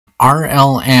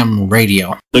RLM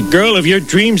Radio. The girl of your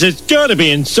dreams has got to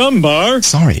be in some bar.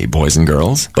 Sorry, boys and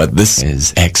girls, but this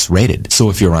is X-rated.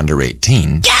 So if you're under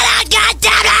 18... Get out,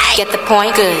 goddammit! Get the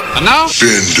point? Good. And now?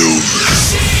 Bend over.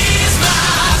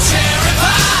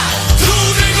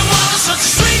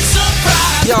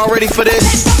 Y'all ready for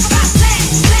this?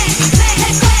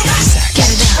 Get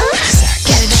it up.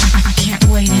 Get it up. I can't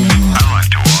wait anymore. I like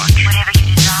to watch. Whatever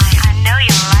you desire. I know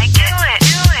you like it. Do it.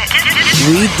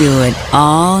 We do it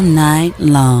all night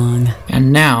long.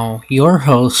 And now, your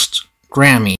host,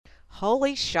 Grammy.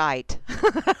 Holy shite.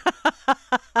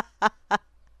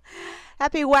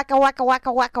 Happy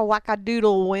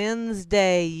WHACK-A-DOODLE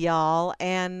Wednesday, y'all.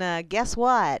 And guess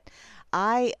what?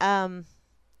 I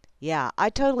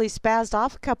totally spazzed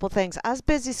off a couple things. I was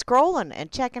busy scrolling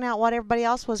and checking out what everybody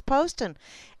else was posting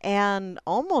and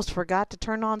almost forgot to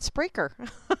turn on Spreaker.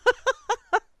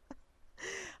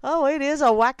 Oh, it is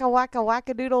a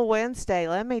WHACK-A-DOODLE Wednesday,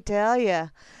 let me tell you.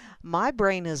 My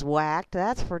brain is whacked,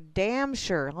 that's for damn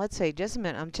sure. Let's see, just a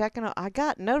minute. I'm checking. I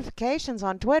got notifications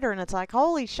on Twitter, and it's like,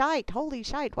 holy shite,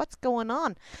 what's going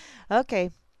on? Okay.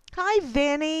 Hi,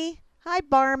 Vinny. Hi,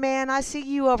 Barman. I see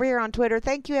you over here on Twitter.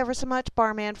 Thank you ever so much,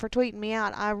 Barman, for tweeting me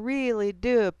out. I really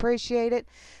do appreciate it.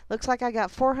 Looks like I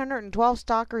got 412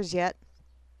 stalkers yet.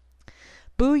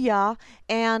 Booyah.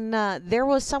 And there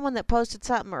was someone that posted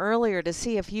something earlier to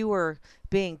see if you were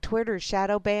being Twitter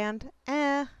shadow banned.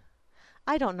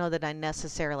 I don't know that I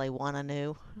necessarily want to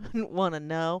know.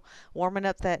 Warming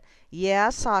up that, yeah,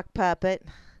 sock puppet.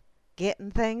 Getting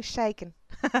things shaking.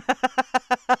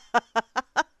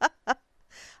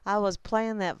 I was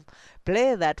play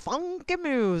that funky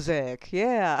music,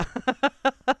 yeah.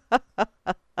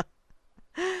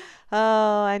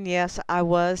 Oh, and yes, I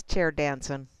was chair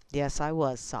dancing. Yes, I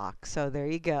was, sock. So there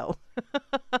you go.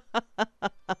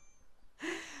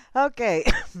 Okay,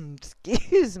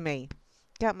 excuse me.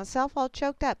 Got myself all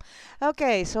choked up.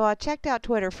 Okay, so I checked out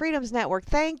Twitter. Freedom's Network.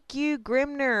 Thank you,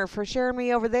 Grimner, for sharing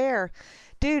me over there.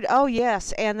 Dude, oh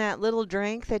yes, and that little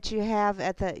drink that you have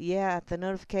at the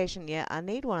notification. Yeah, I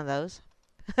need one of those.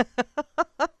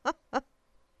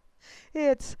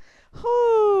 It's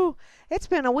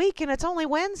been a week and it's only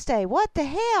Wednesday. What the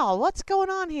hell? What's going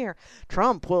on here?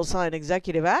 Trump will sign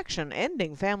executive action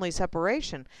ending family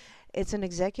separation. It's an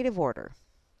executive order.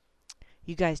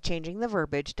 You guys changing the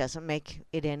verbiage doesn't make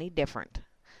it any different.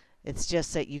 It's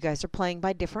just that you guys are playing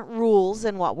by different rules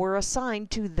and what we're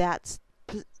assigned to that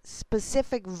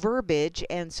specific verbiage,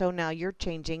 and so now you're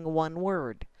changing one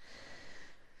word.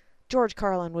 George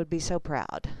Carlin would be so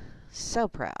proud. So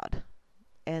proud.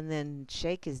 And then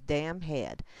shake his damn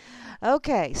head.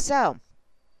 Okay, so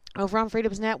over on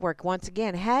Freedom's Network, once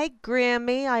again, hey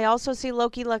Grammy. I also see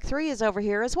Loki Luck 3 is over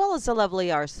here, as well as the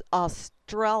lovely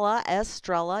Estrella,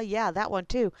 yeah, that one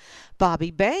too.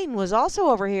 Bobby Bain was also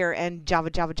over here, and Java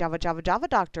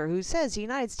Doctor, who says the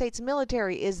United States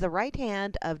military is the right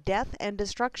hand of death and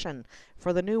destruction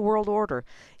for the New World Order.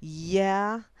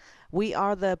 Yeah, we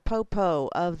are the popo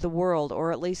of the world,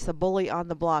 or at least the bully on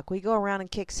the block. We go around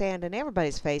and kick sand in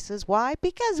everybody's faces. Why?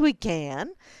 Because we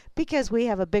can. Because we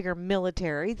have a bigger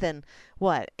military than,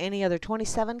 what, any other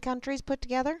 27 countries put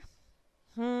together?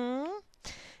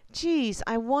 Geez,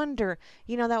 I wonder,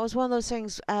 that was one of those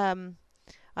things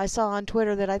I saw on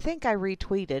Twitter that I think I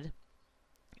retweeted,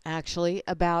 actually,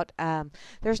 about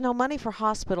there's no money for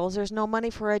hospitals, there's no money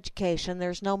for education,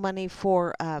 there's no money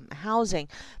for housing,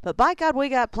 but by God, we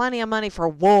got plenty of money for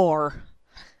war.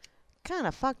 Kind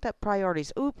of fucked up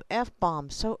priorities. Oop, F-bomb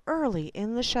so early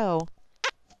in the show.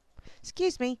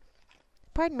 Excuse me.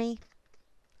 Pardon me.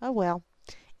 Oh, well.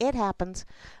 It happens.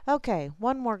 Okay,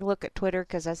 one more look at Twitter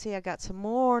because I see I got some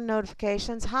more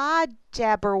notifications. Hi,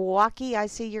 Jabberwocky. I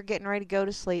see you're getting ready to go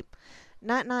to sleep.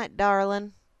 Night-night,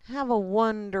 darling. Have a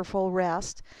wonderful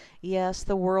rest. Yes,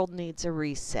 the world needs a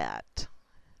reset.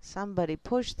 Somebody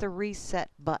push the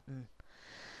reset button.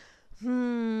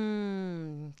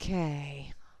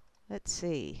 Okay. Let's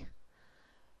see.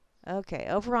 Okay,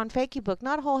 over on Fakey Book,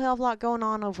 not a whole hell of a lot going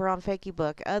on over on Fakey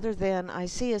Book, other than I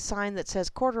see a sign that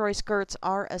says corduroy skirts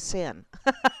are a sin.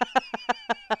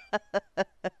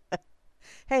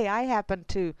 Hey, I happen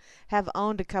to have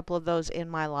owned a couple of those in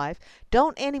my life.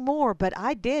 Don't anymore, but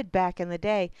I did back in the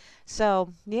day.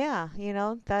 So, yeah,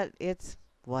 that it's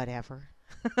whatever.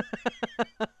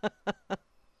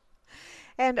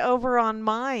 And over on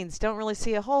Mines, don't really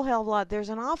see a whole hell of a lot. There's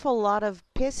an awful lot of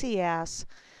pissy ass.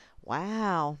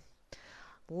 Wow.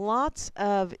 Lots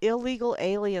of illegal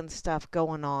alien stuff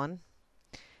going on.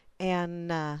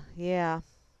 And, yeah.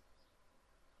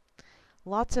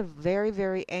 Lots of very,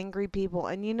 very angry people.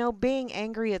 And, being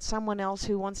angry at someone else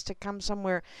who wants to come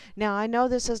somewhere. Now, I know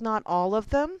this is not all of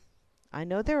them. I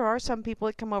know there are some people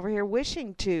that come over here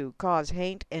wishing to cause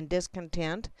hate and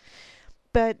discontent,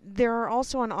 but there are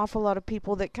also an awful lot of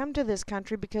people that come to this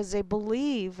country because they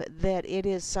believe that it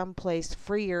is someplace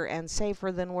freer and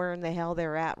safer than where in the hell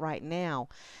they're at right now.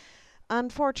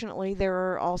 Unfortunately, there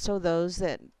are also those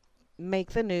that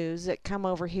make the news that come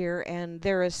over here and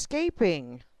they're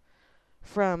escaping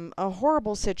from a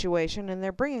horrible situation, and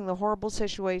they're bringing the horrible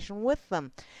situation with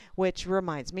them, which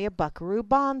reminds me of Buckaroo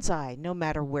Banzai. No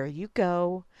matter where you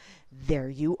go, there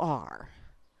you are.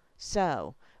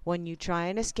 So, when you try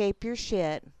and escape your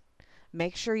shit,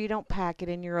 make sure you don't pack it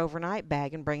in your overnight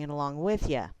bag and bring it along with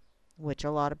you, which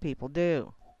a lot of people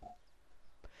do.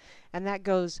 And that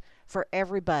goes for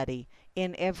everybody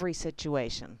in every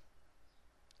situation.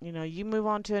 You know, you move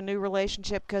on to a new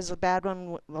relationship because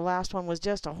the last one was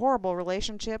just a horrible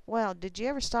relationship. Well, did you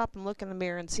ever stop and look in the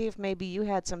mirror and see if maybe you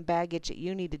had some baggage that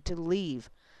you needed to leave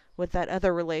with that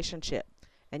other relationship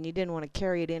and you didn't want to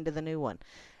carry it into the new one?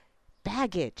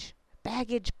 Baggage.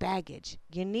 Baggage, baggage.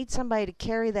 You need somebody to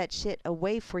carry that shit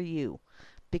away for you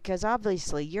because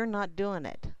obviously you're not doing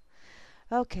it.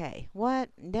 Okay, what?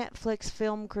 Netflix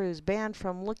film crews banned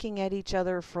from looking at each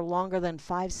other for longer than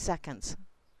 5 seconds.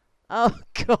 Oh,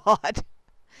 God.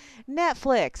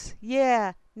 Netflix.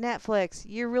 Yeah, Netflix.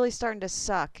 You're really starting to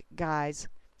suck, guys.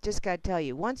 Just got to tell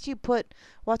you. Once you put,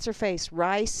 what's-her-face,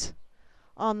 Rice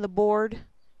on the board,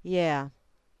 yeah,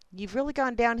 you've really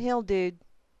gone downhill, dude.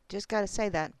 Just got to say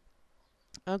that.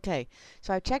 Okay,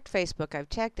 so I've checked Facebook, I've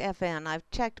checked FN, I've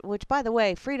checked, which, by the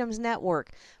way, Freedom's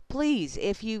Network. Please,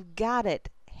 if you've got it,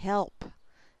 help.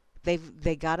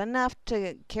 They got enough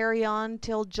to carry on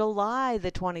till July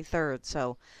the 23rd,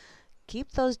 so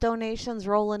keep those donations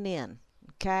rolling in,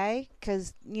 okay?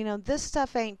 Because, you know, this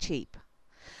stuff ain't cheap.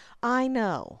 I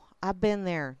know. I've been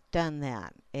there, done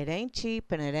that. It ain't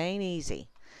cheap and it ain't easy.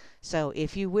 So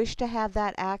if you wish to have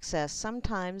that access,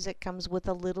 sometimes it comes with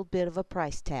a little bit of a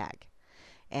price tag.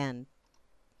 And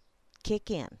kick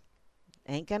in.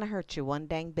 Ain't gonna hurt you one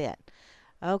dang bit.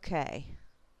 Okay.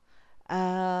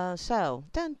 So,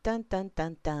 dun dun dun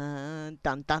dun dun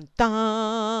dun dun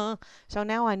dun. So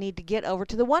now I need to get over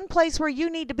to the one place where you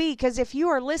need to be, because if you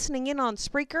are listening in on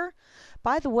Spreaker,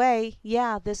 by the way,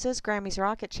 yeah, this is Grammy's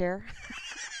Rocket Chair.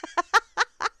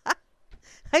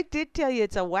 I did tell you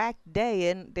it's a whack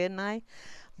day, didn't I?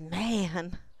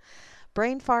 Man.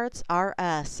 Brain farts are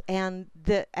us, and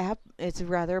the app, it's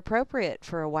rather appropriate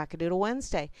for a Whack-A-Doodle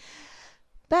Wednesday.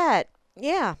 But,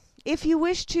 yeah, if you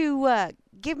wish to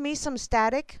give me some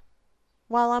static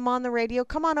while I'm on the radio,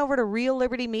 come on over to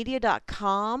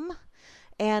reallibertymedia.com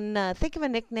and think of a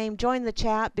nickname, join the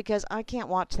chat, because I can't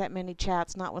watch that many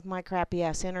chats, not with my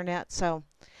crappy-ass internet, so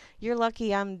you're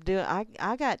lucky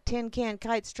I got tin can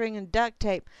kite string and duct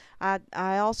tape.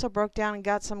 I also broke down and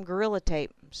got some Gorilla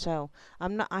Tape. So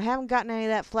I haven't gotten any of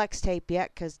that flex tape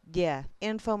yet, cause yeah,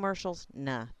 infomercials,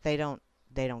 nah, they don't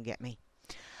get me.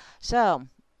 So,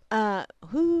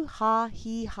 hoo ha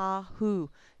he ha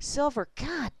hoo. Silver,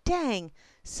 god dang,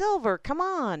 Silver, come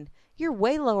on. You're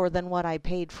way lower than what I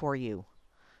paid for you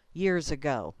years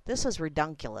ago. This is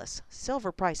redunculous.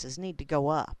 Silver prices need to go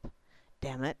up.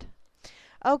 Damn it.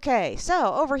 Okay,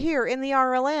 so over here in the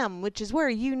RLM, which is where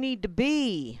you need to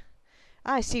be,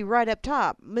 I see right up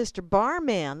top, Mr.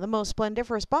 Barman, the most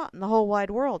splendiferous bot in the whole wide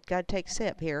world. Gotta take a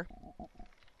sip here.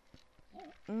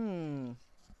 Some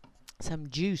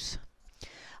juice.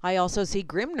 I also see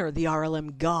Grimner, the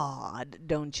RLM god,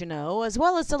 don't you know, as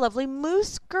well as the lovely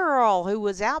Moose Girl, who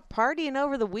was out partying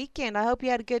over the weekend. I hope you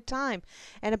had a good time.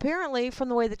 And apparently, from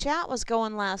the way the chat was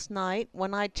going last night,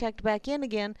 when I checked back in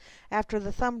again after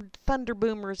the Thunder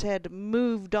Boomers had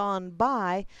moved on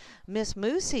by, Miss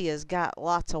Moosey has got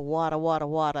lots of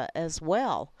wada as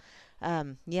well.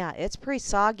 Yeah, it's pretty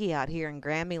soggy out here in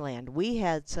Grammyland. We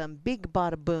had some big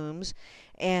bada booms,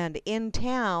 and in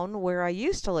town where I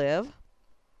used to live,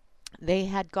 they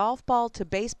had golf ball to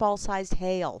baseball sized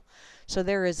hail. So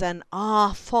there is an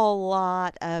awful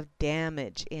lot of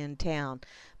damage in town.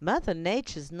 Mother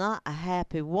Nature's not a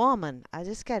happy woman. I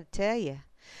just got to tell you.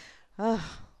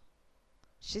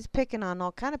 She's picking on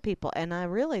all kind of people. And I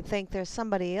really think there's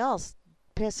somebody else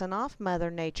pissing off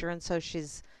Mother Nature. And so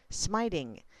she's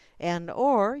smiting. And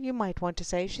or you might want to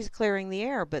say she's clearing the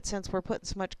air. But since we're putting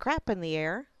so much crap in the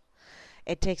air,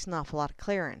 it takes an awful lot of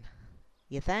clearing.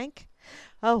 You think?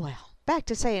 Oh, well. Back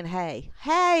to saying hey.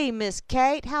 Hey, Miss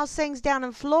Kate, how's things down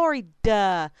in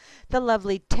Florida? The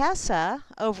lovely Tessa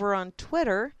over on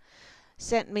Twitter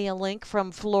sent me a link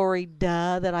from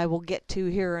Florida that I will get to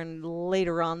here and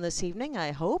later on this evening,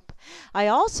 I hope. I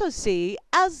also see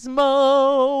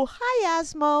Asmo. Hi,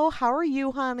 Asmo. How are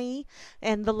you, honey?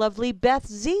 And the lovely Beth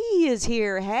Z is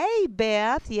here. Hey,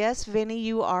 Beth. Yes, Vinny,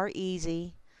 you are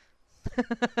easy.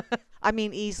 I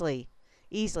mean, easily.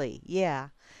 Easily, yeah.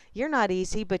 You're not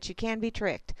easy, but you can be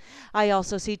tricked. I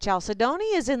also see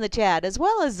Chalcedony is in the chat, as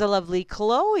well as the lovely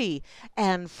Chloe.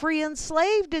 And Free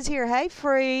Enslaved is here. Hey,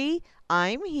 Free.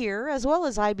 I'm here, as well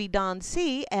as IB Don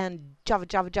C. And Java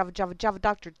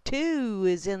Doctor 2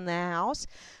 is in the house.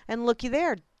 And looky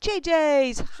there,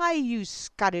 JJ's. Hi, you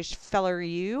Scottish feller,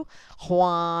 you.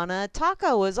 Juana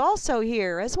Taco is also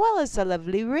here, as well as the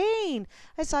lovely Rain.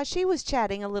 I saw she was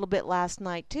chatting a little bit last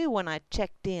night, too, when I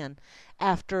checked in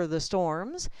after the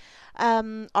storms.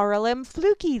 RLM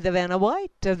Fluky, the Vanna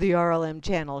White of the RLM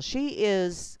channel. She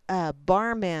is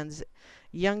Barman's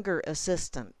younger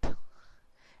assistant.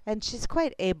 And she's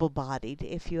quite able-bodied,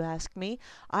 if you ask me.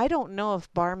 I don't know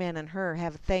if Barman and her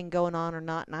have a thing going on or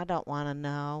not, and I don't want to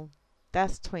know.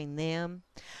 That's between them.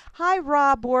 Hi,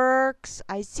 Rob Works.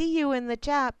 I see you in the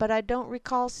chat, but I don't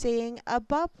recall seeing a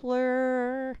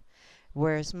bubbler.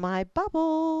 Where's my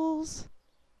bubbles?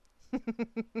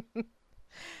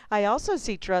 I also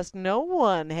see Trust No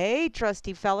One. Hey,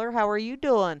 trusty feller, how are you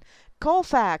doing?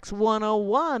 Colfax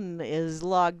 101 is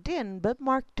logged in but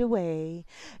marked away.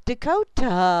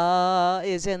 Dakota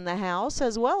is in the house,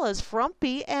 as well as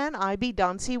Frumpy, and IB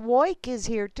Doncy Woik is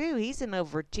here too. He's an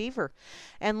overachiever.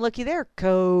 And looky there,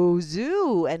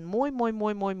 Kozu and Moy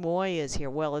is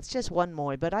here. Well, it's just one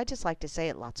Moy, but I just like to say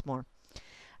it lots more.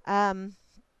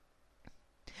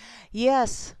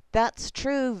 Yes, that's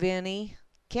true, Vinny.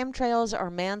 Chemtrails are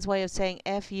man's way of saying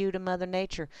F you to Mother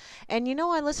Nature. And you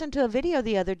know, I listened to a video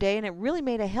the other day and it really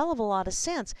made a hell of a lot of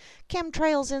sense.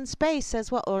 Chemtrails in space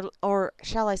as well, or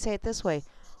shall I say it this way?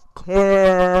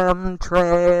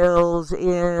 Chemtrails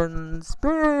in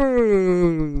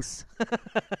space.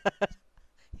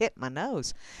 Hit my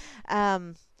nose.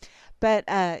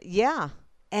 Yeah.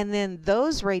 And then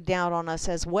those rained down on us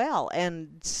as well.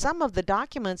 And some of the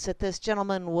documents that this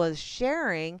gentleman was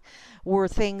sharing were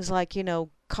things like, you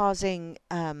know, causing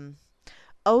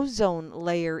ozone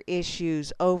layer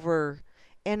issues over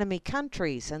enemy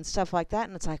countries and stuff like that.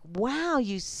 And it's like, wow,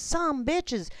 you some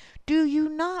bitches, do you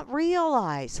not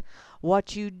realize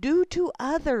what you do to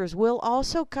others will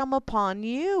also come upon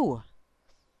you?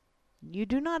 You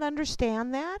do not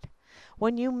understand that?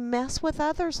 When you mess with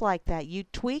others like that, you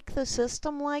tweak the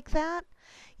system like that,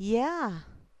 yeah,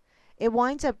 it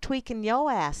winds up tweaking your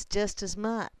ass just as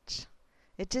much.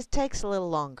 It just takes a little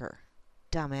longer,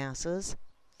 dumbasses.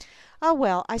 Oh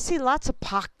well, I see lots of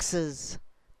poxes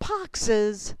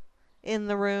in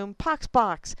the room. Pox,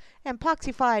 and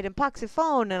Poxyfied, and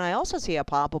Poxyphone, and I also see a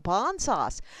Papa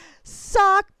Sauce.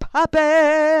 Sock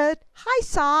Puppet! Hi,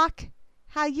 Sock!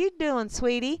 How you doing,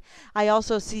 sweetie? I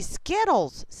also see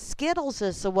Skittles. Skittles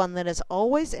is the one that is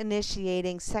always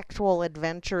initiating sexual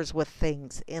adventures with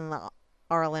things in the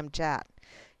RLM chat.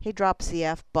 He drops the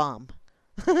F-bomb.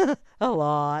 A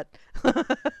lot.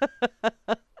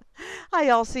 I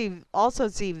also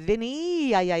see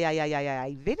Vinny.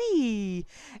 Vinny.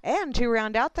 And to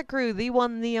round out the crew, the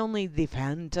one, the only, the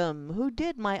Phantom, who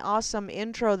did my awesome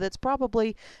intro that's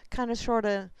probably kind of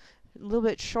a little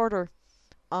bit shorter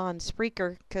on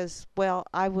Spreaker because, well,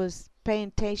 I was paying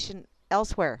attention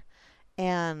elsewhere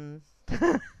and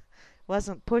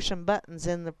wasn't pushing buttons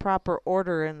in the proper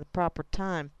order in the proper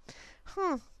time.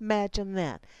 Imagine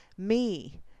that.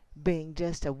 Me being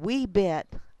just a wee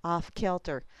bit off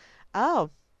kilter. Oh,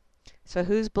 so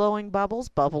who's blowing bubbles?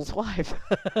 Bubbles' wife.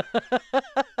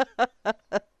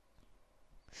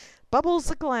 Bubbles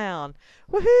the clown.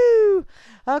 Woohoo!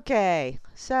 Okay,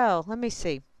 so let me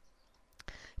see.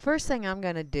 First thing I'm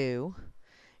going to do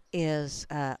is,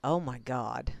 oh my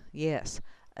God, yes.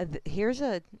 Here's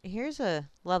a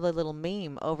lovely little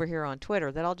meme over here on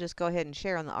Twitter that I'll just go ahead and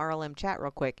share on the RLM chat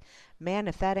real quick. Man,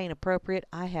 if that ain't appropriate,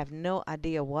 I have no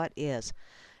idea what is.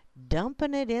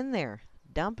 Dumping it in there.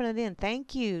 Dumping it in.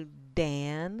 Thank you,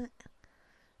 Dan.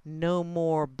 No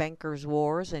more bankers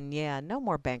wars. And yeah, no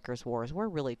more bankers wars. We're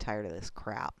really tired of this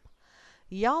crap.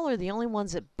 Y'all are the only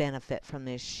ones that benefit from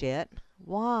this shit.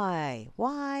 Why?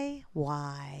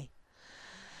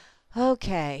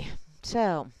 Okay,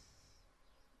 so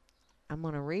I'm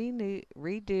going to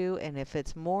redo, and if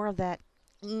it's more of that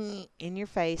in your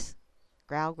face,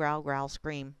 growl,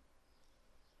 scream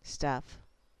stuff.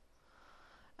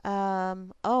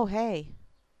 Oh, hey.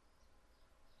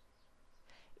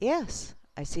 Yes,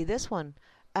 I see this one.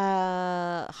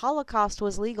 Holocaust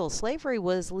was legal. Slavery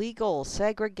was legal.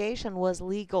 Segregation was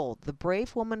legal. The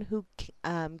brave woman who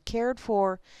cared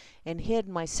for and hid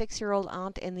my 6-year-old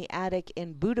aunt in the attic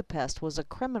in Budapest was a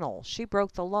criminal. She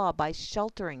broke the law by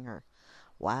sheltering her.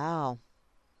 Wow.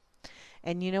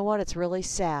 And you know what? It's really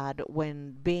sad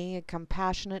when being a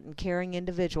compassionate and caring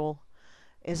individual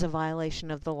is a violation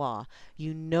of the law.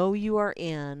 You know you are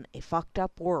in a fucked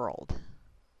up world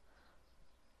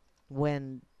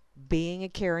when being a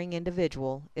caring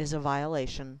individual is a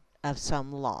violation of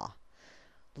some law.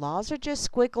 Laws are just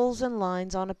squiggles and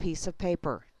lines on a piece of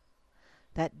paper.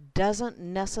 That doesn't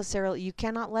necessarily, you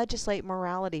cannot legislate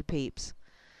morality, peeps.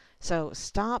 So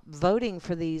stop voting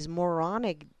for these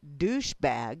moronic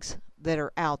douchebags that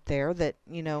are out there that,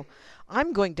 you know,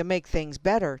 I'm going to make things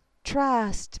better.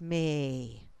 Trust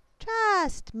me.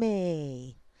 Trust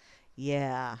me.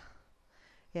 Yeah.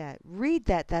 Yeah, read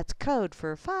that. That's code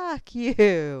for fuck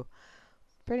you.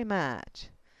 Pretty much.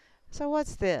 So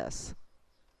what's this?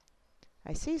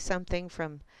 I see something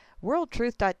from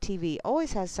worldtruth.tv.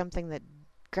 Always has something that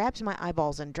grabs my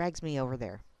eyeballs and drags me over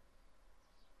there.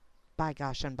 By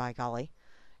gosh and by golly.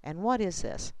 And what is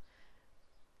this?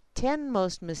 10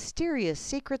 most mysterious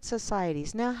secret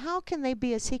societies. Now, how can they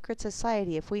be a secret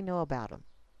society if we know about them?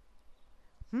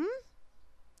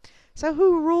 So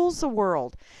who rules the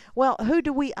world? Well, who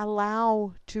do we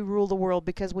allow to rule the world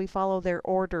because we follow their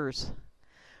orders?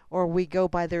 Or we go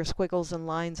by their squiggles and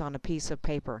lines on a piece of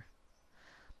paper?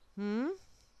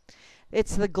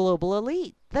 It's the global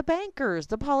elite, the bankers,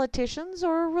 the politicians,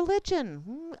 or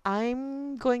religion.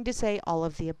 I'm going to say all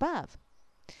of the above.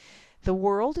 The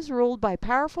world is ruled by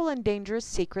powerful and dangerous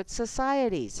secret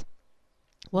societies.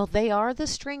 Well, they are the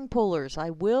string pullers.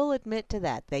 I will admit to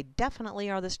that. They definitely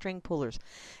are the string pullers.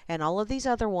 And all of these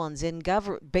other ones in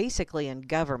basically in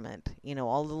government, you know,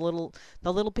 all the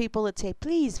little people that say,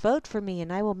 "Please vote for me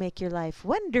and I will make your life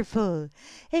wonderful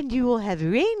and you will have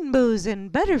rainbows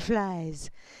and butterflies."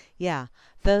 Yeah,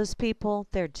 those people,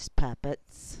 they're just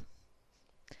puppets.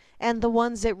 And the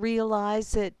ones that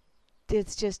realize that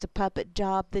it's just a puppet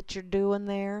job that you're doing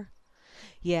there,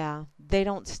 yeah, they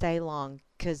don't stay long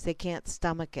because they can't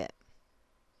stomach it.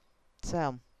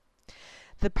 So,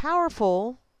 the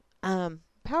powerful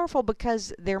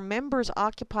because their members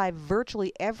occupy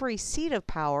virtually every seat of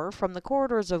power from the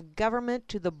corridors of government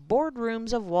to the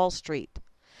boardrooms of Wall Street.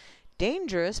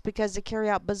 Dangerous because they carry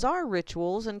out bizarre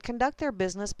rituals and conduct their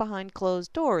business behind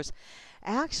closed doors.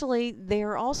 Actually, they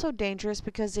are also dangerous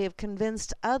because they have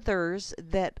convinced others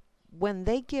that when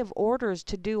they give orders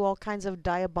to do all kinds of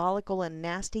diabolical and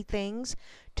nasty things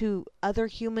to other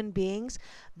human beings,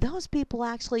 those people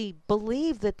actually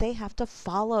believe that they have to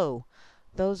follow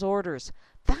those orders.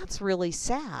 That's really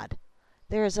sad.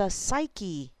 There's a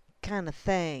psyche kind of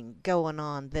thing going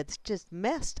on that's just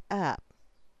messed up.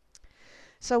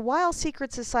 So while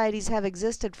secret societies have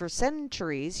existed for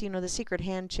centuries, you know, the secret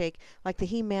handshake, like the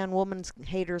He-Man Woman's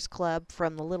Haters Club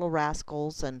from the Little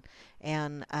Rascals,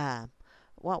 and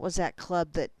what was that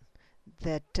club that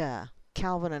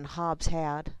Calvin and Hobbes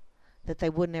had that they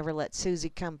would never let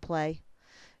Susie come play?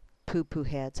 Poo-poo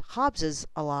heads. Hobbes is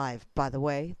alive, by the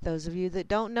way. Those of you that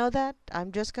don't know that,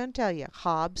 I'm just going to tell you,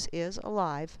 Hobbes is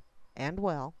alive and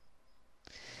well.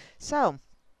 So,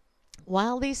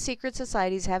 while these secret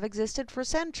societies have existed for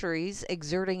centuries,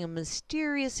 exerting a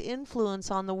mysterious influence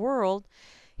on the world,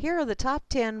 here are the top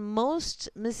 10 most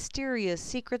mysterious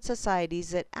secret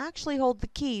societies that actually hold the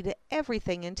key to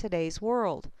everything in today's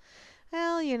world.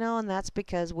 Well, you know, and that's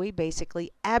because we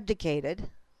basically abdicated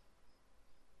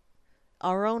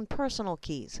our own personal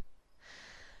keys.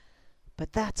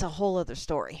 But that's a whole other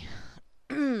story.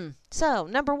 So,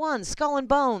 number 1, Skull and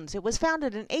Bones. It was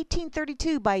founded in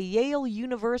 1832 by Yale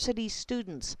University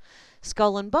students.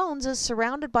 Skull and Bones is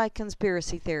surrounded by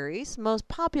conspiracy theories, most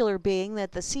popular being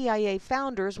that the CIA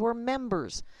founders were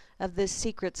members of this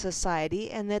secret society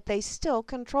and that they still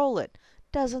control it.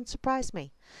 Doesn't surprise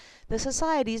me. The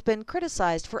society's been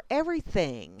criticized for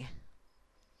everything.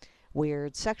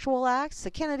 Weird sexual acts, the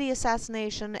Kennedy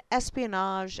assassination,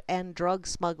 espionage, and drug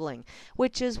smuggling,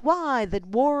 which is why the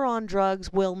war on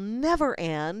drugs will never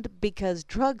end because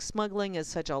drug smuggling is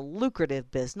such a lucrative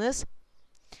business,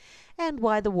 and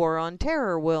why the war on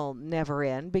terror will never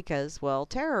end because, well,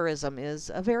 terrorism is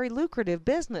a very lucrative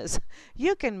business.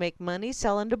 You can make money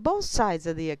selling to both sides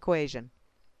of the equation.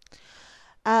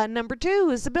 Number 2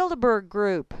 is the Bilderberg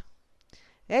Group.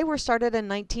 They were started in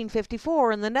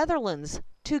 1954 in the Netherlands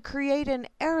to create an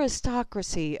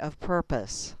aristocracy of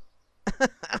purpose.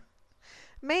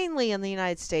 Mainly in the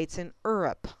United States and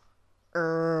Europe.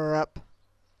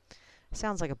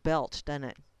 Sounds like a belch, doesn't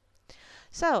it?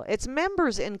 So, its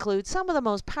members include some of the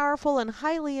most powerful and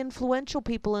highly influential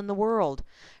people in the world,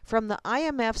 from the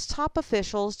IMF's top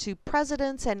officials to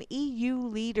presidents and EU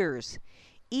leaders.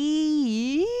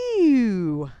 EU!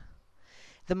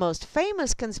 The most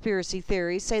famous conspiracy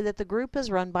theories say that the group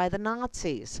is run by the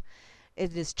Nazis.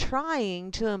 It is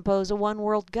trying to impose a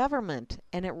one-world government,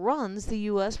 and it runs the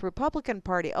U.S. Republican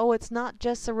Party. Oh, it's not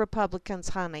just the Republicans,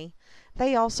 honey.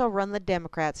 They also run the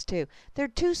Democrats, too. They're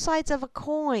two sides of a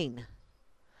coin.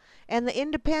 And the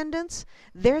independents,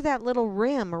 they're that little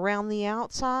rim around the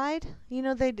outside. You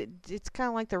know, it's kind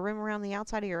of like the rim around the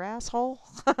outside of your asshole.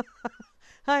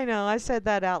 I know, I said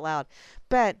that out loud.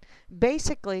 But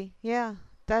basically, yeah,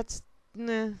 that's...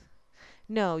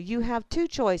 No, you have two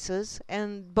choices,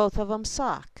 and both of them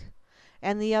suck.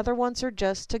 And the other ones are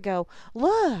just to go,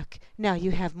 look, now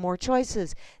you have more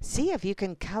choices. See if you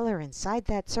can color inside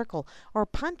that circle or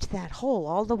punch that hole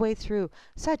all the way through.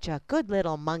 Such a good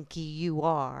little monkey you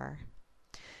are.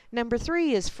 Number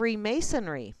 3 is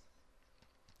Freemasonry.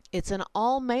 It's an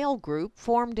all-male group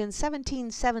formed in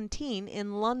 1717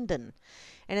 in London,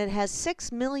 and it has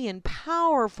 6 million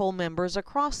powerful members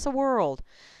across the world.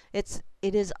 It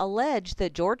is alleged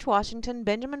that George Washington,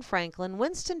 Benjamin Franklin,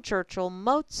 Winston Churchill,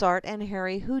 Mozart, and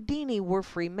Harry Houdini were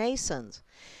Freemasons,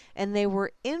 and they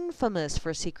were infamous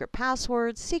for secret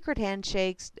passwords, secret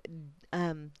handshakes,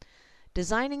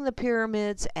 designing the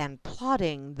pyramids, and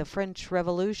plotting the French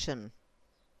Revolution.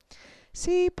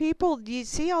 See, people, you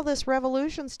see all this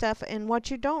revolution stuff, and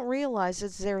what you don't realize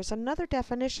is there's another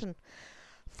definition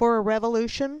for a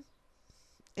revolution.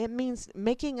 It means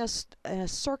making a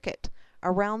circuit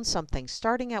around something,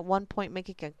 starting at one point,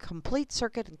 making a complete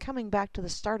circuit, and coming back to the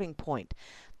starting point.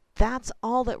 That's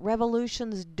all that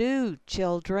revolutions do,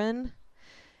 children.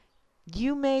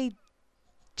 You may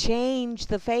change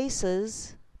the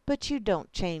faces, but you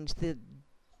don't change the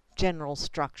general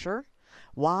structure.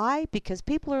 Why? Because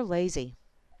people are lazy.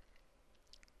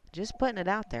 Just putting it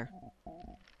out there.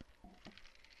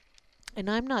 And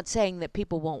I'm not saying that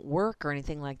people won't work or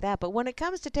anything like that, but when it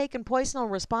comes to taking personal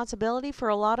responsibility for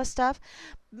a lot of stuff,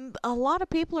 a lot of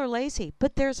people are lazy.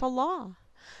 But there's a law.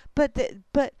 But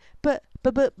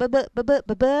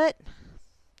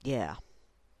yeah.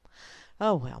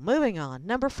 Oh well, moving on.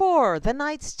 Number 4, the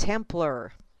Knights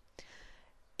Templar.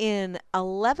 In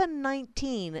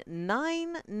 1119,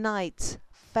 9 knights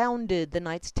founded the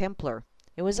Knights Templar.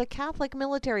 It was a Catholic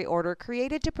military order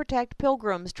created to protect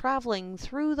pilgrims traveling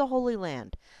through the Holy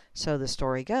Land, so the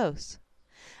story goes,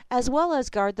 as well as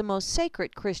guard the most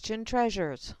sacred Christian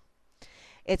treasures.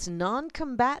 Its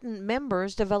non-combatant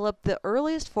members developed the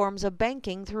earliest forms of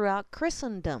banking throughout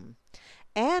Christendom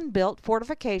and built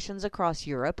fortifications across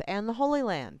Europe and the Holy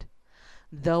Land.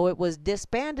 Though it was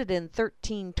disbanded in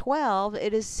 1312,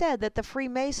 it is said that the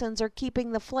Freemasons are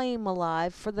keeping the flame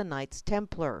alive for the Knights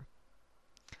Templar.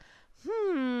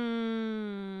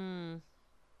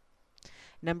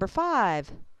 Number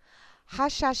 5,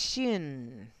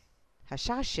 Hashashin.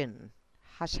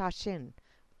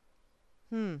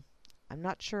 I'm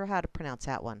not sure how to pronounce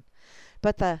that one.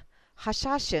 But the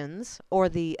Hashashins, or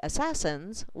the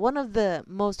Assassins, one of the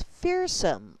most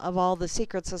fearsome of all the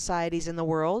secret societies in the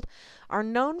world, are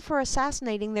known for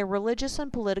assassinating their religious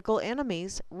and political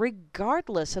enemies,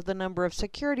 regardless of the number of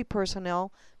security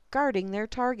personnel guarding their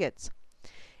targets.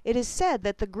 It is said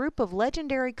that the group of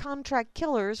legendary contract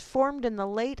killers formed in the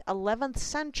late 11th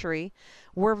century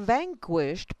were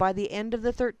vanquished by the end of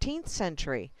the 13th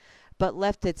century, but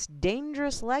left its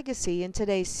dangerous legacy in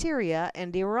today's Syria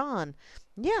and Iran.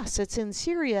 Yes, it's in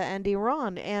Syria and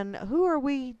Iran. And who are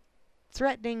we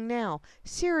threatening now?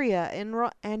 Syria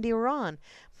and Iran.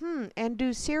 And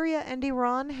do Syria and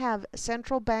Iran have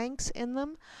central banks in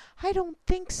them? I don't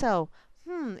think so.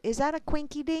 Is that a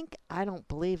quinky dink? I don't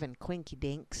believe in quinky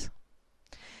dinks.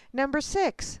 Number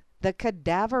 6, the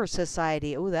Cadaver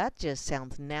Society. Oh, that just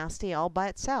sounds nasty all by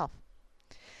itself.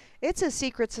 It's a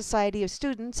secret society of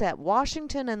students at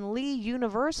Washington and Lee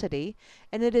University,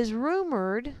 and it is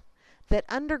rumored that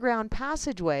underground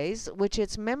passageways, which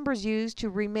its members use to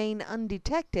remain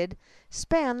undetected,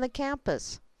 span the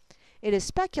campus. It is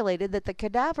speculated that the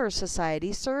Cadaver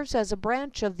Society serves as a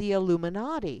branch of the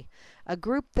Illuminati, a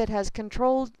group that has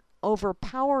control over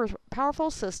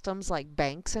powerful systems like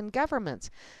banks and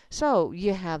governments. So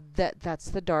you have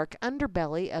that's the dark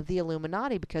underbelly of the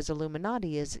Illuminati, because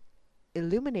Illuminati is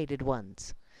illuminated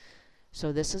ones.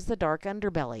 So this is the dark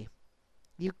underbelly.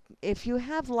 If you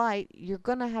have light, you're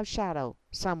going to have shadow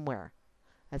somewhere.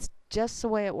 That's just the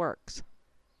way it works.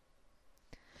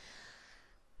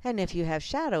 And if you have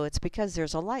shadow, it's because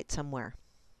there's a light somewhere.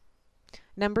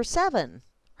 Number 7,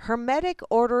 Hermetic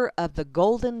Order of the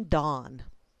Golden Dawn.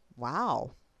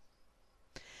 Wow.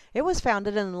 It was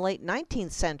founded in the late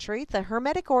 19th century. The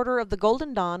Hermetic Order of the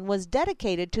Golden Dawn was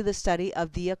dedicated to the study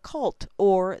of the occult,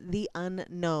 or the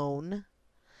unknown,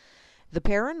 the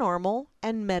paranormal,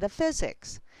 and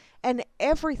metaphysics, and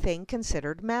everything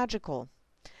considered magical.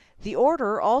 The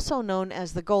order, also known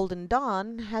as the Golden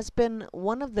Dawn, has been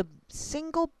one of the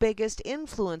single biggest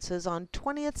influences on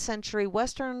 20th century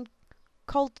Western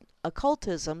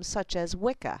occultism, such as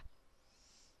Wicca.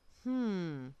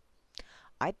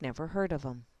 I'd never heard of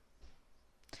them.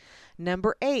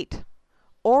 Number 8,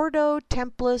 Ordo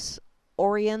Templis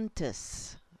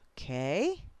Orientis.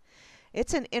 Okay.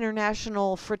 It's an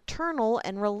international fraternal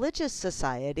and religious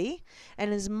society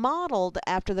and is modeled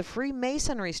after the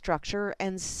Freemasonry structure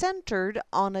and centered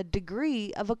on a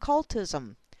degree of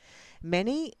occultism.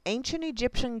 Many ancient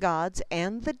Egyptian gods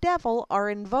and the devil are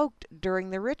invoked during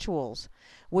the rituals,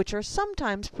 which are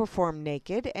sometimes performed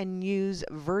naked and use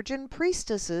virgin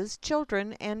priestesses,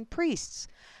 children, and priests.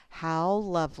 How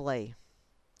lovely.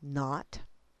 Not.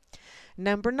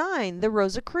 Number 9, the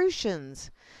Rosicrucians.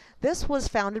 This was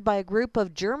founded by a group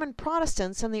of German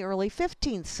Protestants in the early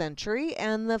 15th century,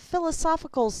 and the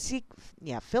Philosophical Secret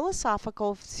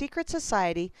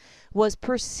Society was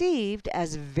perceived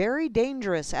as very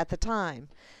dangerous at the time,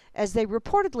 as they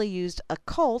reportedly used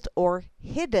occult or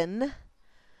hidden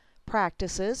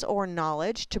practices or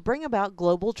knowledge to bring about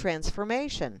global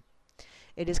transformation.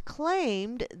 It is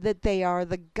claimed that they are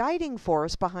the guiding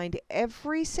force behind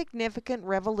every significant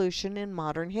revolution in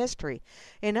modern history.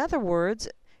 In other words,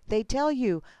 they tell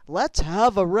you, let's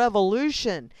have a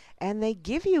revolution, and they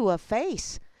give you a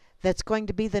face that's going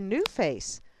to be the new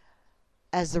face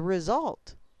as the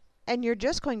result. And you're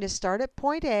just going to start at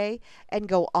point A and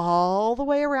go all the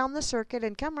way around the circuit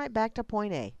and come right back to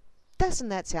point A. Doesn't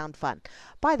that sound fun?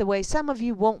 By the way, some of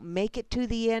you won't make it to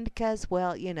the end because,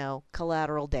 well, you know,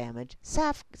 collateral damage.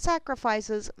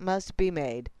 Sacrifices must be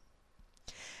made.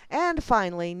 And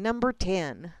finally, number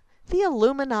 10, the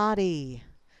Illuminati.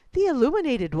 The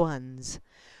Illuminated Ones.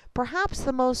 Perhaps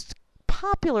the most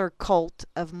popular cult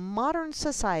of modern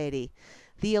society.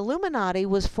 The Illuminati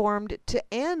was formed to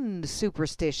end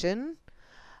superstition,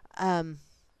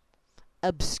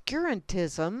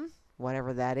 obscurantism,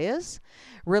 whatever that is,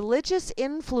 religious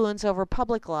influence over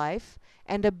public life,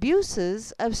 and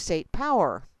abuses of state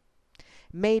power.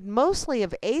 Made mostly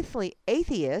of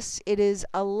atheists, it is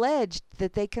alleged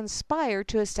that they conspire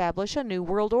to establish a new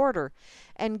world order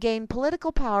and gain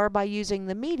political power by using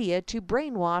the media to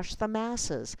brainwash the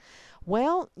masses.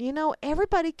 Well, you know,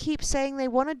 everybody keeps saying they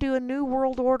want to do a new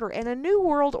world order. And a new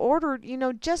world order, you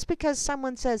know, just because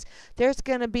someone says there's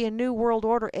going to be a new world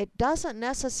order, it doesn't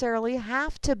necessarily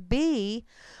have to be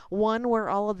one where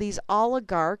all of these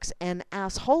oligarchs and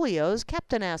assholios,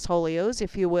 Captain Assholios,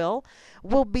 if you will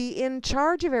be in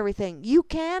charge of everything. You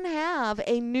can have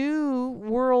a new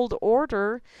world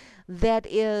order that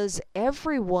is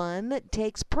everyone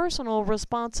takes personal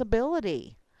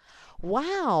responsibility.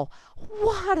 Wow,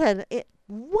 what a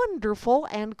wonderful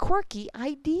and quirky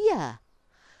idea.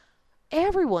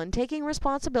 Everyone taking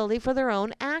responsibility for their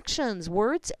own actions,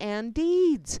 words, and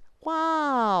deeds.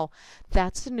 Wow,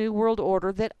 that's the new world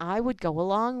order that I would go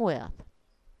along with.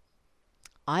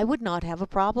 I would not have a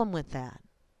problem with that.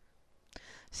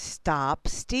 Stop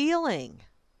stealing.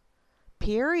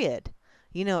 Period.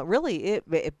 You know,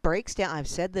 it breaks down. I've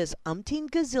said this umpteen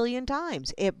gazillion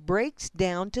times. It breaks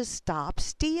down to stop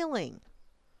stealing.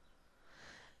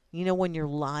 You know, when you're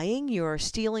lying, you're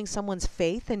stealing someone's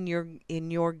faith in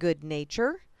your good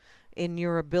nature, in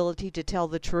your ability to tell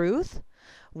the truth.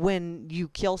 When you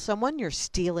kill someone, you're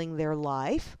stealing their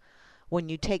life. When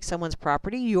you take someone's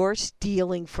property, you're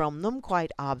stealing from them,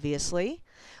 quite obviously.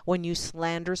 When you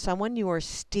slander someone, you are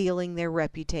stealing their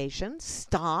reputation.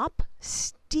 Stop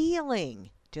stealing.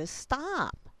 Just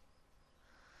stop.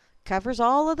 Covers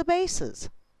all of the bases.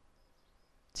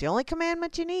 It's the only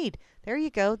commandment you need. There you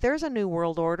go. There's a new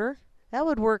world order. That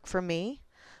would work for me.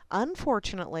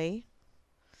 Unfortunately,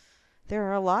 there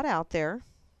are a lot out there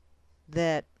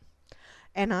that,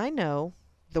 and I know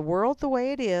the world the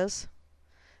way it is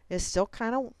still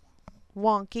kind of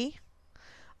wonky.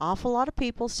 Awful lot of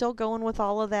people still going with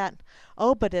all of that.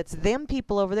 Oh, but it's them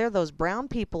people over there, those brown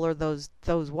people, or those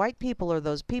white people, or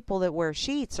those people that wear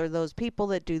sheets, or those people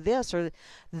that do this, or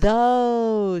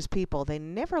those people. They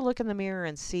never look in the mirror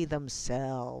and see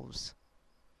themselves.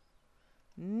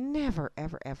 Never,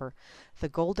 ever, ever. The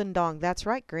golden dong. That's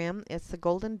right, Grim. It's the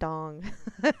golden dong.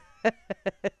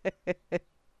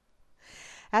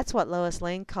 That's what Lois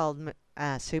Lane called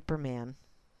Superman.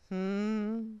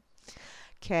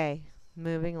 Okay.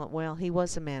 Moving, well, he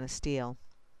was a man of steel.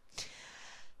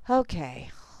 Okay,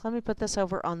 let me put this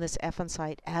over on this effing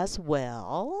site as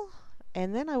well.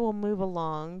 And then I will move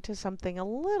along to something a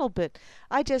little bit.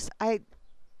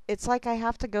 It's like I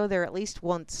have to go there at least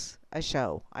once a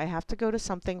show. I have to go to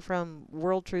something from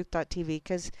worldtruth.tv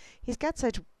because he's got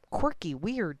such quirky,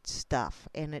 weird stuff.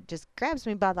 And it just grabs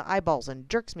me by the eyeballs and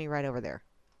jerks me right over there.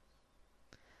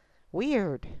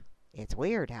 Weird. It's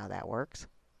weird how that works.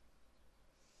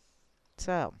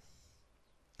 So,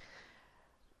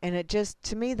 and it just,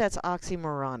 to me, that's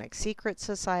oxymoronic. Secret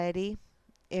society,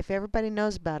 if everybody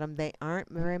knows about them, they aren't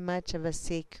very much of a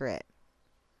secret.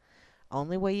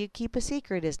 Only way you keep a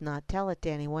secret is not tell it to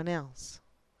anyone else.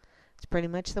 It's pretty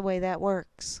much the way that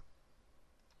works.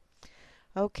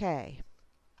 Okay.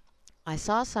 I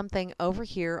saw something over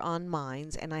here on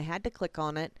Minds, and I had to click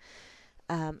on it.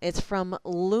 It's from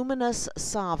Luminous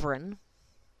Sovereign.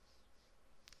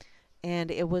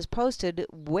 And it was posted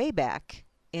way back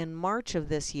in March of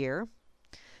this year.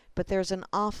 But there's an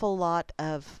awful lot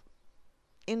of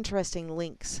interesting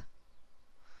links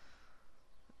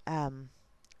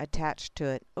attached to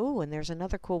it. Oh, and there's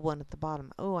another cool one at the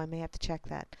bottom. Oh, I may have to check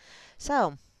that.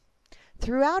 So,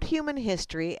 throughout human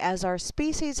history, as our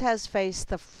species has faced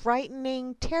the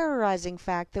frightening, terrorizing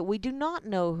fact that we do not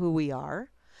know who we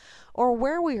are or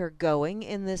where we are going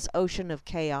in this ocean of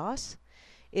chaos,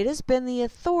 it has been the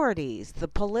authorities, the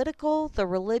political, the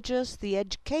religious, the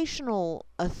educational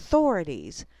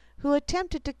authorities, who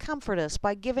attempted to comfort us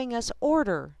by giving us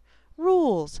order,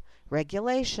 rules,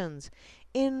 regulations,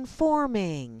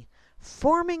 forming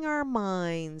our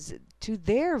minds to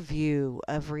their view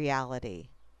of reality.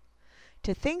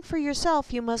 To think for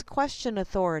yourself, you must question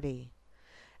authority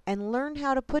and learn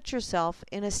how to put yourself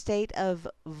in a state of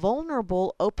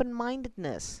vulnerable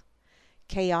open-mindedness,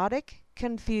 chaotic,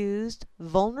 confused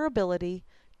vulnerability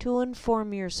to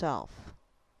inform yourself.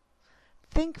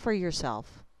 Think for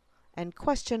yourself and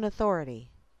question authority.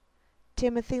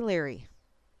 Timothy Leary.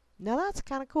 Now that's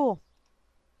kind of cool.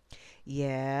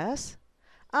 Yes.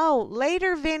 Oh,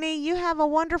 later, Vinny. You have a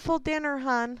wonderful dinner,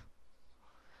 hun.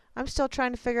 I'm still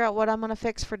trying to figure out what I'm going to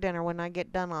fix for dinner when I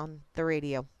get done on the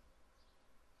radio.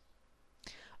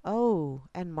 Oh,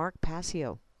 and Mark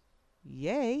Passio.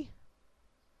 Yay.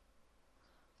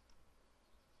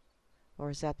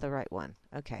 Or is that the right one?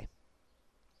 Okay.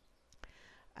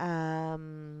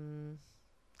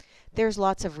 There's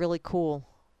lots of really cool,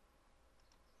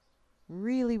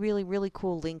 really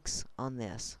cool links on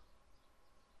this.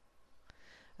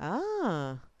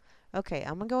 Okay,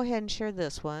 I'm going to go ahead and share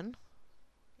this one,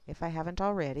 if I haven't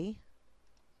already.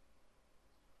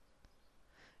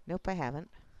 Nope, I haven't.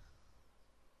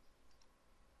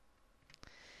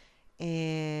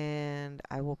 And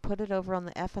I will put it over on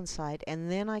the effing side,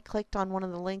 and then I clicked on one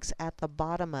of the links at the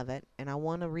bottom of it, and I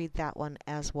want to read that one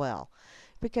as well,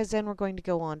 because then we're going to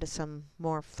go on to some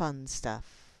more fun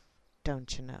stuff,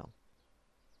 don't you know?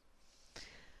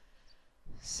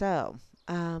 So,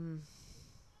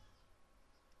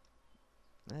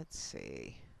 let's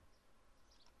see.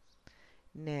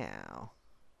 Now,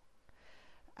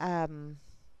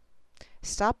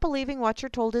 stop believing what you're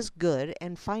told is good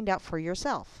and find out for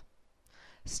yourself.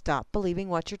 Stop believing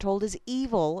what you're told is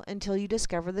evil until you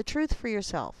discover the truth for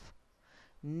yourself.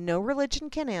 No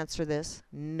religion can answer this.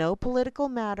 No political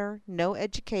matter. No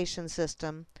education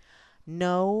system.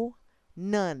 No,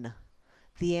 none.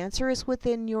 The answer is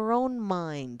within your own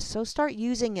mind, so start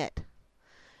using it.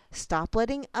 Stop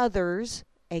letting others,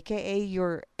 aka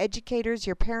your educators,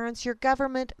 your parents, your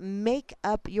government, make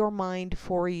up your mind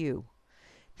for you.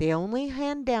 They only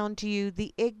hand down to you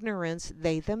the ignorance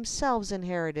they themselves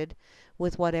inherited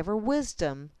with whatever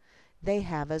wisdom they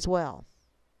have as well.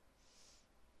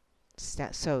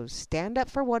 So stand up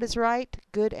for what is right,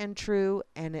 good, and true,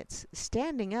 and it's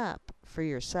standing up for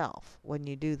yourself when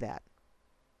you do that.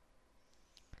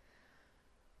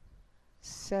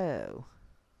 So,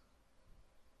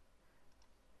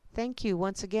 thank you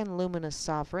once again, Luminous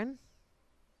Sovereign.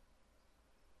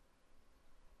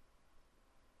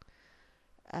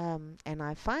 And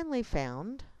I finally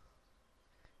found,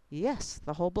 yes,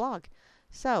 the whole blog.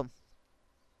 So,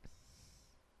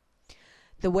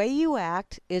 the way you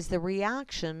act is the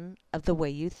reaction of the way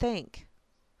you think.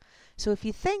 So if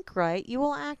you think right, you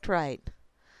will act right.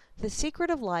 The secret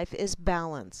of life is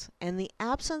balance, and the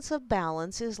absence of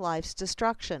balance is life's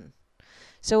destruction.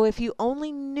 So if you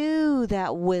only knew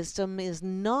that wisdom is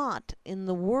not in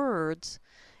the words,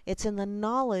 it's in the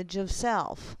knowledge of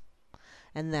self.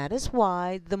 And that is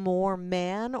why the more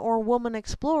man or woman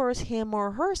explores him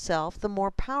or herself, the more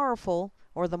powerful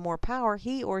or the more power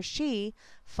he or she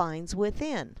finds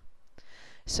within.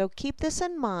 So keep this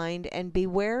in mind and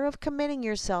beware of committing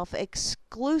yourself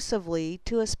exclusively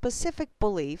to a specific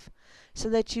belief so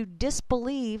that you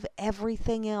disbelieve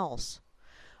everything else.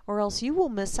 or else you will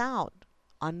miss out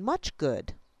on much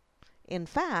good. In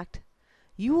fact,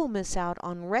 you will miss out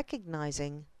on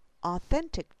recognizing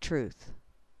authentic truth.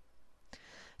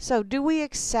 So do we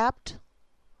accept,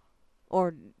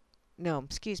 or no,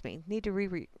 excuse me, need to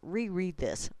reread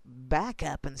this. Back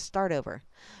up and start over.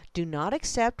 Do not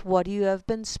accept what you have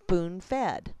been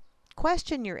spoon-fed.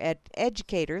 Question your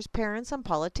educators, parents, and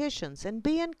politicians, and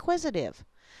be inquisitive.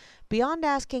 Beyond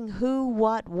asking who,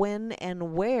 what, when,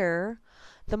 and where,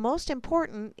 the most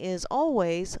important is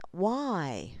always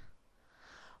why.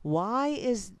 Why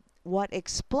is what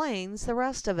explains the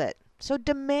rest of it. So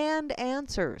demand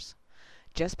answers.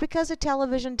 Just because a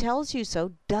television tells you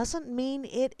so doesn't mean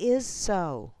it is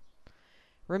so.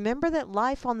 Remember that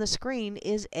life on the screen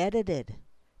is edited.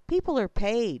 People are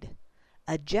paid.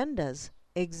 Agendas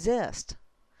exist.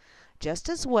 Just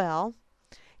as well,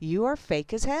 you are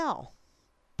fake as hell,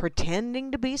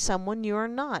 pretending to be someone you are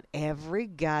not every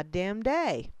goddamn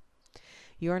day.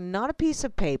 You are not a piece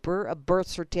of paper, a birth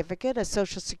certificate, a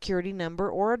social security number,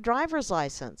 or a driver's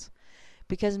license,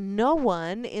 because no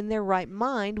one in their right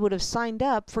mind would have signed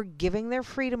up for giving their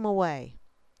freedom away.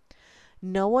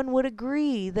 No one would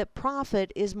agree that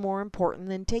profit is more important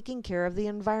than taking care of the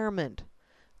environment,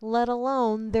 let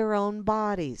alone their own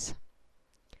bodies.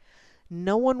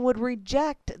 No one would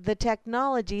reject the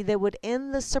technology that would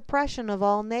end the suppression of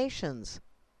all nations.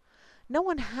 No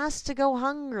one has to go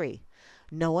hungry.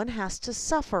 No one has to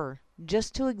suffer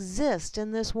just to exist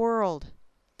in this world.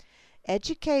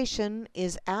 Education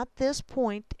is at this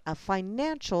point a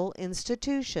financial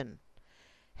institution,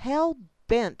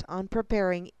 hell-bent on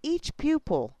preparing each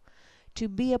pupil to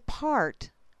be a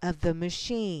part of the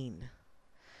machine,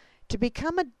 to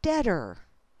become a debtor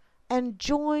and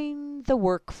join the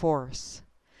workforce,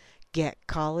 get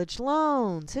college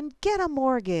loans and get a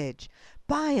mortgage,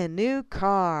 buy a new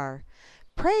car,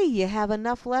 pray you have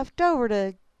enough left over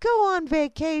to go on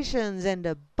vacations and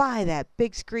to buy that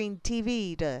big screen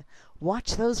TV to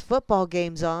watch those football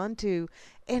games on, to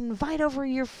invite over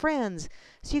your friends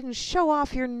so you can show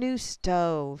off your new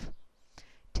stove.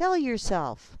 Tell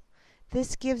yourself,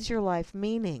 this gives your life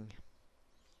meaning.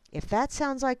 If that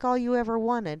sounds like all you ever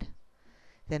wanted,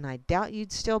 then I doubt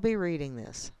you'd still be reading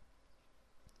this.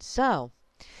 So,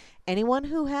 anyone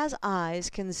who has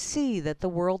eyes can see that the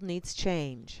world needs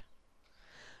change.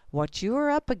 What you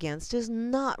are up against is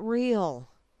not real.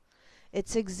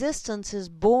 Its existence is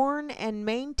born and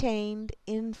maintained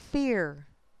in fear.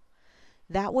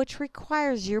 That which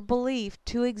requires your belief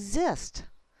to exist,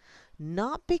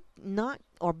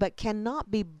 but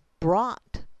cannot be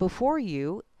brought before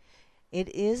you,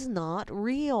 it is not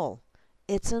real.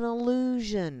 It's an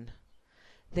illusion.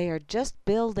 They are just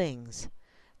buildings.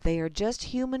 They are just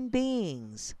human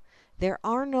beings. There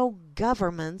are no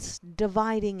governments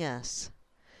dividing us.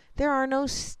 There are no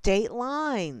state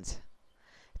lines.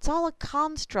 It's all a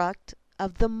construct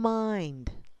of the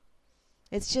mind.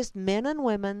 It's just men and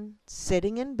women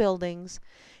sitting in buildings,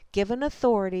 given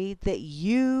authority that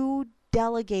you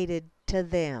delegated to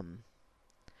them.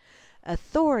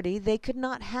 Authority they could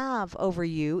not have over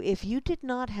you if you did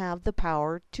not have the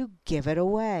power to give it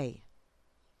away.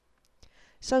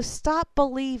 So stop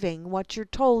believing what you're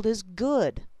told is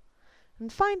good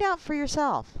and find out for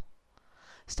yourself.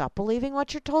 Stop believing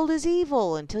what you're told is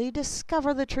evil until you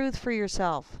discover the truth for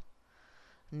yourself.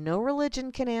 No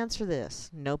religion can answer this.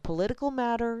 No political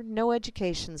matter, no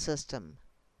education system.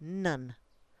 None.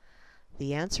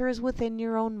 The answer is within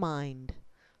your own mind.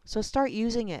 So start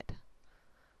using it.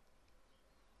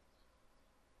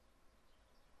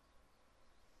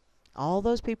 All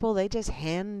those people, they just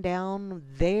hand down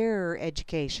their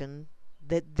education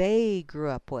that they grew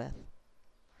up with.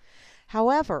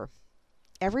 However,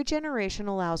 every generation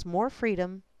allows more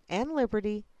freedom and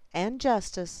liberty and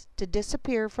justice to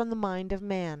disappear from the mind of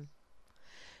man,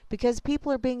 because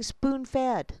people are being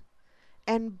spoon-fed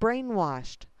and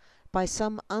brainwashed by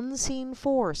some unseen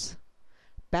force,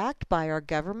 backed by our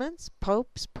governments,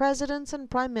 popes, presidents, and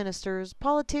prime ministers,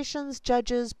 politicians,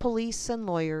 judges, police, and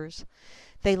lawyers.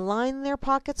 They line their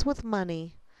pockets with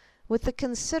money, with the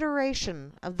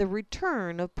consideration of the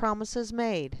return of promises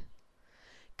made,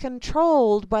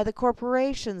 controlled by the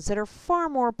corporations that are far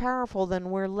more powerful than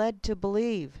we're led to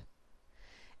believe.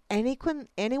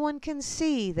 Anyone can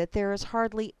see that there is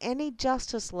hardly any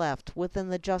justice left within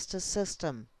the justice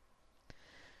system.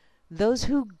 Those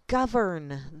who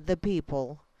govern the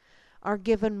people are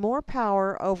given more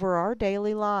power over our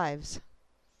daily lives.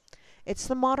 It's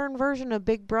the modern version of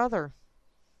Big Brother,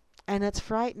 and it's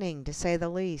frightening to say the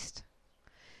least.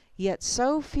 Yet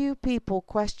so few people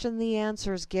question the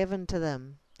answers given to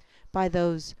them by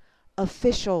those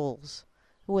officials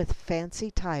with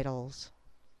fancy titles.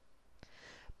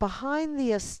 Behind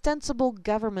the ostensible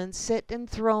government sit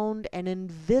enthroned an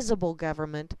invisible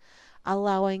government,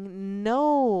 allowing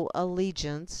no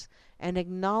allegiance and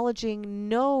acknowledging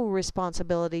no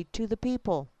responsibility to the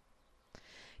people.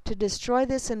 To destroy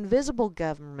this invisible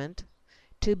government,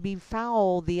 to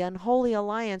befoul the unholy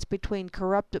alliance between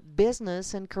corrupt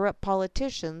business and corrupt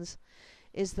politicians,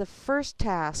 is the first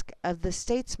task of the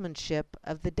statesmanship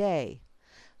of the day.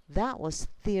 That was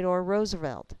Theodore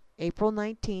Roosevelt, April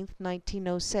 19,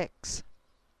 1906.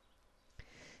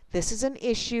 This is an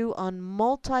issue on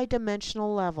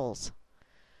multidimensional levels,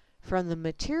 from the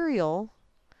material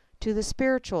to the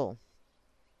spiritual.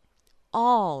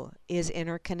 All is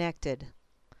interconnected.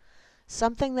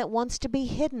 Something that wants to be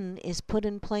hidden is put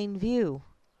in plain view.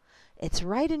 It's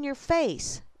right in your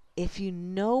face if you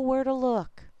know where to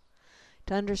look.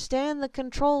 To understand the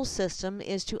control system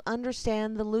is to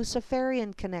understand the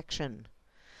Luciferian connection.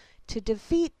 To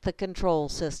defeat the control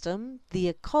system, the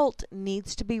occult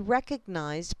needs to be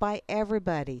recognized by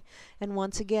everybody. And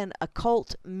once again,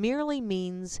 occult merely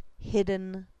means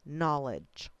hidden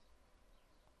knowledge.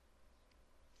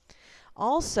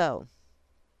 Also,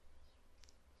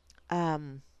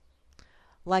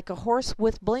 like a horse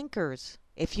with blinkers,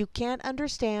 if you can't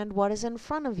understand what is in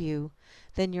front of you,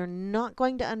 then you're not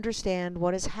going to understand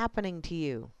what is happening to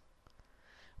you.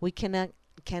 We cannot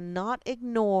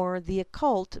ignore the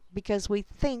occult because we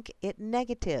think it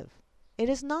negative. It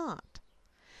is not.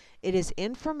 It is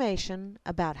information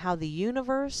about how the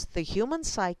universe, the human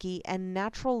psyche, and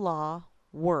natural law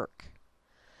work.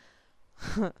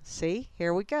 See,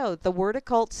 here we go. The word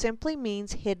occult simply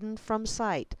means hidden from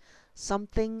sight,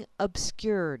 something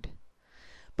obscured.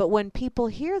 But when people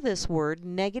hear this word,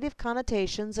 negative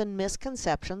connotations and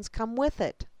misconceptions come with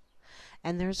it.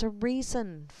 And there's a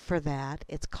reason for that.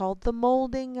 It's called the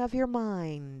molding of your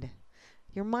mind.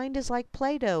 Your mind is like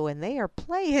Play-Doh, and they are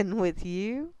playing with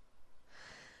you.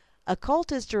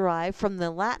 Occult is derived from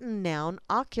the Latin noun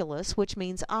oculus, which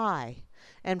means eye,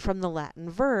 and from the Latin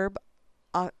verb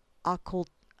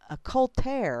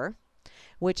occultare,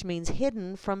 which means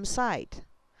hidden from sight.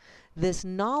 This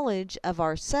knowledge of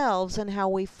ourselves and how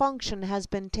we function has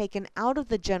been taken out of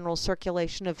the general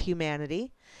circulation of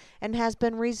humanity and has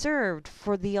been reserved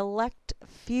for the elect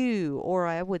few, or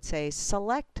I would say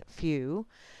select few,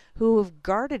 who have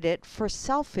guarded it for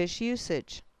selfish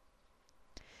usage.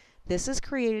 This has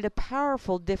created a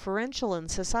powerful differential in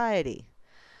society.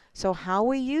 So how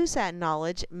we use that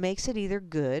knowledge makes it either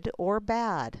good or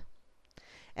bad.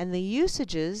 And the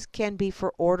usages can be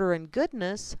for order and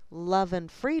goodness, love and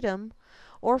freedom,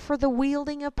 or for the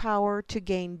wielding of power to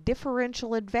gain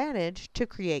differential advantage to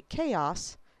create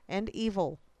chaos and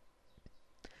evil.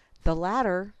 The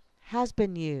latter has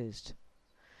been used.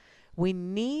 We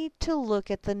need to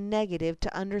look at the negative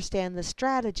to understand the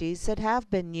strategies that have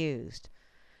been used,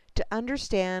 to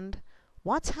understand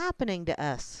what's happening to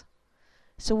us,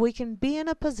 so we can be in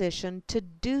a position to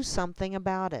do something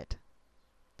about it.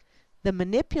 The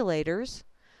manipulators,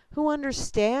 who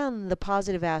understand the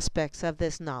positive aspects of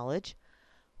this knowledge,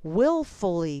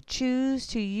 willfully choose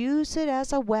to use it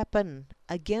as a weapon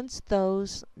against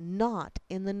those not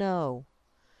in the know,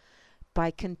 by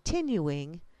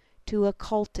continuing to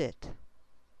occult it.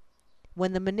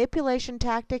 When the manipulation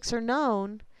tactics are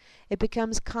known, it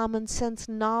becomes common sense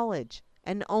knowledge,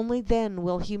 and only then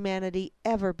will humanity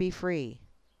ever be free.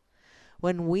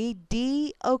 When we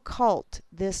de-occult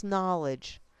this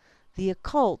knowledge, the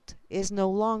occult is no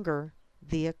longer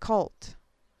the occult,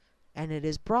 and it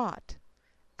is brought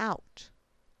out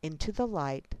into the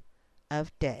light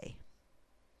of day.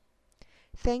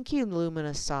 Thank you,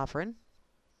 Luminous Sovereign.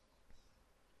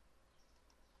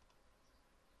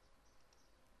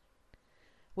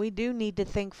 We do need to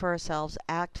think for ourselves,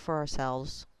 act for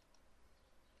ourselves,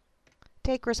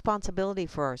 take responsibility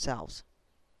for ourselves.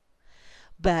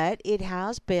 But it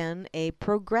has been a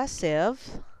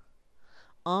progressive,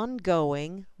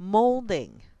 ongoing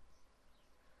molding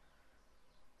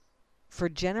for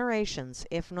generations,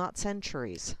 if not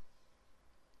centuries.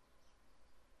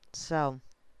 So,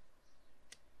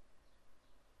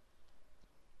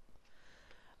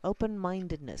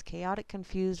 open-mindedness, chaotic,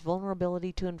 confused,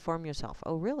 vulnerability to inform yourself.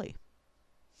 Oh, really?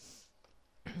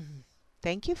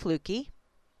 Thank you, Fluky.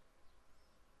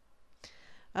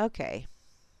 Okay.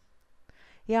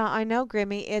 Yeah, I know,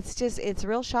 Grimmy. It's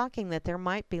real shocking that there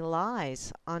might be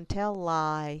lies on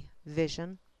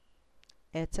Tell-Lie-Vision.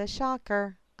 It's a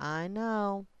shocker. I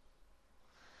know.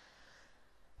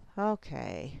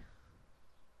 Okay.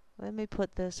 Let me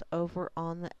put this over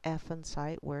on the effing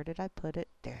site. Where did I put it?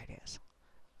 There it is.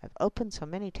 I've opened so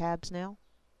many tabs now.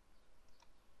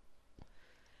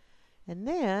 And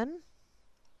then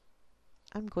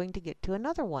I'm going to get to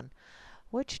another one.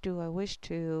 Which do I wish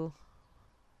to...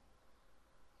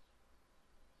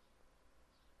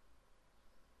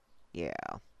 Yeah.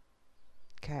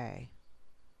 Okay.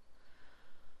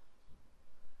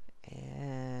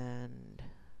 And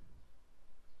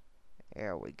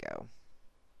there we go.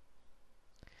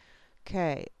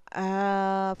 Okay.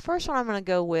 First one I'm going to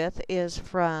go with is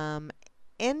from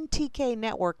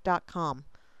ntknetwork.com.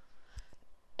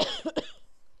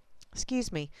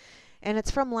 Excuse me. And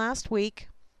it's from last week.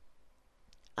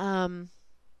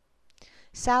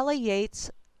 Sally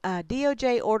Yates,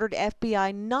 DOJ ordered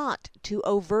FBI not to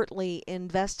overtly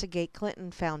investigate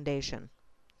Clinton Foundation.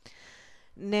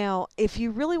 Now, if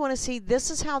you really want to see,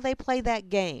 this is how they play that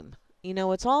game. You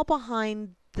know, it's all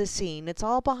behind the scene. It's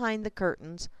all behind the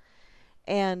curtains.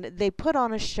 And they put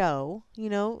on a show. You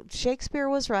know, Shakespeare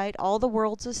was right. All the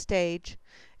world's a stage,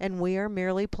 and we are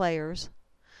merely players.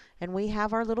 And we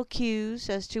have our little cues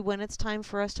as to when it's time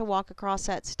for us to walk across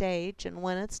that stage and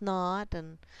when it's not.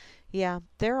 And yeah,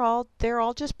 they're all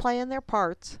just playing their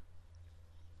parts.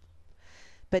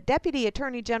 But Deputy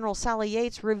Attorney General Sally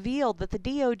Yates revealed that the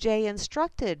DOJ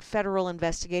instructed federal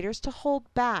investigators to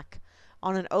hold back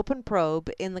on an open probe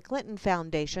in the Clinton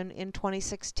Foundation in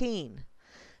 2016.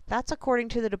 That's according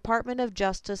to the Department of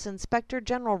Justice Inspector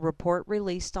General report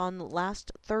released on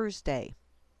last Thursday.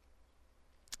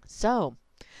 So,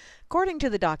 according to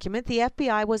the document, the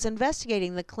FBI was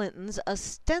investigating the Clintons'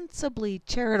 ostensibly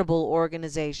charitable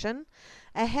organization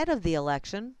ahead of the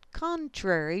election,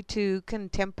 contrary to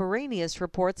contemporaneous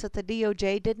reports that the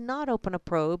DOJ did not open a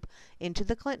probe into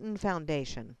the Clinton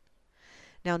Foundation.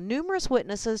 Now, numerous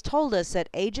witnesses told us that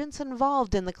agents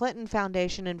involved in the Clinton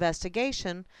Foundation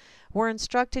investigation were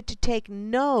instructed to take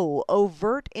no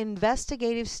overt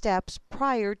investigative steps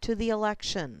prior to the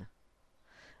election.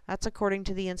 That's according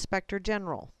to the Inspector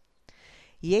General.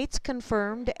 Yates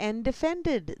confirmed and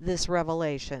defended this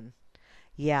revelation.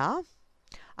 Yeah,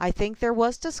 I think there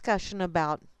was discussion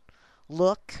about,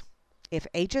 look, if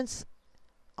agents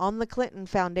on the Clinton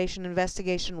Foundation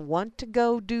investigation want to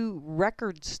go do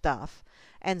record stuff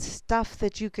and stuff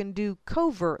that you can do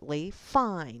covertly,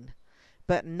 fine,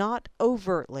 but not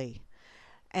overtly.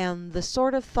 And the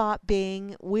sort of thought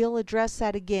being, we'll address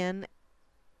that again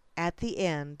at the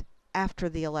end after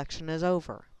the election is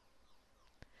over.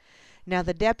 Now,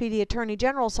 the Deputy Attorney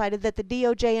General cited that the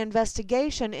DOJ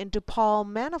investigation into Paul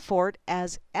Manafort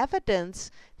as evidence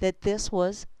that this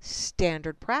was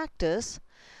standard practice.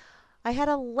 I had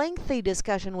a lengthy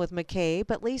discussion with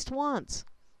McCabe at least once,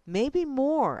 maybe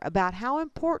more, about how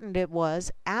important it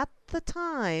was at the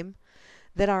time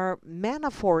that our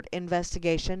Manafort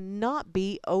investigation not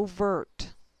be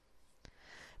overt.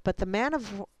 But the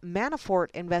Manafort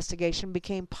investigation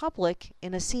became public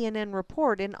in a CNN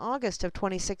report in August of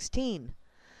 2016,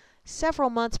 several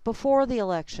months before the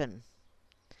election.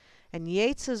 And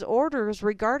Yates's orders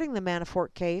regarding the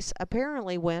Manafort case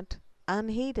apparently went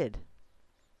unheeded.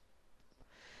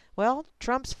 Well,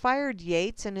 Trump's fired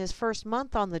Yates in his first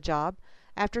month on the job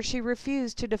after she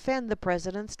refused to defend the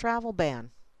president's travel ban.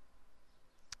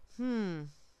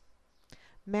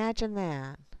 Imagine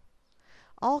that.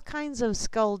 All kinds of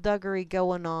skullduggery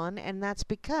going on, and that's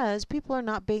because people are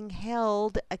not being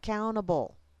held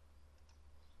accountable.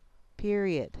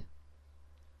 Period.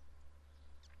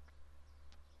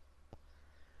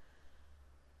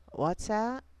 What's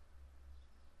that?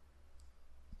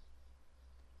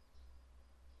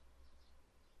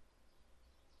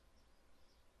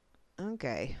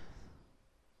 Okay.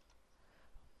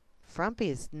 Frumpy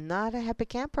is not a happy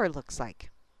camper, it looks like.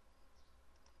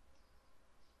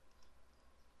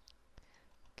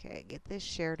 Okay, get this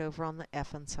shared over on the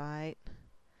effing site.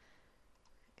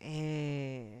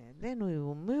 And then we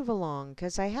will move along,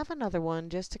 because I have another one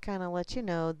just to kind of let you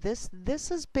know. This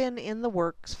has been in the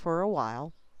works for a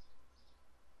while.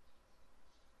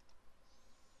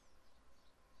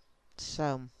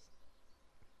 So,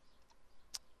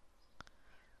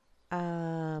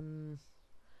 from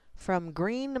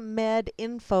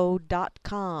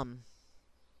greenmedinfo.com.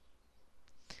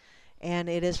 And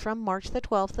it is from March the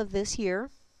 12th of this year.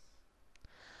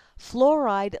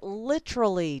 Fluoride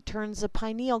literally turns the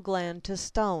pineal gland to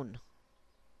stone,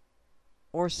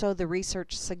 or so the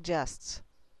research suggests.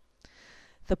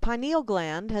 The pineal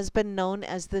gland has been known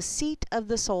as the seat of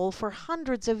the soul for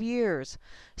hundreds of years,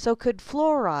 so could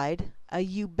fluoride, a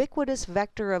ubiquitous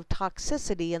vector of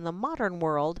toxicity in the modern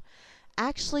world,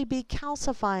 actually be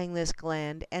calcifying this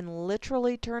gland and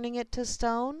literally turning it to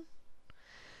stone?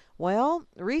 Well,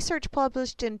 research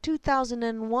published in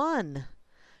 2001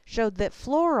 showed that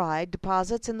fluoride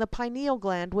deposits in the pineal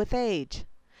gland with age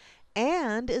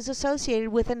and is associated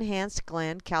with enhanced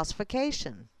gland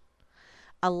calcification.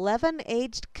 11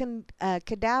 aged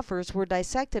cadavers were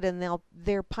dissected and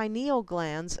their pineal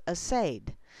glands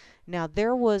assayed. Now,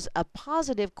 there was a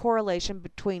positive correlation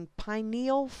between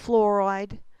pineal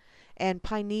fluoride and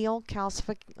pineal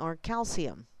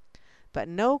calcium, but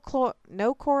no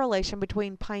correlation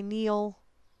between pineal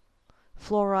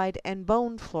fluoride and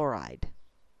bone fluoride.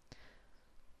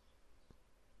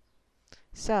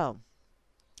 So,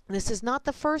 this is not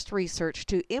the first research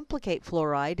to implicate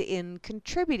fluoride in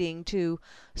contributing to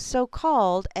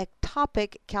so-called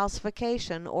ectopic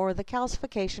calcification, or the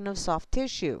calcification of soft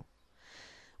tissue.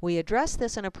 We addressed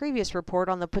this in a previous report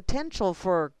on the potential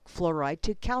for fluoride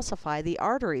to calcify the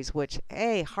arteries, which,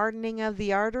 hey, hardening of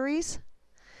the arteries?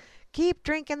 Keep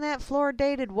drinking that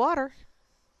fluoridated water.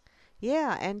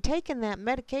 Yeah, and taking that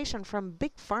medication from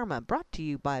Big Pharma, brought to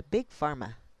you by Big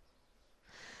Pharma.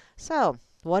 So,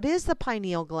 what is the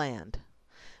pineal gland?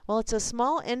 Well, it's a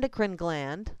small endocrine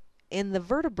gland in the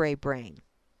vertebrate brain,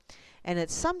 and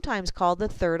it's sometimes called the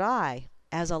third eye,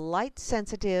 as a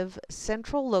light-sensitive,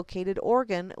 central-located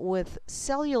organ with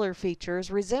cellular features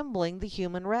resembling the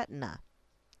human retina.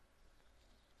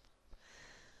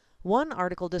 One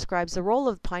article describes the role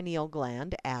of the pineal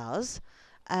gland as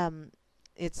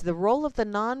it's the role of the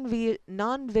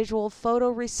non-visual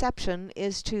photoreception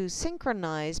is to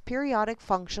synchronize periodic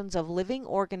functions of living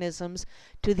organisms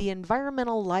to the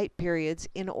environmental light periods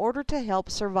in order to help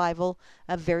survival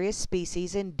of various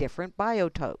species in different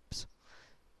biotopes.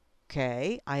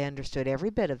 Okay, I understood every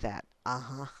bit of that.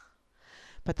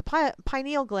 But the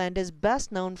pineal gland is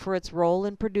best known for its role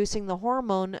in producing the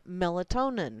hormone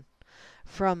melatonin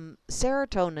from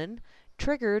serotonin,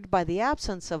 triggered by the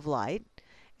absence of light,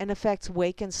 and affects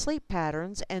wake and sleep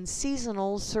patterns and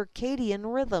seasonal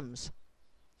circadian rhythms.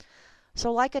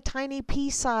 So, like a tiny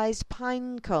pea-sized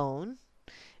pine cone,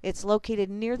 it's located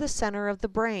near the center of the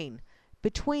brain,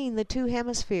 between the two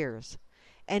hemispheres,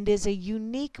 and is a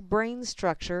unique brain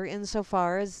structure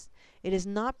insofar as it is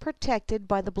not protected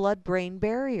by the blood-brain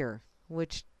barrier,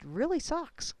 which really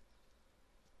sucks.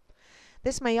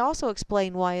 This may also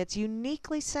explain why it's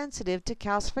uniquely sensitive to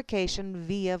calcification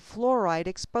via fluoride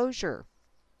exposure.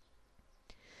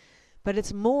 But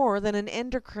it's more than an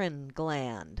endocrine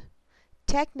gland.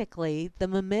 Technically, the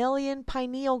mammalian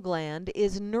pineal gland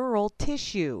is neural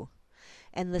tissue,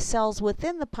 and the cells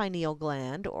within the pineal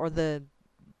gland, or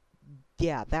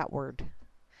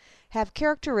have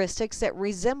characteristics that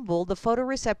resemble the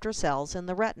photoreceptor cells in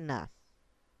the retina.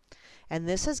 And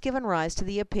this has given rise to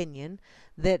the opinion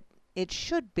that it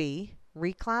should be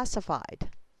reclassified.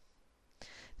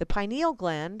 The pineal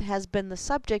gland has been the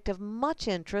subject of much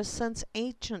interest since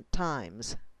ancient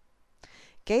times.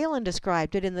 Galen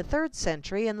described it in the 3rd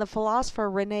century, and the philosopher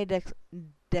René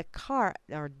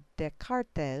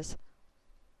Descartes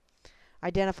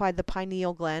identified the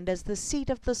pineal gland as the seat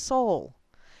of the soul,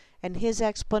 and his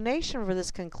explanation for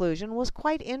this conclusion was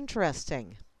quite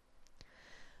interesting.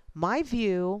 My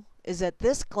view is that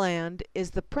this gland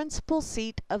is the principal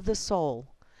seat of the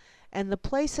soul, and the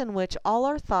place in which all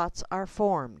our thoughts are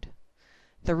formed.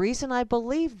 The reason I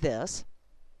believe this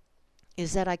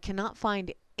is that I cannot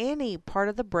find any part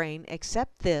of the brain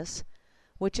except this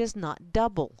which is not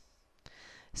double.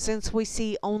 Since we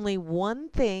see only one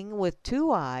thing with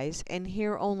 2 eyes and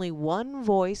hear only one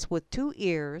voice with 2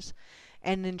 ears,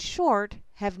 and in short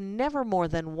have never more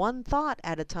than one thought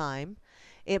at a time,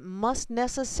 it must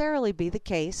necessarily be the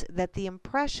case that the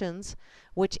impressions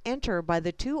which enter by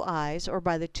the 2 eyes or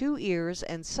by the 2 ears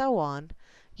and so on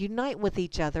unite with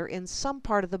each other in some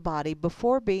part of the body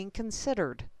before being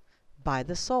considered by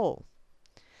the soul.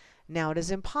 Now, it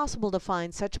is impossible to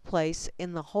find such a place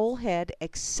in the whole head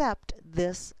except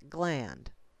this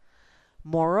gland.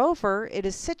 Moreover, it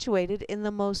is situated in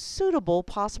the most suitable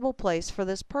possible place for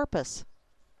this purpose,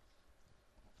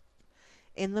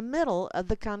 in the middle of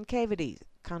the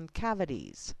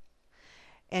concavities,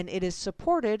 and it is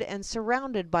supported and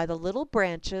surrounded by the little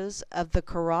branches of the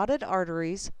carotid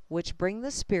arteries which bring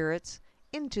the spirits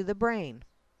into the brain.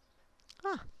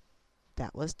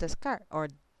 That was Descartes,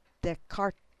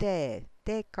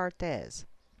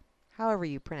 however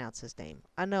you pronounce his name.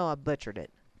 I know I butchered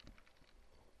it.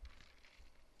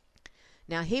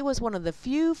 Now, he was one of the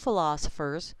few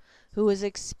philosophers who was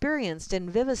experienced in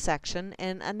vivisection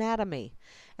and anatomy,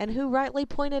 and who rightly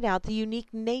pointed out the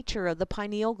unique nature of the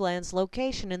pineal gland's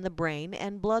location in the brain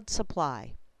and blood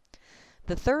supply.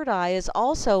 The third eye is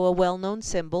also a well-known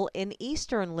symbol in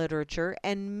Eastern literature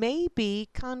and may be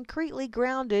concretely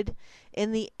grounded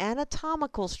in the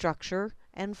anatomical structure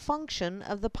and function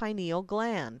of the pineal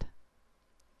gland.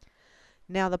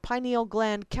 Now, the pineal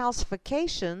gland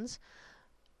calcifications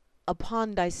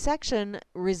upon dissection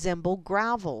resemble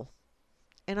gravel,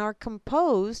 and are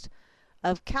composed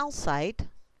of calcite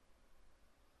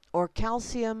or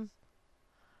calcium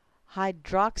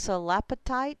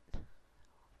hydroxylapatite,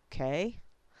 okay,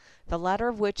 the latter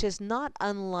of which is not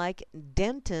unlike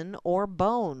dentin or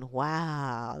bone.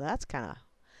 Wow, that's kind of...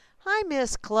 Hi,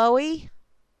 Miss Chloe.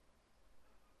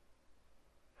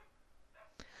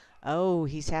 Oh,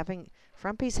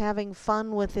 Frumpy's having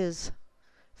fun with his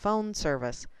phone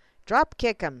service. Drop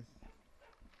kick him.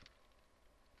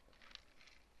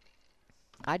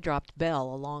 I dropped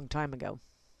Bell a long time ago.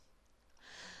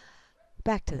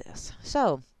 Back to this.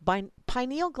 So,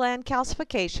 pineal gland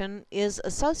calcification is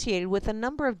associated with a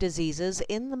number of diseases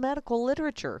in the medical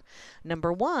literature.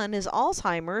 Number 1 is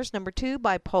Alzheimer's. Number 2,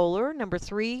 bipolar. Number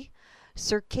 3,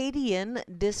 circadian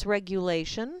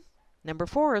dysregulation. Number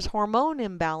 4 is hormone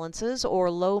imbalances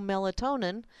or low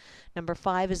melatonin. Number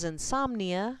 5 is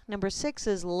insomnia. Number 6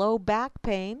 is low back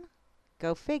pain.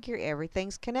 Go figure,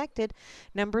 everything's connected.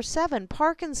 Number 7,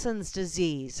 Parkinson's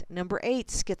disease. Number 8,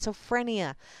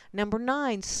 schizophrenia. Number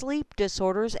 9, sleep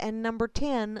disorders. And number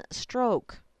 10,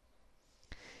 stroke.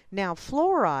 Now,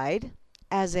 fluoride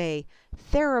as a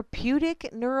therapeutic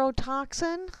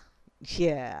neurotoxin?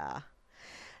 Yeah.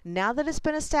 Now that it's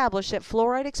been established that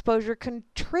fluoride exposure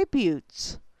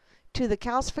contributes to the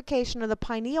calcification of the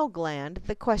pineal gland,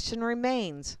 the question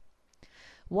remains: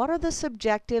 what are the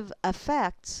subjective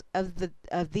effects of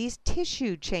these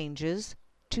tissue changes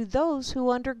to those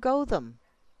who undergo them?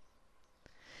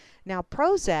 Now,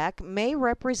 Prozac may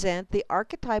represent the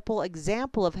archetypal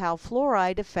example of how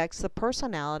fluoride affects the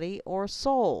personality or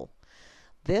soul.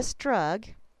 This drug,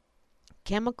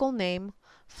 chemical name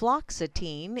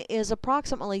fluoxetine, is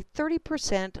approximately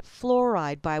 30%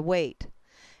 fluoride by weight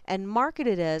and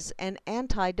marketed as an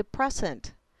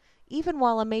antidepressant, even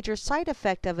while a major side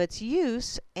effect of its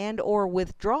use and or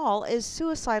withdrawal is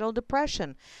suicidal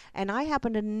depression. And I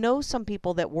happen to know some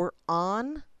people that were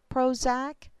on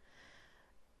Prozac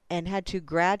and had to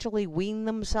gradually wean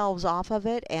themselves off of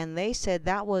it, and they said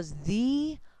that was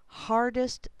the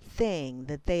hardest thing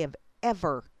that they have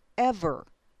ever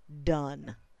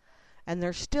done. And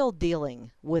they're still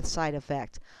dealing with side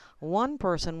effects. One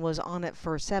person was on it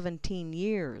for 17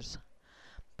 years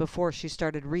before she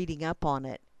started reading up on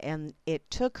it, and it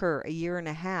took her a year and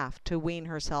a half to wean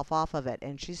herself off of it,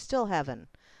 and she's still having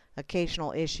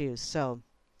occasional issues. So,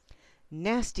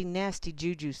 nasty, nasty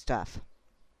juju stuff.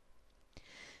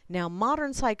 Now,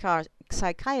 modern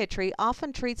psychiatry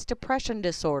often treats depression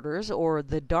disorders, or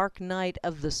the dark night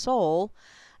of the soul,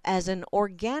 as an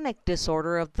organic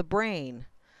disorder of the brain,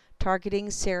 targeting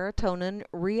serotonin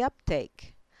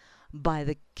reuptake by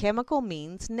the chemical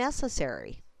means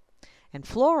necessary. And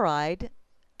fluoride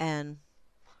and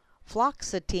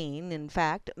fluoxetine, in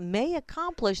fact, may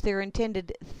accomplish their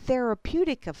intended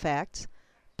therapeutic effects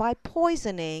by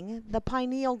poisoning the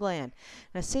pineal gland.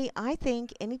 Now, see, I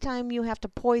think anytime you have to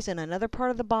poison another part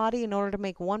of the body in order to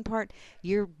make one part,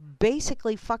 you're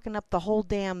basically fucking up the whole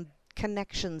damn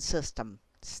connection system.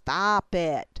 Stop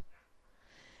it.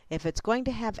 If it's going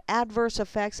to have adverse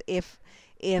effects, if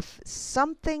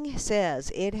something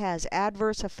says it has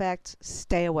adverse effects,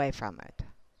 stay away from it.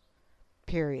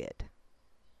 Period.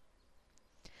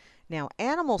 Now,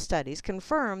 animal studies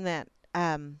confirm that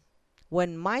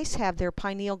when mice have their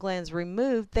pineal glands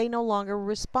removed, they no longer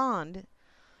respond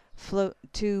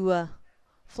to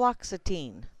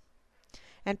fluoxetine.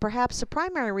 And perhaps the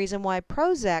primary reason why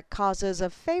Prozac causes a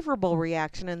favorable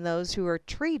reaction in those who are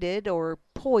treated or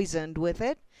poisoned with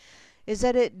it is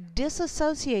that it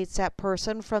disassociates that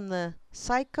person from the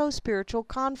psycho-spiritual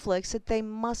conflicts that they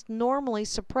must normally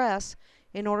suppress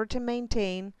in order to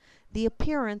maintain the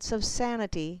appearance of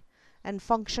sanity and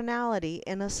functionality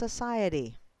in a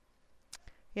society.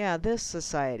 Yeah, this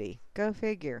society. Go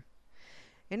figure.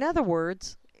 In other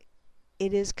words,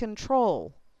 it is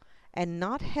control and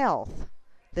not health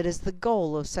that is the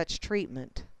goal of such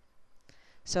treatment.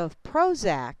 So if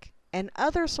Prozac and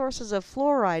other sources of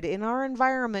fluoride in our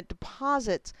environment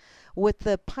deposits with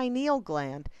the pineal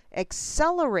gland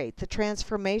accelerate the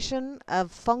transformation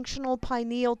of functional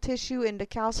pineal tissue into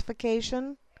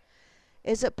calcification,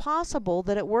 is it possible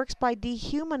that it works by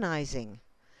dehumanizing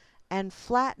and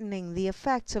flattening the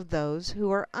effects of those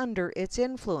who are under its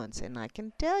influence? And I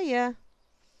can tell you,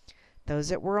 those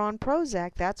that were on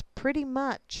Prozac, that's pretty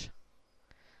much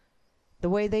the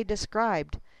way they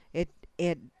described it.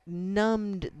 It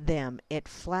numbed them. It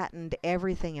flattened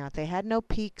everything out. They had no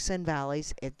peaks and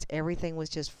valleys. Everything was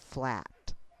just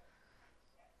flat.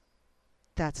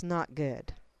 That's not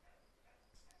good.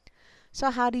 So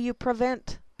how do you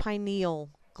prevent pineal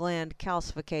gland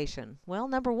calcification? Well,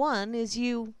 number one is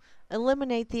you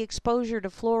eliminate the exposure to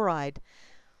fluoride.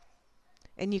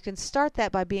 And you can start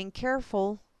that by being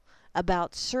careful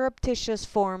about surreptitious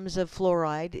forms of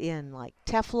fluoride in like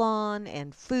Teflon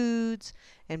and foods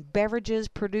and beverages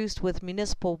produced with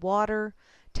municipal water,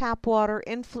 tap water,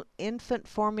 infant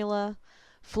formula,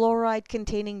 fluoride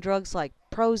containing drugs like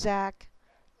Prozac,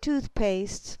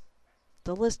 toothpaste.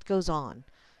 The list goes on.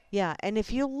 Yeah, and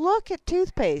if you look at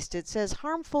toothpaste, it says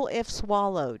harmful if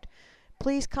swallowed.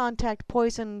 Please contact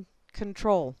Poison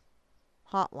Control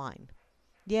Hotline.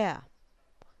 Yeah,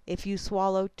 if you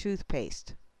swallow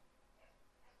toothpaste.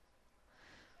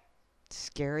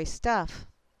 Scary stuff.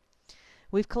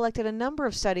 We've collected a number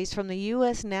of studies from the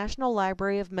U.S. National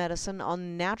Library of Medicine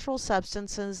on natural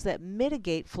substances that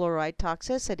mitigate fluoride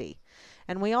toxicity.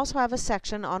 And we also have a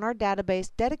section on our database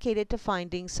dedicated to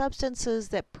finding substances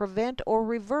that prevent or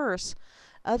reverse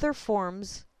other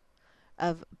forms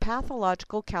of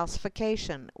pathological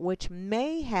calcification, which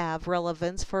may have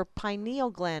relevance for pineal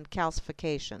gland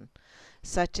calcification,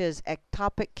 such as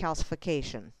ectopic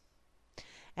calcification.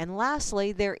 And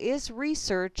lastly, there is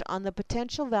research on the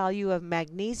potential value of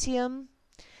magnesium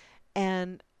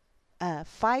and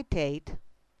phytate,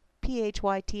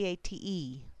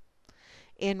 Phytate,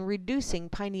 in reducing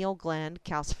pineal gland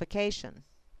calcification.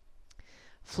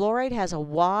 Fluoride has a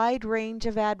wide range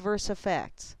of adverse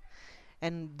effects,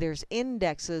 and there's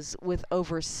indexes with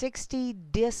over 60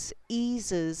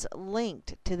 diseases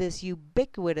linked to this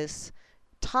ubiquitous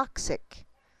toxicant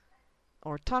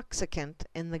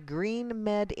in the Green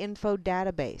Med Info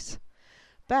database.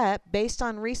 But based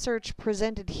on research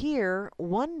presented here,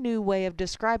 one new way of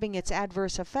describing its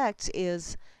adverse effects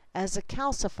is as a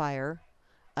calcifier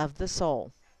of the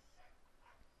soul.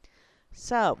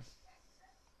 So,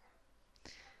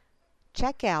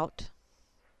 check out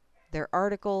their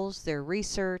articles, their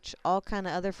research, all kind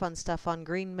of other fun stuff on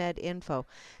Green Med Info.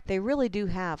 They really do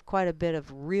have quite a bit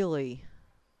of really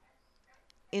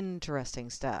interesting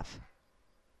stuff.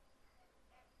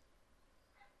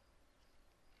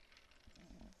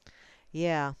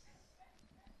 Yeah.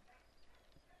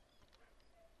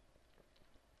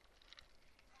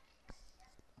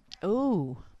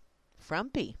 Ooh,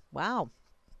 frumpy. Wow.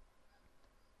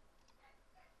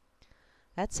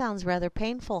 That sounds rather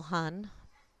painful, hun.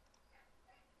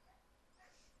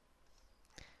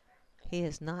 He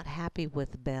is not happy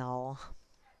with Bell.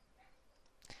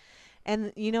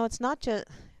 And, you know, it's not just...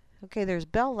 Okay, there's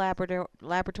Bell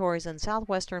Laboratories and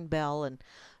Southwestern Bell, and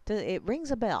it rings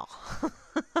a bell.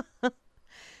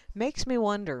 Makes me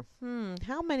wonder,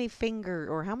 how many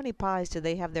pies do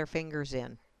they have their fingers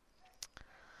in?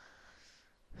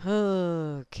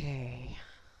 Okay.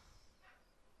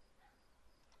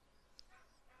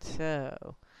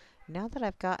 So, now that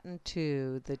I've gotten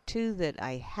to the two that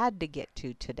I had to get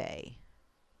to today,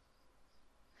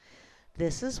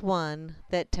 this is one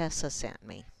that Tessa sent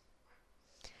me.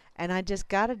 And I just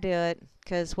got to do it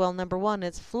because, well, number one,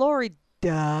 it's Florida.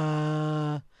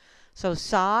 So,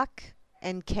 Sock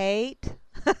and Kate,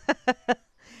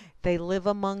 they live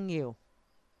among you.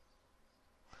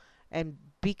 And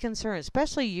be concerned,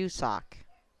 especially you, Sock.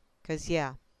 Because,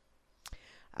 yeah.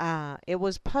 It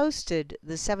was posted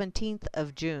the 17th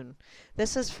of June.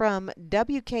 This is from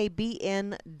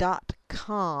WKBN.com.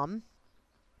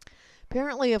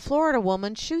 Apparently, a Florida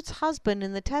woman shoots husband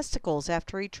in the testicles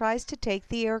after he tries to take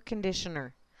the air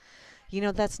conditioner. You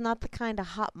know, that's not the kind of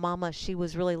hot mama she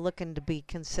was really looking to be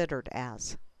considered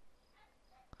as.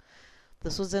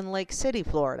 This was in Lake City,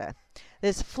 Florida.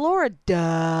 This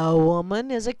Florida woman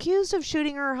is accused of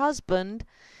shooting her husband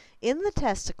in the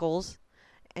testicles,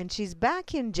 and she's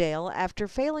back in jail after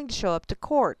failing to show up to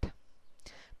court.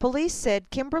 Police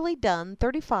said Kimberly Dunn,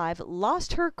 35,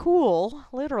 lost her cool,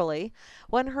 literally,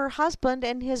 when her husband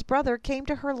and his brother came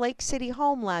to her Lake City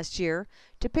home last year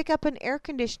to pick up an air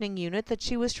conditioning unit that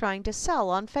she was trying to sell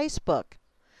on Facebook.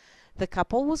 The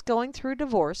couple was going through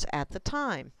divorce at the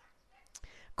time.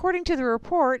 According to the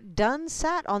report, Dunn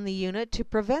sat on the unit to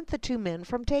prevent the two men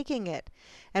from taking it,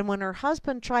 and when her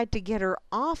husband tried to get her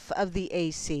off of the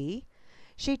AC,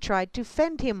 she tried to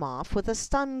fend him off with a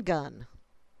stun gun,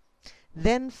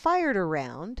 then fired a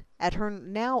round at her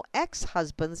now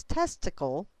ex-husband's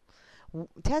testicles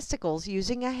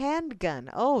using a handgun.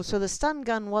 Oh, so the stun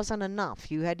gun wasn't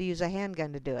enough. You had to use a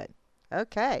handgun to do it.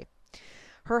 Okay.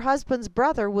 Her husband's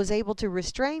brother was able to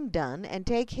restrain Dunn and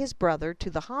take his brother to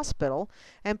the hospital,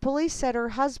 and police said her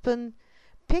husband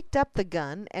picked up the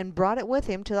gun and brought it with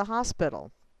him to the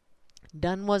hospital.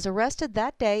 Dunn was arrested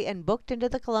that day and booked into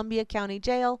the Columbia County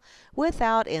Jail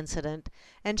without incident,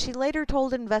 and she later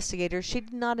told investigators she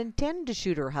did not intend to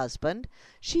shoot her husband.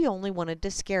 She only wanted to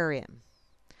scare him.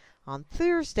 On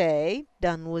Thursday,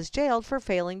 Dunn was jailed for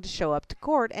failing to show up to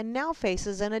court and now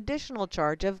faces an additional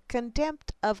charge of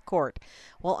contempt of court.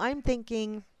 Well, I'm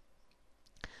thinking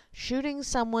shooting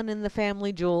someone in the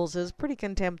family jewels is pretty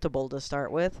contemptible to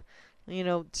start with. You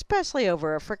know, especially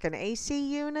over a frickin' AC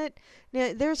unit.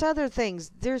 Now, there's other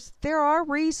things. There are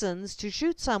reasons to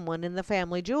shoot someone in the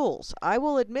family jewels. I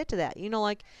will admit to that. You know,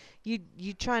 like you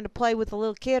trying to play with a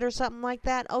little kid or something like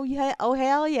that. Oh yeah. Oh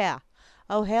hell yeah.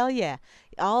 Oh hell yeah.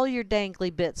 All your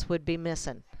dangly bits would be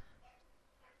missing.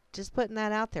 Just putting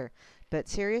that out there. But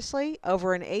seriously,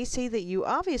 over an AC that you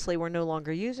obviously were no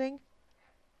longer using.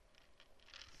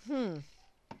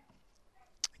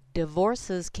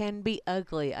 Divorces can be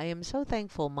ugly. I am so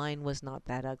thankful mine was not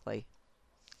that ugly.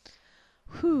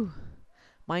 Whew.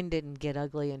 Mine didn't get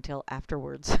ugly until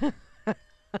afterwards.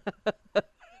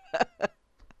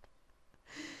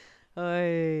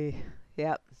 Oy.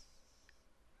 Yep.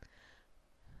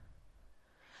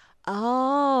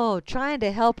 Oh, trying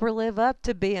to help her live up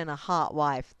to being a hot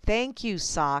wife. Thank you,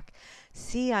 Sock.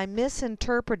 See, I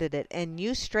misinterpreted it, and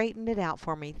you straightened it out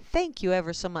for me. Thank you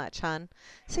ever so much, hon.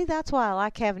 See, that's why I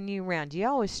like having you around. You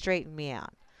always straighten me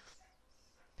out.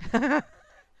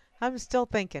 I'm still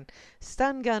thinking,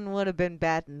 stun gun would have been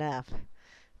bad enough.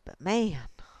 But man,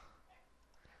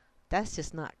 that's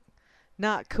just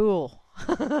not cool.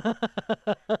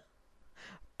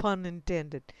 Pun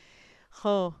intended.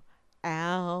 Oh,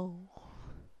 ow.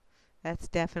 That's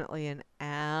definitely an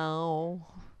ow.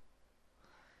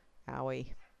 Owie.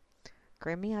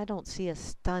 Grammy, I don't see a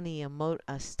stunning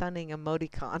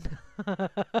emoticon.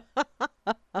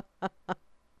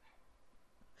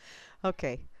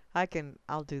 Okay,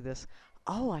 I'll do this.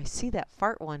 Oh, I see that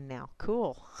fart one now.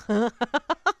 Cool.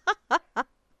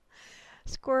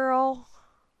 Squirrel.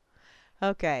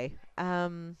 Okay.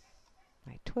 My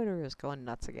Twitter is going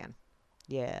nuts again.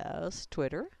 Yes,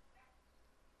 Twitter.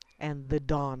 And the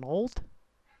Donald.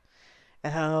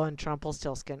 Oh, and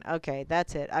Trumpelstiltskin. Okay,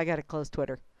 that's it. I gotta close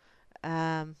Twitter.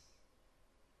 Damn.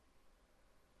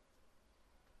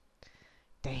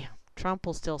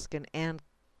 Trumpelstiltskin and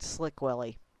Slick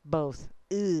Willy. Both.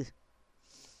 Ugh.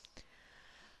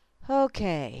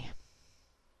 Okay.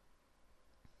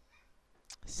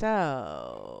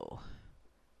 So,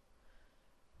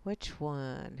 which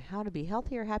one? How to be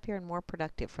healthier, happier, and more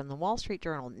productive from the Wall Street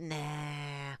Journal.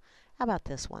 Nah. How about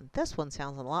this one? This one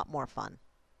sounds a lot more fun.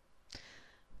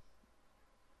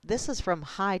 This is from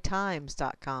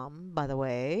hightimes.com, by the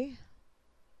way.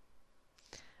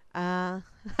 Oh,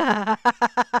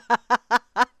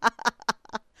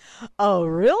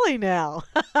 really now?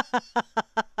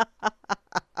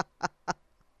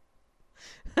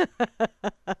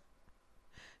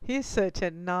 He's such a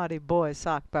naughty boy,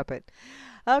 sock puppet.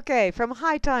 Okay, from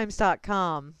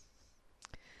hightimes.com.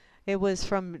 It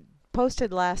was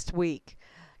posted last week.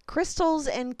 Crystals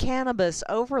and cannabis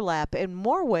overlap in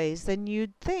more ways than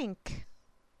you'd think.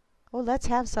 Well, let's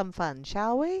have some fun,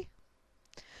 shall we?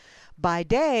 By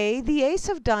day, the Ace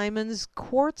of Diamonds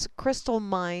quartz crystal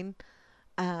mines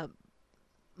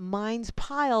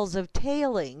piles of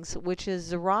tailings, which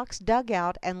is the rocks dug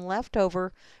out and left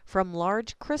over from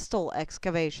large crystal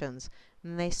excavations,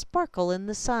 and they sparkle in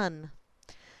the sun.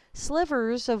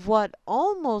 Slivers of what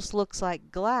almost looks like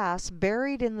glass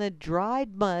buried in the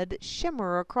dried mud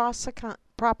shimmer across the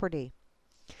property.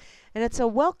 And it's a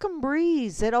welcome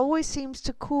breeze that always seems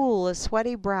to cool a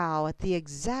sweaty brow at the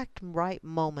exact right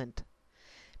moment.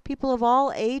 People of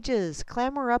all ages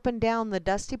clamber up and down the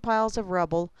dusty piles of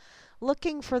rubble,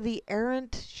 looking for the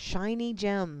errant, shiny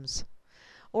gems,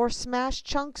 or smash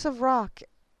chunks of rock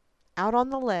out on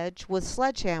the ledge with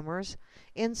sledgehammers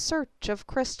in search of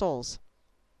crystals.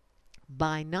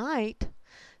 By night,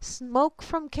 smoke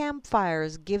from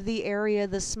campfires give the area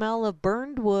the smell of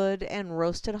burned wood and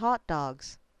roasted hot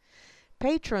dogs.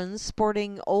 Patrons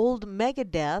sporting old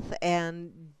Megadeth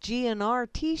and GNR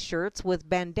t-shirts with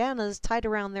bandanas tied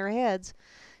around their heads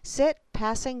sit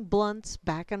passing blunts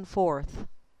back and forth.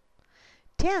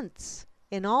 Tents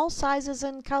in all sizes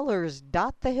and colors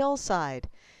dot the hillside,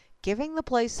 giving the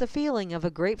place the feeling of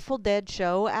a Grateful Dead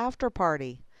show after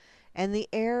party, and the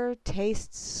air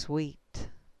tastes sweet.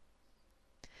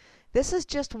 This is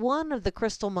just one of the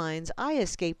crystal mines I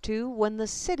escape to when the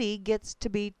city gets to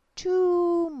be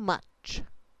too much.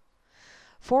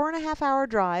 4.5-hour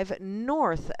drive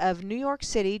north of New York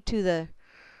City to the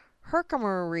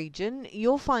Herkimer region,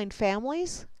 you'll find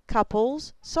families,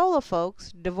 couples, solo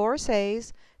folks,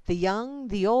 divorcees, the young,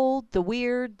 the old, the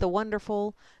weird, the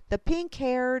wonderful, the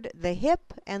pink-haired, the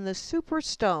hip, and the super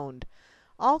stoned,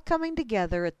 all coming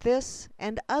together at this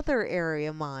and other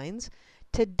area mines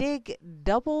to dig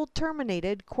double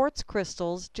terminated quartz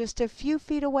crystals just a few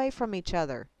feet away from each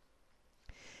other.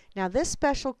 Now this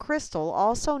special crystal,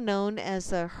 also known as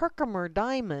the Herkimer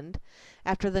diamond,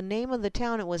 after the name of the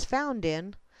town it was found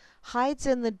in, hides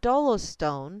in the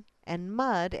dolostone and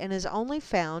mud and is only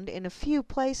found in a few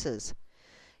places,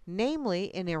 namely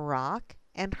in Iraq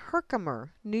and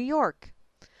Herkimer, New York,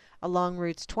 along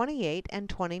routes 28 and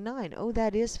 29. Oh,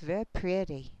 that is very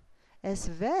pretty. It's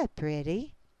very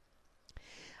pretty.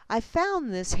 I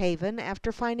found this haven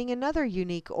after finding another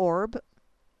unique orb,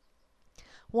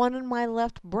 one in my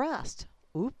left breast.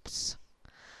 Oops.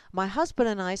 My husband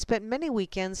and I spent many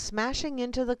weekends smashing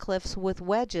into the cliffs with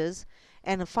wedges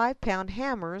and 5-pound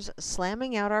hammers,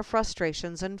 slamming out our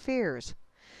frustrations and fears.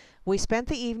 We spent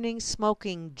the evenings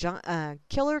smoking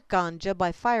killer ganja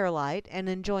by firelight and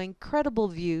enjoying credible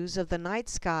views of the night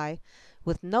sky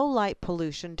with no light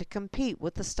pollution to compete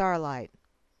with the starlight.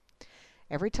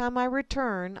 Every time I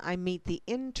return, I meet the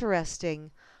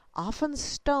interesting, often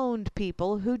stoned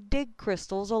people who dig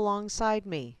crystals alongside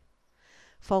me.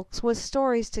 Folks with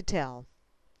stories to tell,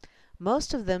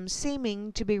 most of them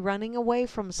seeming to be running away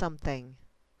from something.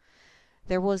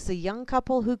 There was the young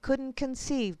couple who couldn't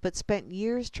conceive but spent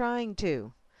years trying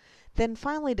to, then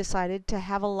finally decided to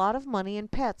have a lot of money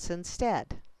and pets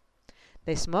instead.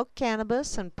 They smoked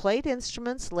cannabis and played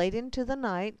instruments late into the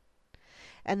night.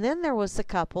 And then there was the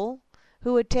couple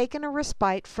who had taken a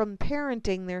respite from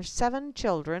parenting their 7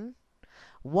 children,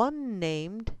 one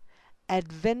named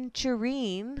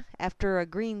Adventurine after a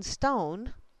green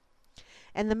stone,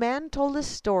 and the man told us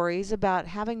stories about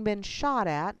having been shot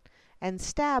at and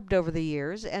stabbed over the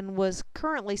years and was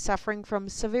currently suffering from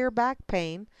severe back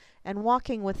pain and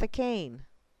walking with a cane.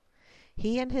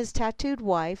 He and his tattooed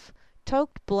wife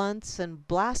toked blunts and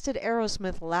blasted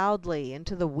Aerosmith loudly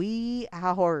into the wee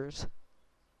hours.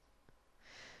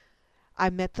 I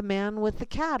met the man with the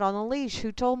cat on a leash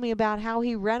who told me about how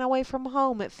he ran away from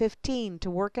home at 15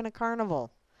 to work in a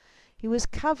carnival. He was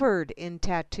covered in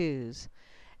tattoos,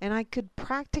 and I could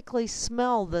practically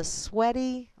smell the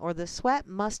sweat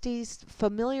musty,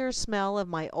 familiar smell of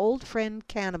my old friend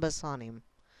Cannabis on him.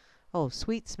 Oh,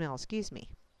 sweet smell, excuse me.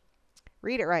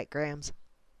 Read it right, Grams.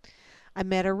 I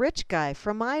met a rich guy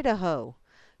from Idaho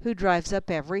who drives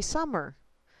up every summer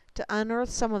to unearth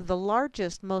some of the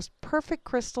largest, most perfect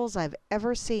crystals I've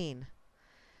ever seen.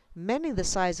 Many the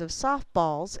size of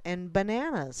softballs and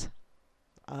bananas.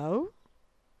 Oh?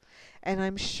 And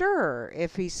I'm sure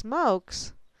if he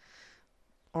smokes,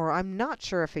 or I'm not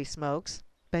sure if he smokes,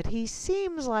 but he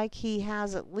seems like he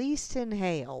has at least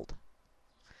inhaled.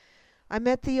 I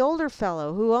met the older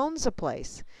fellow who owns the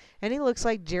place, and he looks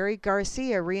like Jerry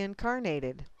Garcia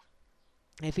reincarnated.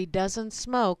 If he doesn't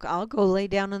smoke, I'll go lay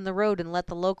down in the road and let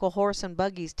the local horse and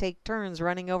buggies take turns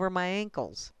running over my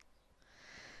ankles.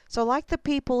 So like the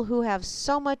people who have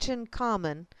so much in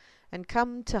common and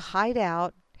come to hide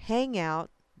out, hang out,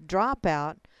 drop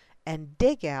out, and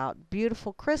dig out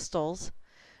beautiful crystals,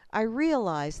 I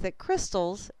realize that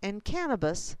crystals and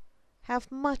cannabis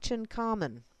have much in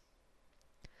common.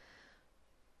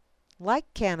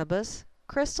 Like cannabis,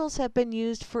 crystals have been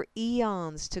used for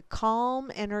eons to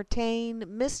calm, entertain,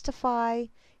 mystify,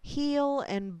 heal,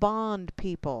 and bond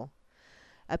people.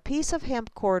 A piece of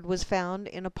hemp cord was found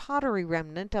in a pottery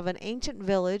remnant of an ancient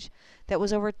village that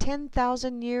was over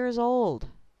 10,000 years old.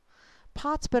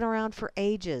 Pot's been around for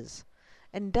ages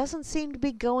and doesn't seem to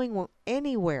be going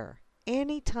anywhere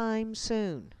anytime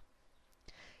soon.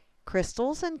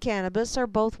 Crystals and cannabis are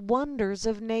both wonders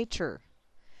of nature.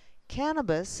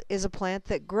 Cannabis is a plant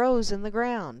that grows in the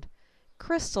ground.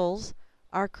 Crystals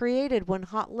are created when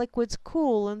hot liquids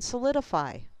cool and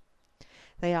solidify.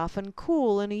 They often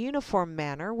cool in a uniform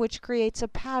manner, which creates a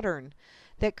pattern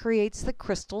that creates the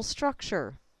crystal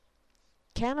structure.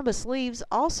 Cannabis leaves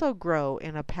also grow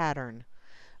in a pattern.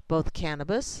 Both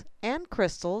cannabis and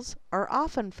crystals are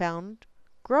often found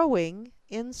growing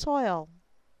in soil.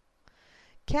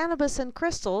 Cannabis and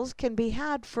crystals can be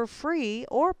had for free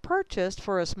or purchased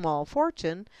for a small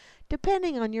fortune,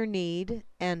 depending on your need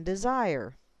and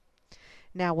desire.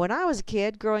 Now, when I was a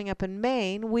kid growing up in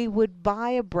Maine, we would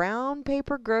buy a brown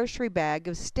paper grocery bag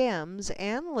of stems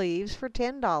and leaves for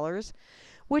 $10,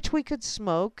 which we could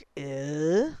smoke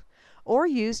or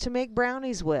use to make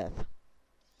brownies with.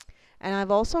 And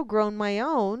I've also grown my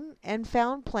own and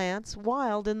found plants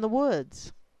wild in the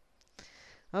woods.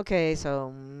 Okay,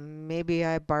 so maybe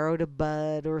I borrowed a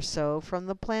bud or so from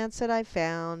the plants that I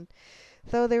found,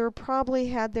 though they were probably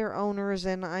had their owners,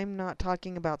 and I'm not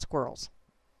talking about squirrels.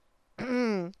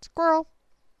 Squirrel.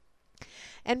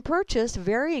 And purchased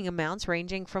varying amounts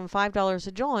ranging from $5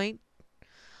 a joint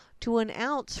to an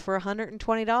ounce for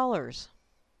 $120.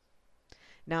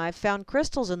 Now, I've found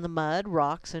crystals in the mud,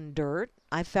 rocks, and dirt.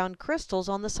 I've found crystals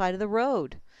on the side of the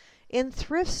road, in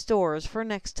thrift stores for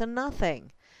next to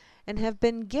nothing, and have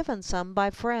been given some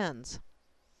by friends.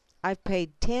 I've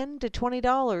paid $10 to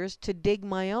 $20 to dig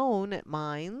my own at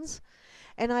mines,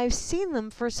 and I've seen them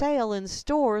for sale in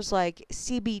stores like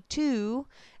CB2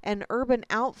 and Urban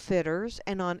Outfitters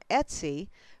and on Etsy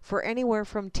for anywhere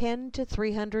from $10 to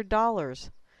 $300,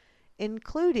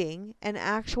 including an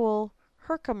actual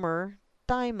Herkimer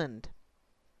diamond.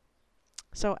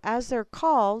 So as they're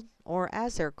called, for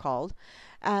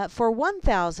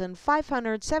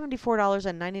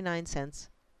 $1,574.99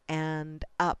 and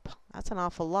up. That's an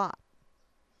awful lot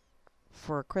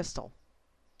for a crystal.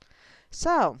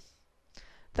 So,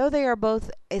 though they are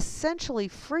both essentially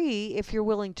free if you're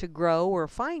willing to grow or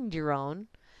find your own,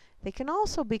 they can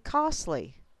also be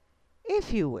costly,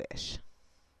 if you wish.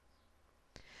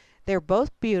 They're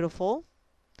both beautiful,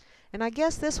 and I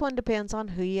guess this one depends on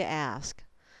who you ask.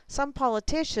 Some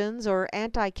politicians or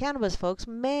anti-cannabis folks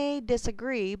may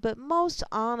disagree, but most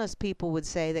honest people would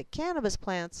say that cannabis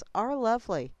plants are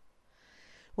lovely.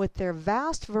 With their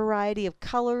vast variety of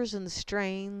colors and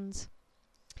strains.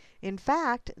 In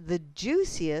fact, the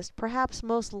juiciest, perhaps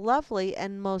most lovely,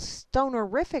 and most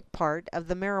stonerific part of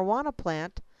the marijuana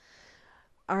plant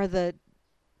are the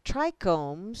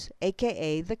trichomes,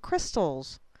 aka the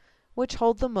crystals, which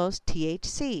hold the most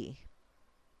THC.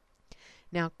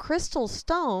 Now, crystal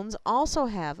stones also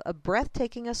have a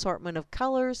breathtaking assortment of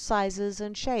colors, sizes,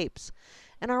 and shapes,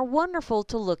 and are wonderful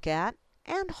to look at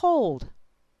and hold.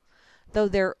 Though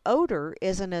their odor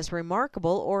isn't as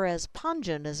remarkable or as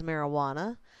pungent as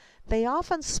marijuana, they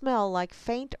often smell like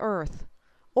faint earth,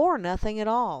 or nothing at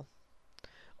all,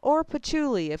 or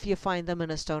patchouli if you find them in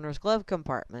a stoner's glove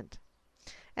compartment.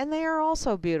 And they are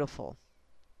also beautiful.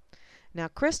 Now,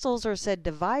 crystals are said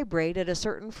to vibrate at a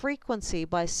certain frequency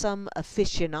by some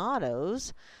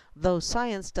aficionados, though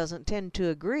science doesn't tend to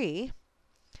agree.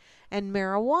 And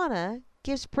marijuana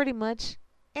gives pretty much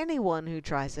anyone who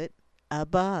tries it a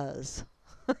buzz.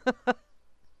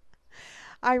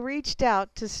 I reached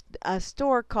out to a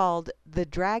store called The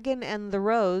Dragon and the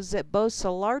Rose that boasts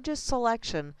the largest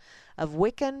selection of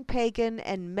Wiccan, pagan,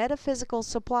 and metaphysical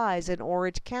supplies in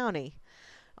Orange County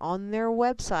on their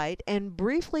website, and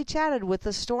briefly chatted with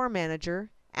the store manager,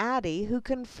 Addie, who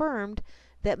confirmed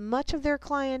that much of their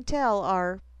clientele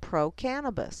are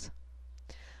pro-cannabis.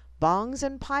 Bongs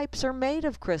and pipes are made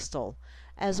of crystal,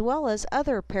 as well as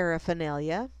other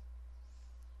paraphernalia,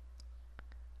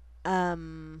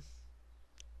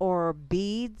 or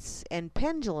beads and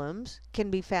pendulums can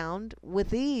be found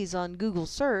with ease on Google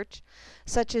search,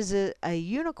 such as a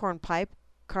unicorn pipe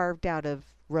carved out of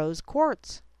rose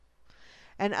quartz.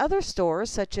 And other stores,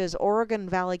 such as Oregon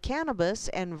Valley Cannabis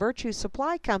and Virtue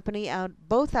Supply Company,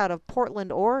 both out of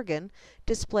Portland, Oregon,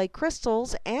 display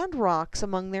crystals and rocks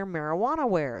among their marijuana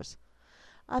wares.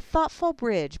 A thoughtful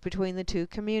bridge between the two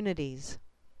communities.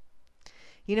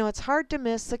 You know, it's hard to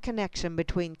miss the connection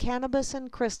between cannabis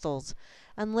and crystals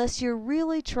unless you're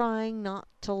really trying not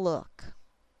to look.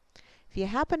 If you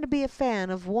happen to be a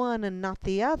fan of one and not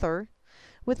the other,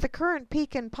 with the current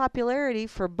peak in popularity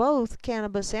for both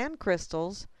cannabis and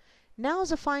crystals,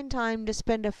 now's a fine time to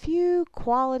spend a few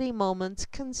quality moments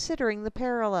considering the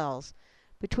parallels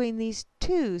between these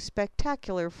two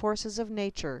spectacular forces of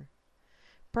nature,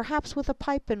 perhaps with a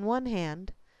pipe in one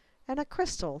hand and a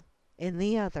crystal in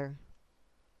the other.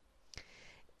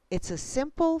 It's a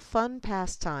simple, fun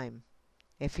pastime.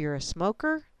 If you're a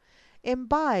smoker,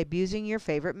 imbibe using your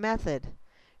favorite method.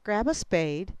 Grab a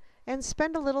spade and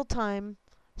spend a little time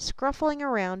scruffling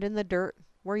around in the dirt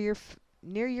where you're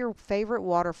near your favorite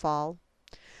waterfall,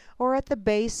 or at the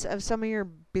base of some of your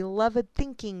beloved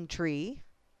thinking tree.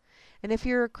 And if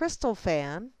you're a crystal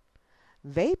fan,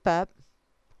 vape up,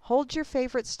 hold your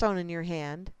favorite stone in your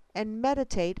hand, and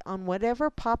meditate on whatever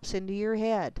pops into your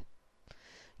head.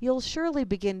 You'll surely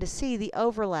begin to see the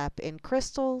overlap in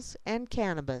crystals and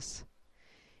cannabis,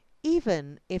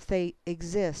 even if they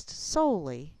exist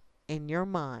solely in your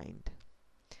mind.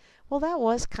 Well, that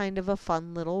was kind of a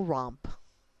fun little romp.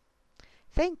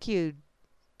 Thank you,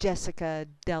 Jessica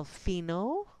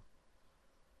Delfino.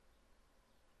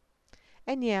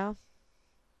 And yeah,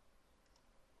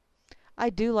 I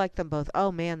do like them both.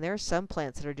 Oh man, there's some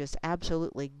plants that are just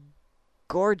absolutely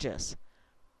gorgeous.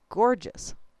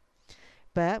 Gorgeous.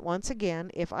 But once again,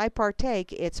 if I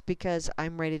partake, it's because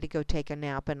I'm ready to go take a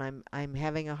nap and I'm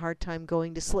having a hard time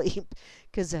going to sleep,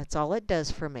 because that's all it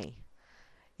does for me.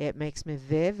 It makes me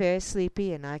very, very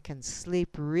sleepy, and I can sleep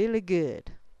really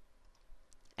good.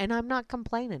 And I'm not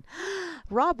complaining.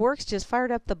 Rob Works just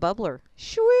fired up the bubbler.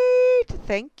 Sweet!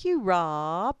 Thank you,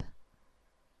 Rob.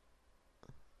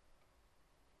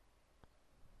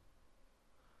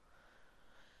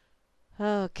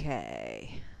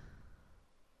 Okay.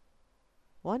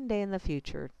 One day in the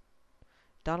future,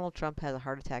 Donald Trump has a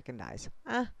heart attack and dies.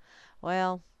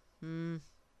 Well,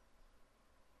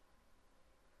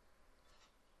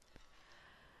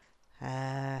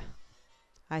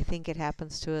 I think it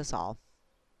happens to us all.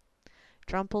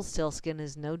 Trumpelstiltskin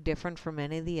is no different from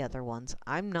any of the other ones.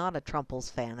 I'm not a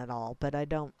Trumpels fan at all, but I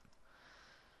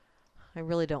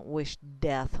really don't wish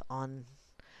death on.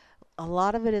 A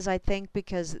lot of it is, I think,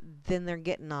 because then they're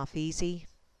getting off easy.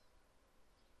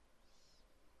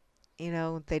 You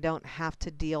know, they don't have to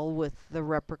deal with the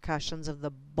repercussions of the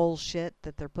bullshit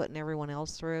that they're putting everyone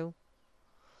else through.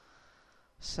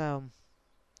 So,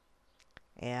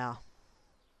 yeah.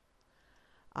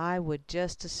 I would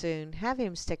just as soon have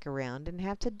him stick around and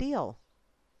have to deal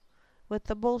with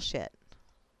the bullshit.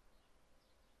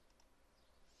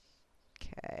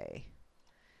 Okay.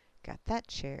 Got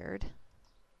that shared.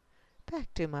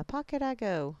 Back to my pocket I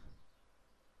go.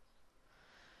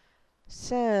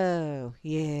 So,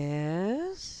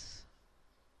 yes.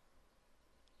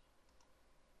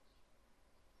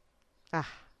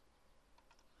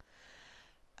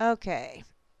 Okay.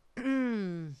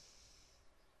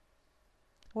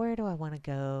 Where do I want to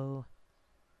go?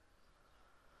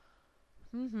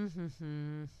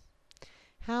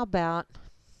 How about,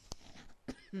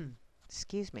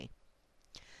 excuse me,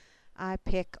 I'll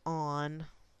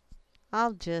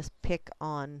just pick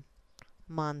on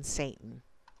Monsatan.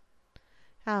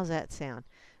 How's that sound?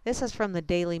 This is from the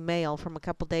Daily Mail from a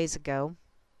couple days ago.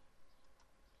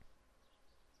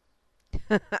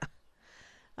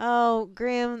 Oh,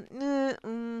 Grim,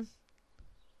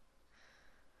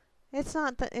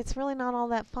 it's really not all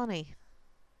that funny.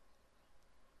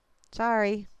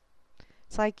 Sorry.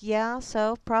 It's like, yeah,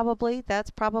 so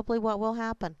that's probably what will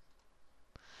happen.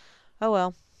 Oh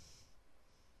well.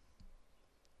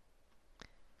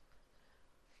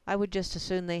 I would just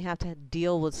assume they have to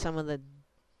deal with some of the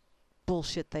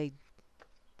bullshit they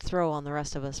throw on the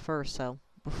rest of us first, so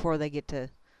before they get to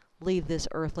leave this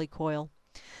earthly coil.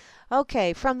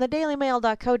 Okay, from the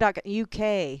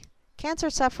dailymail.co.uk.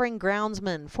 Cancer-suffering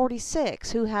groundsman,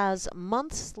 46, who has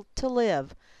months to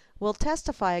live, will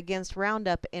testify against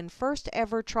Roundup in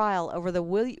first-ever trial over the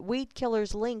weed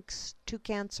killer's links to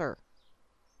cancer.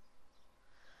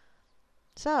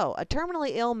 So, a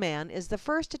terminally ill man is the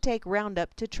first to take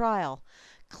Roundup to trial,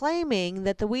 claiming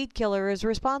that the weed killer is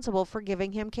responsible for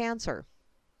giving him cancer.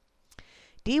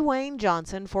 Dwayne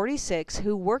Johnson, 46,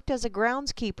 who worked as a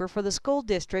groundskeeper for the school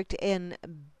district in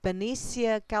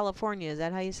Benicia, California, is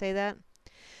that how you say that?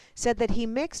 Said that he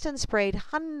mixed and sprayed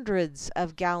hundreds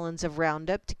of gallons of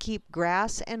Roundup to keep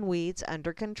grass and weeds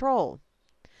under control.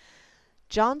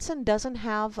 Johnson doesn't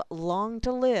have long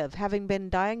to live, having been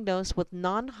diagnosed with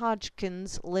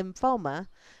non-Hodgkin's lymphoma,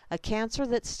 a cancer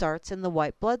that starts in the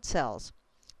white blood cells.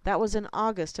 That was in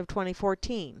August of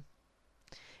 2014,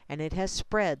 and it has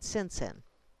spread since then.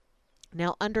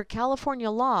 Now, under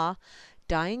California law,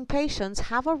 dying patients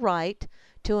have a right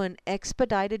to an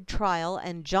expedited trial,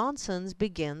 and Johnson's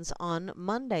begins on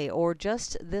Monday, or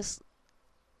just this.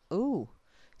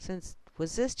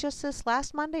 Was this just this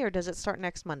last Monday, or does it start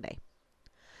next Monday?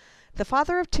 The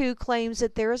father of two claims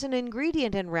that there is an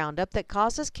ingredient in Roundup that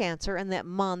causes cancer and that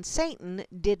Monsatan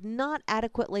did not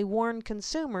adequately warn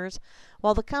consumers,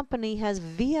 while the company has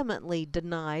vehemently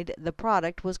denied the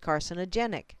product was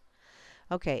carcinogenic.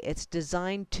 Okay, it's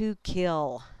designed to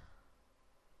kill.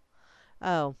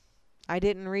 Oh, I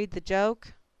didn't read the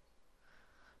joke.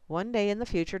 One day in the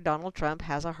future, Donald Trump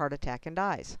has a heart attack and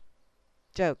dies.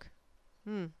 Joke.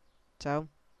 So.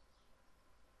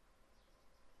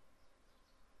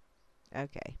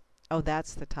 Okay. Oh,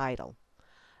 that's the title.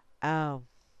 Oh.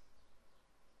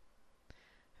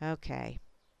 Okay.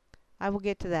 I will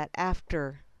get to that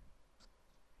after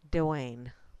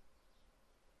Dwayne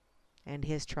and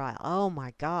his trial. Oh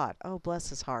my God. Oh,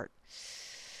 bless his heart.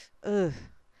 Ugh.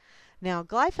 Now,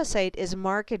 glyphosate is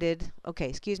marketed,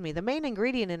 the main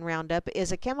ingredient in Roundup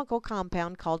is a chemical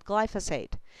compound called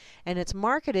glyphosate, and it's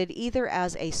marketed either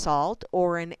as a salt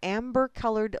or an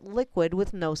amber-colored liquid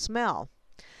with no smell.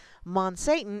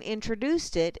 Monsatan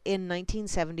introduced it in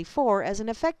 1974 as an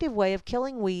effective way of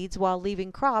killing weeds while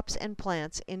leaving crops and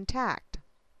plants intact.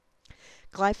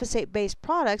 Glyphosate-based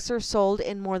products are sold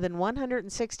in more than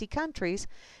 160 countries,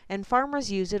 and farmers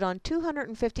use it on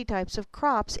 250 types of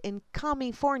crops in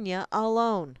California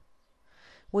alone,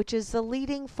 which is the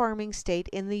leading farming state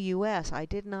in the U.S. I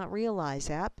did not realize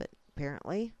that, but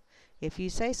apparently, if you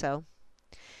say so.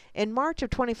 In March of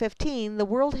 2015, the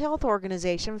World Health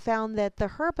Organization found that the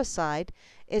herbicide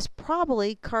is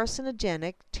probably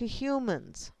carcinogenic to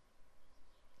humans.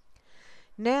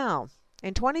 Now,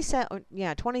 In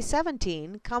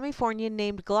 2017, California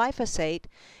named glyphosate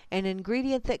an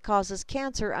ingredient that causes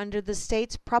cancer under the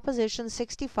state's Proposition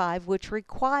 65, which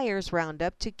requires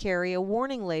Roundup to carry a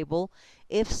warning label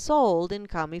if sold in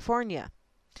California.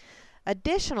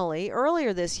 Additionally,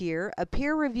 earlier this year, a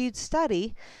peer-reviewed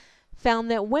study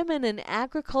found that women in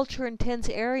agriculture-intense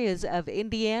areas of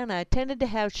Indiana tended to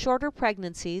have shorter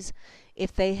pregnancies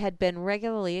if they had been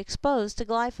regularly exposed to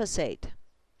glyphosate.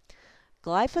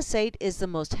 Glyphosate is the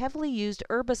most heavily used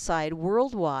herbicide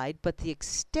worldwide, but the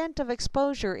extent of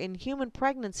exposure in human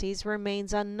pregnancies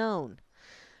remains unknown,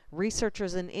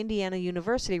 researchers in Indiana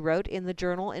University wrote in the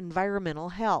journal Environmental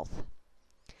Health.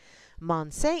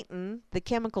 Monsatan, the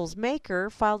chemicals maker,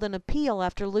 filed an appeal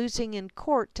after losing in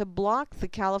court to block the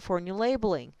California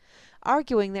labeling,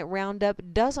 arguing that Roundup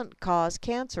doesn't cause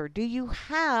cancer. Do you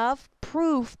have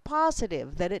proof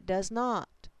positive that it does not?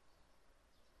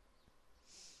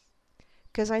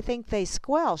 Because I think they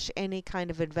squelch any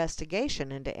kind of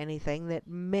investigation into anything that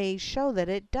may show that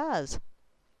it does.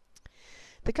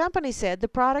 The company said the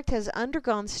product has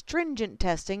undergone stringent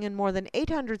testing and more than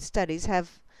 800 studies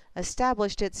have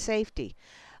established its safety.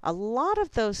 A lot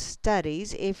of those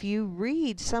studies, if you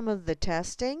read some of the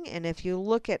testing and if you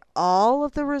look at all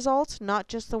of the results, not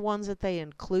just the ones that they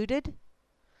included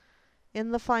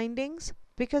in the findings,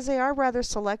 because they are rather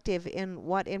selective in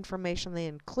what information they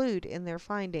include in their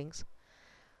findings.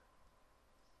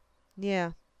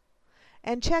 Yeah.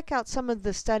 And check out some of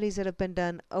the studies that have been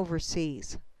done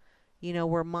overseas,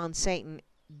 where Monsatan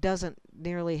doesn't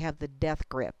nearly have the death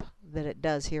grip that it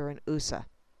does here in USA.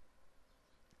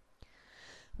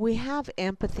 We have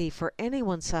empathy for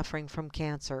anyone suffering from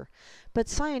cancer, but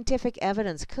scientific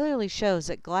evidence clearly shows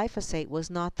that glyphosate was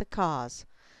not the cause.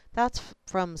 That's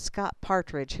from Scott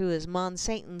Partridge, who is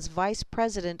Monsatan's Vice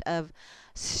President of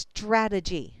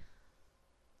Strategy.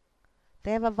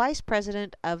 They have a Vice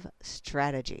President of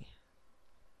Strategy.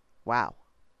 Wow.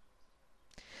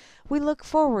 We look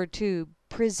forward to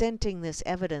presenting this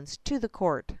evidence to the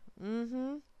court.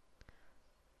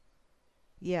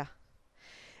 Yeah.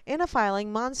 In a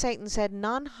filing, Monsatan said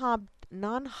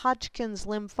non-Hodgkin's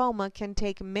lymphoma can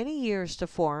take many years to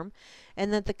form,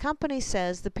 and that the company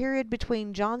says the period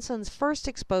between Johnson's first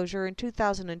exposure in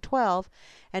 2012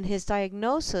 and his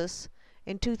diagnosis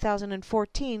in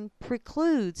 2014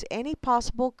 precludes any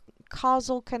possible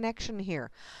causal connection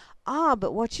here.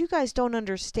 But what you guys don't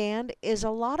understand is a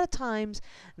lot of times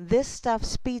this stuff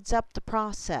speeds up the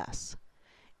process.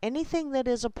 Anything that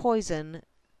is a poison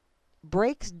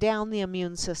breaks down the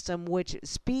immune system, which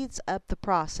speeds up the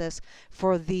process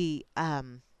for the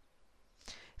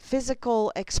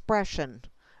physical expression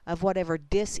of whatever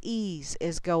dis-ease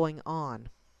is going on.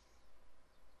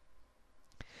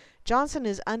 Johnson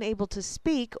is unable to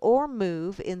speak or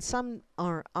move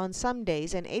on some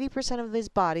days, and 80% of his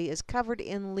body is covered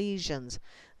in lesions.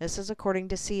 This is according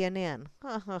to CNN.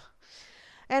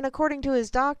 And according to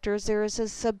his doctors, there is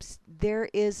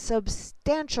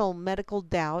substantial medical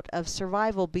doubt of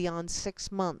survival beyond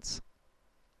 6 months.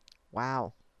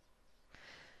 Wow.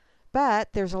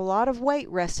 But there's a lot of weight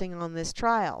resting on this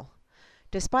trial.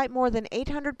 Despite more than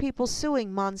 800 people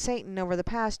suing Monsatan over the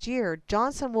past year,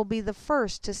 Johnson will be the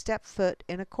first to step foot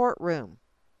in a courtroom.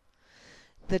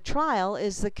 The trial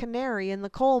is the canary in the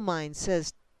coal mine,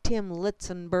 says Tim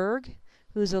Litzenberg,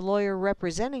 who's a lawyer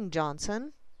representing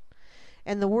Johnson.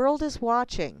 And the world is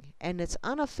watching, and it's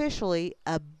unofficially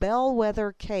a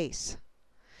bellwether case.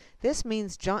 This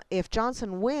means if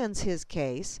Johnson wins his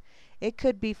case, it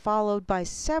could be followed by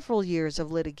several years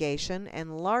of litigation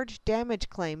and large damage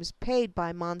claims paid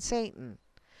by Monsatan.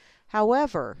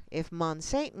 However, if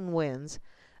Monsatan wins,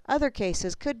 other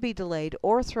cases could be delayed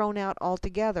or thrown out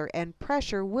altogether, and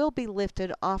pressure will be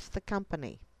lifted off the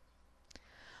company.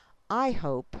 I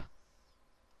hope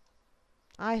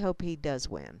he does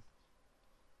win.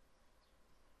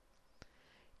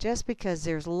 Just because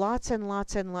there's lots and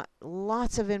lots and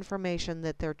lots of information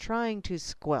that they're trying to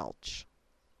squelch.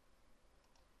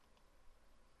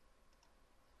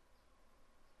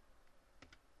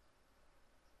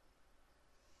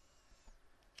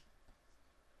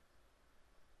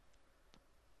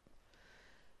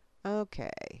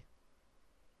 Okay.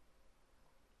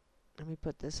 Let me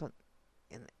put this on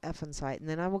in the effing site, and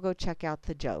then I will go check out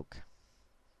the joke.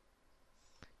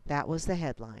 That was the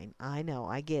headline. I know,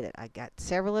 I get it. I got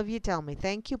several of you tell me.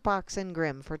 Thank you, Pox and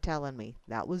Grim, for telling me.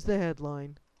 That was the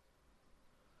headline.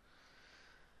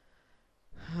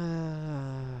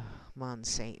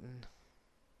 Monsatan.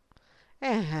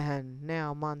 And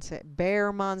now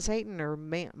Bear Monsatan or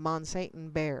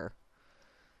Monsatan Bear?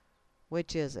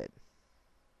 Which is it?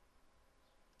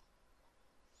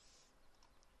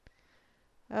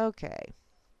 Okay.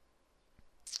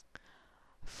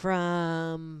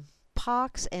 From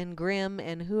Pox and Grim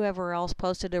and whoever else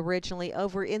posted originally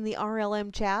over in the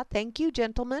RLM chat. Thank you,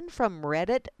 gentlemen, from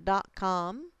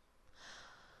reddit.com.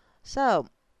 So,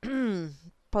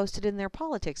 posted in their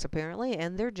politics, apparently,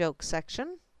 and their jokes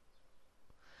section.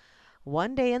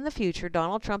 One day in the future,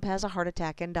 Donald Trump has a heart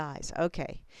attack and dies.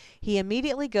 Okay. He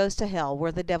immediately goes to hell,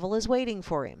 where the devil is waiting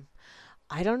for him.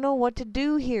 I don't know what to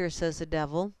do here, says the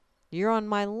devil. You're on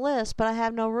my list, but I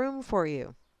have no room for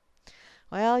you.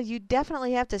 Well, you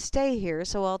definitely have to stay here,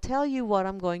 so I'll tell you what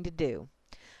I'm going to do.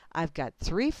 I've got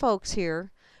 3 folks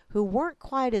here who weren't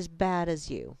quite as bad as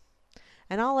you,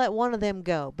 and I'll let one of them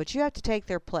go, but you have to take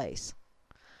their place.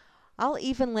 I'll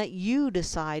even let you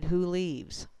decide who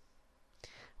leaves.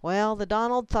 Well, the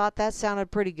Donald thought that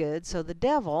sounded pretty good, so the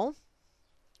devil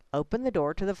opened the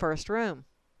door to the first room.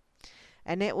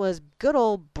 And it was good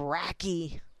old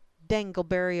bracky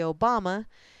Dangleberry Obama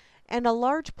and a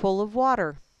large pool of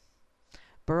water.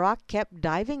 Barack kept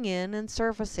diving in and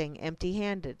surfacing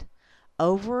empty-handed.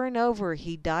 Over and over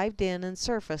he dived in and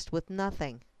surfaced with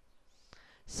nothing.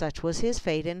 Such was his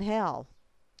fate in hell.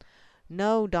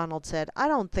 No, Donald said, I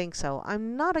don't think so.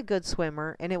 I'm not a good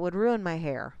swimmer, and it would ruin my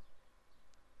hair.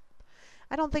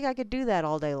 I don't think I could do that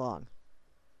all day long.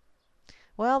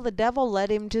 Well, the devil led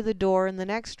him to the door in the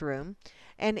next room,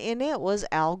 and in it was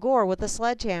Al Gore with a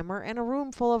sledgehammer and a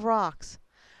room full of rocks.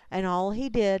 And all he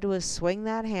did was swing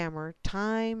that hammer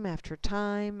time after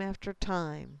time after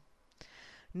time.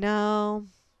 No,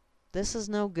 this is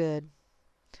no good.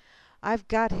 I've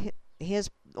got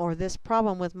this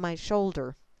problem with my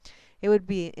shoulder. It would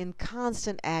be in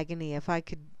constant agony if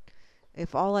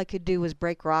all I could do was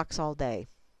break rocks all day.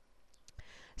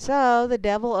 So the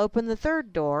devil opened the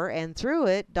third door, and through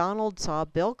it Donald saw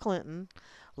Bill Clinton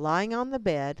lying on the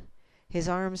bed, his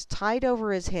arms tied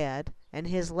over his head, and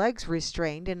his legs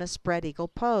restrained in a spread eagle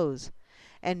pose.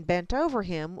 And bent over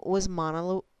him was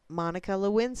Monica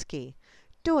Lewinsky,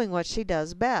 doing what she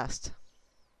does best.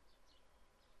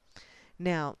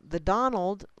 Now, the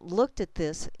Donald looked at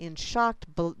this in shocked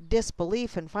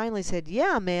disbelief and finally said,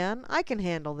 Yeah, man, I can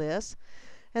handle this.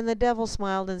 And the devil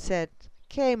smiled and said,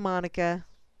 Okay, Monica,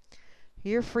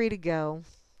 you're free to go.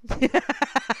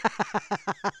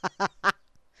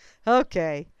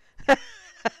 Okay.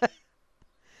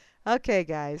 Okay,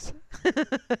 guys.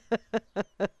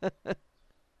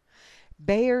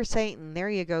 Bayer Satan. There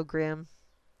you go, Grim.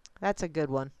 That's a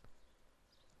good one.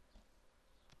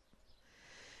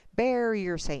 Bear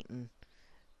your Satan.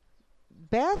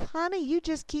 Beth, honey, you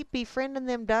just keep befriending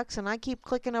them ducks, and I keep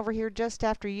clicking over here just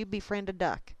after you befriend a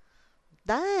duck.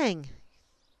 Dang.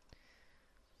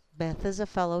 Beth is a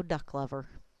fellow duck lover.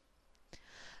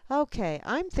 Okay,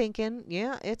 I'm thinking,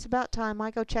 yeah, it's about time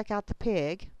I go check out the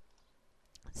pig.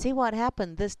 See what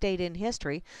happened this date in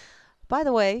history. By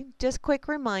the way, just quick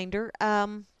reminder,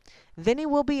 Vinny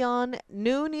will be on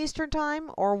noon Eastern time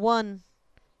or 1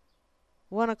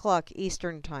 o'clock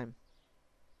Eastern time.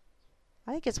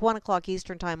 I think it's 1 o'clock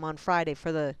Eastern time on Friday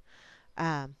for the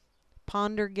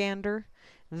Pondergander.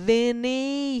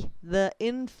 Vinny, the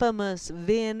infamous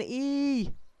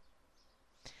Vinny.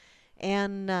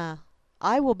 And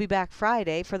I will be back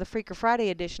Friday for the Freaker Friday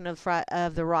edition of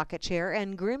the Rocket Chair,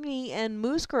 and Grimmy and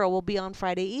Moose Girl will be on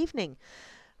Friday evening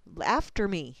after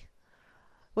me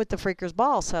with the Freakers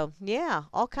Ball. So, yeah,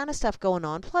 all kind of stuff going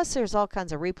on. Plus, there's all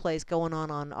kinds of replays going on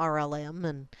RLM,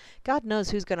 and God knows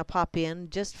who's going to pop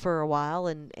in just for a while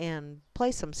and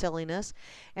play some silliness.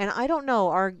 And I don't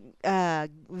know,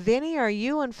 Vinny, are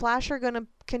you and Flasher going to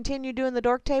continue doing the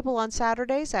Dork Table on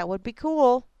Saturdays? That would be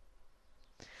cool.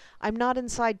 I'm not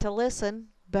inside to listen,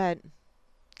 but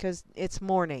because it's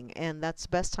morning, and that's the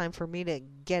best time for me to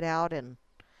get out and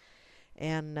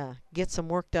get some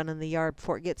work done in the yard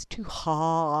before it gets too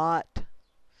hot.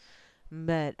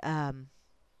 But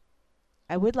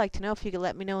I would like to know if you could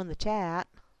let me know in the chat.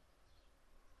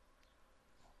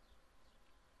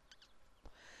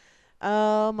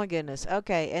 Oh my goodness.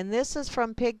 Okay, and this is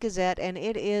from Pig Gazette, and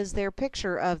it is their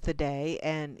picture of the day,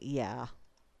 and yeah.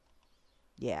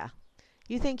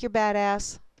 You think you're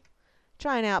badass?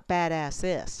 Try and out badass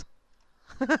this.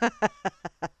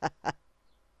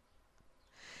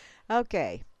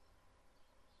 Okay.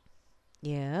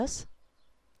 Yes.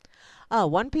 Oh,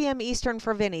 1 p.m. Eastern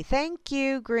for Vinny. Thank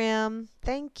you, Grim.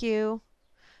 Thank you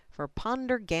for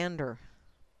Pondergander.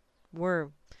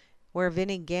 Where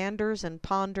Vinny ganders and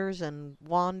ponders and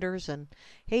wanders, and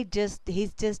he's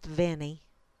just Vinny.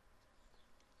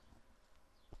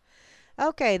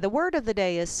 Okay, the word of the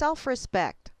day is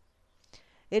self-respect.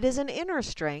 It is an inner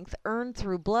strength earned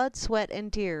through blood, sweat,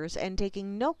 and tears, and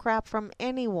taking no crap from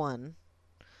anyone.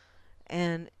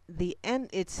 And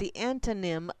it's the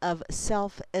antonym of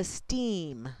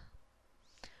self-esteem.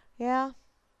 Yeah,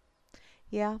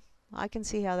 I can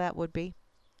see how that would be.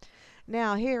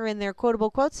 Now, here in their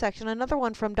quotable quotes section, another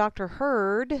one from Dr.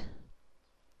 Hurd.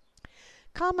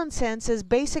 Common sense is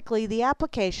basically the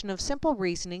application of simple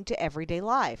reasoning to everyday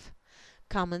life.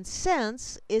 Common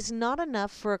sense is not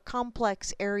enough for a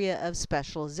complex area of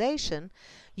specialization.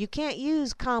 You can't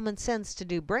use common sense to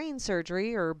do brain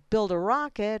surgery or build a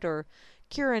rocket or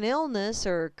cure an illness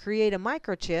or create a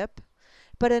microchip.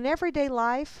 But in everyday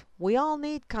life, we all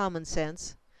need common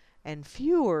sense, and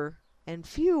fewer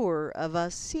of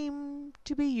us seem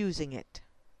to be using it.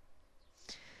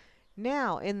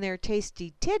 Now, in their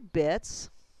tasty tidbits,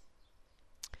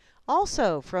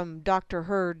 also from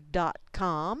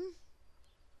drhurd.com,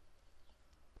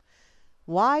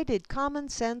 why did common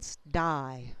sense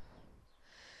die?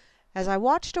 As I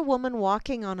watched a woman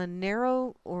walking on the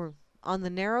narrow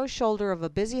shoulder of a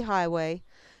busy highway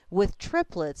with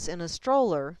triplets in a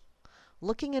stroller,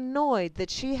 looking annoyed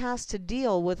that she has to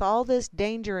deal with all this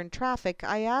danger and traffic,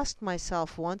 I asked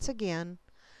myself once again,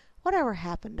 whatever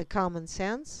happened to common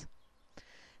sense?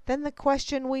 Then the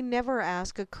question we never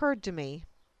ask occurred to me.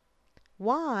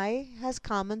 Why has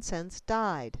common sense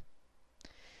died?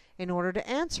 In order to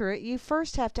answer it, you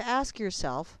first have to ask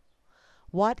yourself,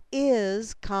 what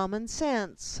is common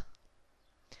sense?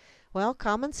 Well,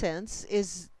 common sense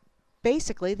is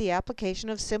basically the application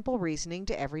of simple reasoning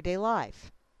to everyday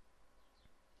life.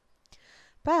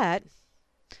 But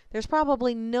there's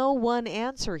probably no one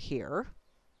answer here.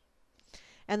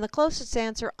 And the closest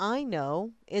answer I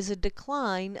know is a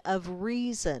decline of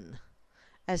reason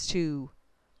as to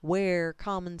where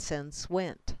common sense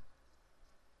went.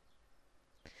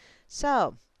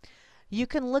 So, you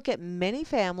can look at many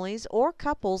families or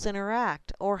couples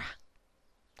interact, or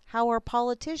how our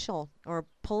political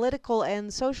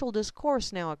and social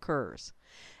discourse now occurs,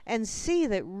 and see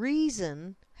that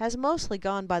reason has mostly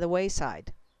gone by the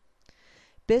wayside.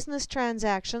 Business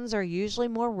transactions are usually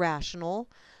more rational,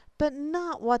 but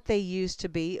not what they used to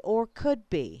be or could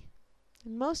be.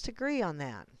 And most agree on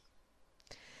that.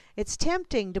 It's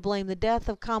tempting to blame the death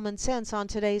of common sense on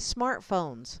today's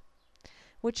smartphones,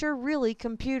 which are really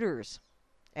computers.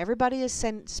 Everybody is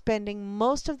spending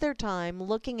most of their time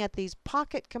looking at these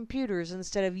pocket computers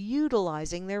instead of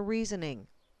utilizing their reasoning.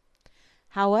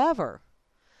 However,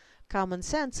 common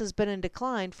sense has been in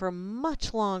decline for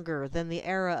much longer than the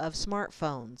era of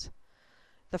smartphones.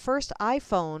 The first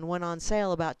iPhone went on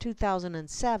sale about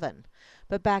 2007,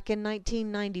 but back in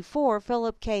 1994,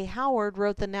 Philip K. Howard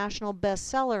wrote the national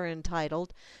bestseller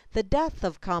entitled The Death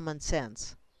of Common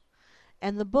Sense.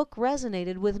 And the book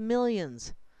resonated with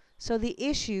millions, so the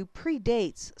issue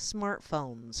predates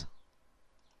smartphones.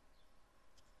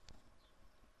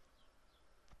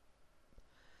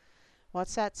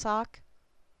 What's that, Sock?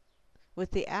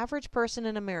 With the average person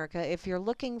in America, if you're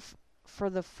looking for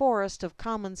the forest of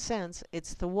common sense,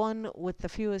 it's the one with the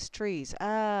fewest trees.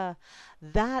 That's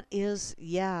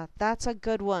a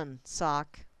good one,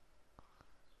 Sock.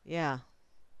 Yeah,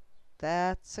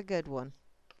 that's a good one.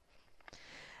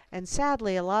 And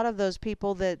sadly, a lot of those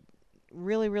people that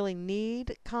really, really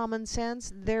need common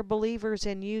sense, they're believers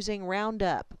in using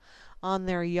Roundup on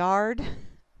their yard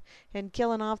and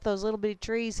killing off those little bitty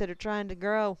trees that are trying to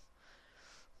grow.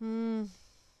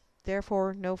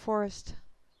 Therefore, no forest,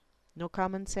 no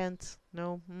common sense,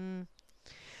 no.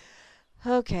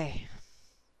 Okay.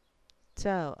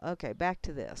 So, back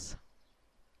to this.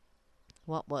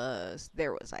 Where was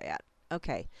I at?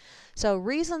 Okay, so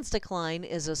reason's decline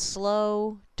is a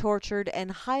slow, tortured, and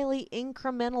highly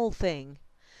incremental thing.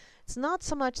 It's not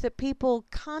so much that people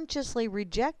consciously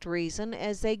reject reason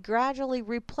as they gradually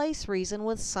replace reason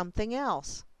with something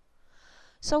else.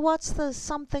 So what's the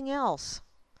something else?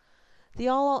 The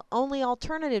only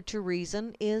alternative to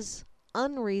reason is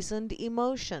unreasoned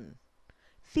emotion,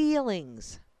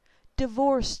 feelings,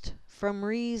 divorced from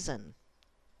reason.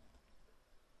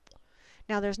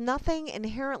 Now, there's nothing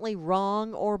inherently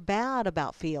wrong or bad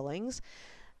about feelings.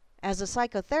 As a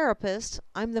psychotherapist,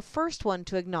 I'm the first one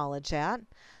to acknowledge that.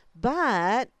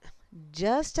 But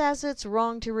just as it's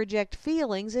wrong to reject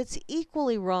feelings, it's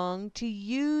equally wrong to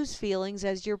use feelings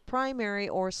as your primary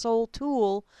or sole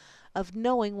tool of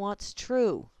knowing what's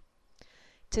true.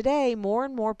 Today, more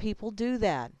and more people do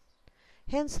that.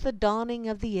 Hence the dawning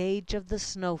of the age of the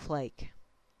snowflake.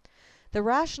 The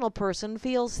rational person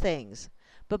feels things.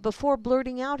 But before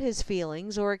blurting out his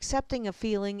feelings or accepting a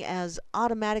feeling as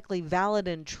automatically valid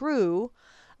and true,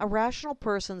 a rational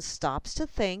person stops to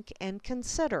think and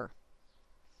consider.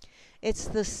 It's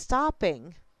the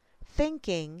stopping,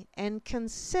 thinking, and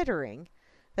considering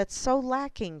that's so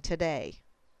lacking today.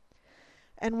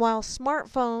 And while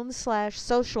smartphones /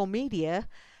 social media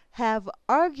have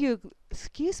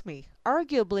arguably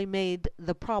made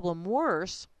the problem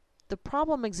worse, the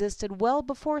problem existed well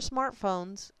before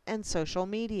smartphones and social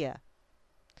media.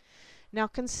 Now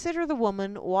consider the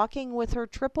woman walking with her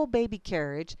triple baby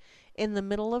carriage in the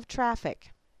middle of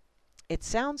traffic. It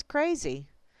sounds crazy,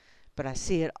 but I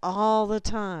see it all the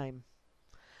time.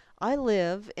 I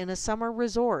live in a summer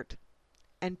resort,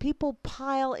 and people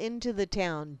pile into the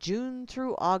town June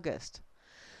through August.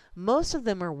 Most of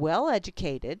them are well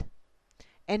educated,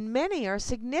 and many are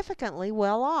significantly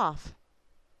well off.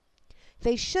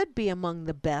 They should be among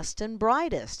the best and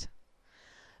brightest.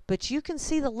 But you can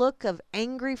see the look of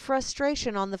angry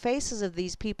frustration on the faces of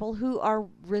these people who are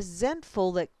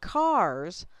resentful that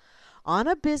cars on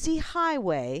a busy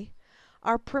highway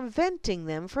are preventing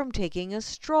them from taking a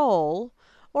stroll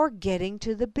or getting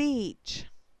to the beach.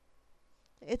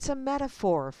 It's a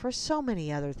metaphor for so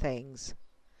many other things.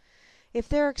 If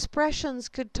their expressions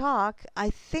could talk, I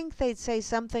think they'd say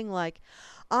something like,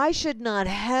 I should not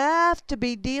have to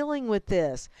be dealing with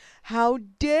this. How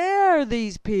dare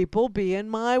these people be in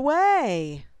my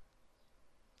way?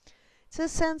 It's a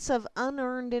sense of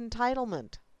unearned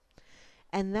entitlement.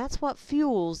 And that's what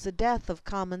fuels the death of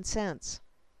common sense.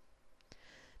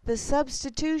 The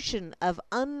substitution of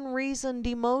unreasoned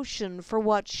emotion for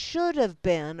what should have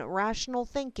been rational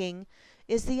thinking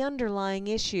is the underlying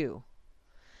issue.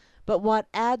 But what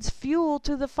adds fuel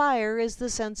to the fire is the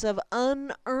sense of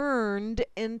unearned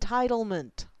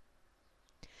entitlement.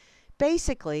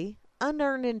 Basically,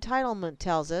 unearned entitlement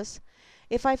tells us,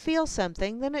 if I feel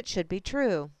something, then it should be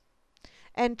true,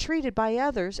 and treated by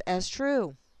others as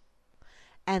true.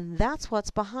 And that's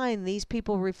what's behind these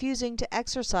people refusing to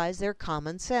exercise their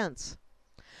common sense.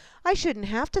 I shouldn't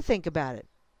have to think about it.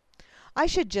 I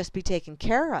should just be taken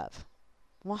care of.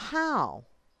 Well, how?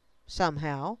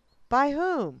 Somehow. By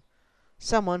whom?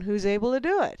 Someone who's able to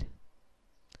do it.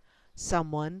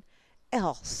 Someone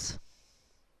else.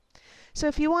 So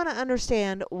if you want to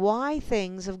understand why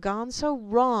things have gone so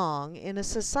wrong in a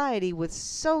society with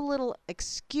so little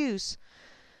excuse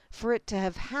for it to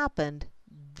have happened,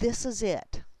 this is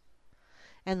it.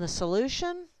 And the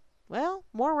solution? Well,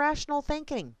 more rational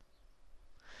thinking.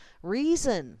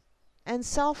 Reason and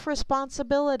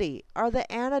self-responsibility are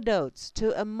the antidotes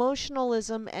to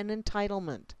emotionalism and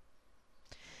entitlement.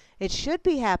 It should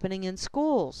be happening in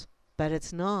schools, but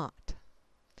it's not.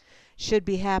 Should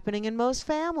be happening in most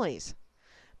families,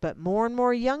 but more and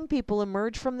more young people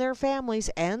emerge from their families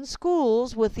and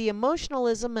schools with the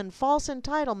emotionalism and false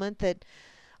entitlement that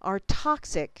are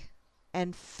toxic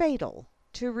and fatal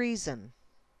to reason.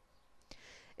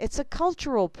 It's a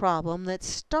cultural problem that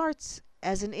starts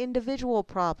as an individual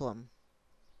problem.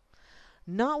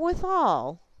 Not with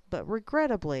all, but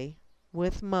regrettably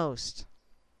with most.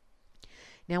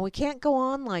 Now we can't go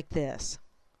on like this.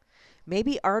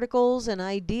 Maybe articles and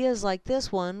ideas like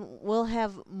this one will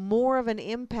have more of an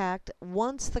impact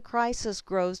once the crisis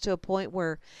grows to a point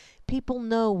where people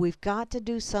know we've got to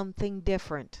do something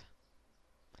different.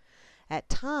 At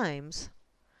times,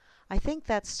 I think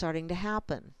that's starting to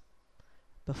happen.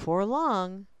 Before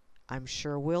long, I'm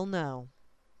sure we'll know.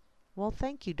 Well,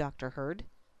 thank you, Dr. Hurd.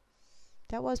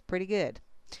 That was pretty good.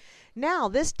 Now,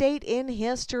 this date in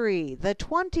history, the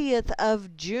 20th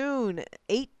of June,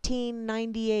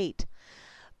 1898.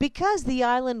 Because the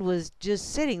island was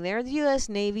just sitting there, the U.S.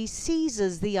 Navy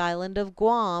seizes the island of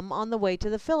Guam on the way to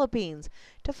the Philippines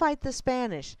to fight the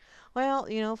Spanish. Well,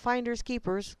 you know, finders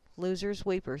keepers, losers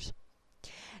weepers.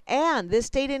 And this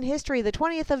date in history, the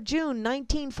 20th of June,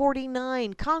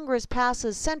 1949, Congress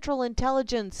passes Central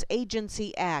Intelligence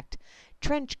Agency Act,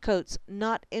 trench coats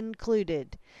not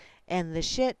included. And the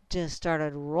shit just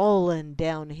started rolling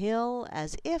downhill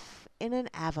as if in an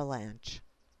avalanche.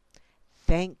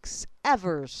 Thanks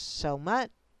ever so much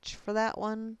for that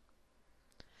one.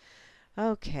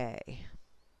 Okay.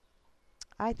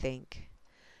 I think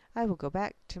I will go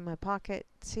back to my pocket,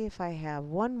 see if I have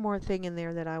one more thing in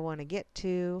there that I want to get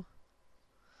to.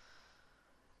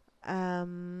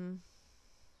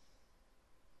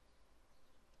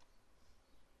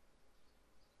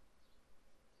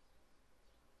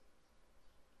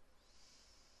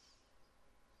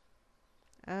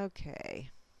 Okay.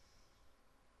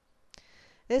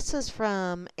 This is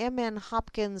from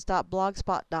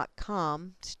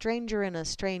mnhopkins.blogspot.com, Stranger in a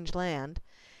Strange Land,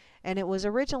 and it was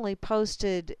originally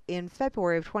posted in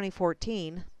February of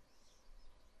 2014.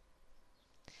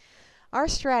 Our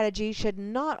strategy should be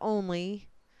not only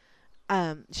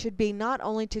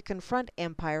to confront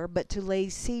empire, but to lay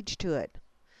siege to it,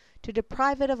 to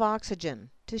deprive it of oxygen,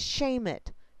 to shame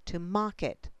it, to mock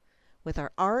it, with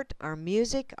our art, our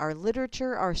music, our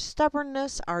literature, our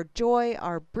stubbornness, our joy,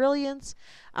 our brilliance,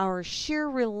 our sheer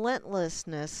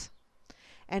relentlessness,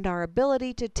 and our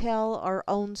ability to tell our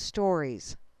own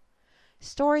stories.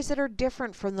 Stories that are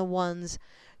different from the ones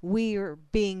we are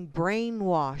being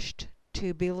brainwashed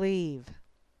to believe.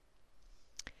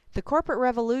 The corporate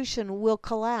revolution will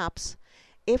collapse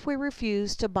if we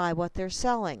refuse to buy what they're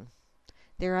selling.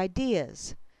 Their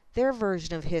ideas, their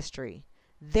version of history,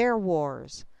 their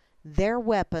wars, their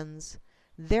weapons,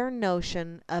 their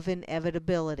notion of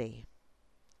inevitability.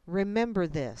 Remember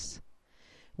this.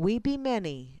 We be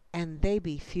many and they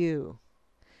be few.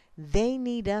 They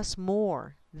need us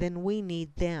more than we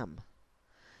need them.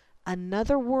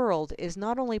 Another world is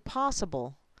not only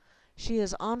possible, she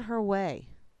is on her way,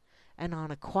 and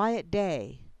on a quiet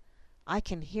day, I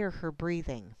can hear her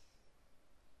breathing.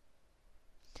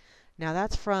 Now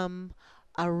that's from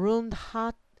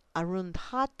Arundhati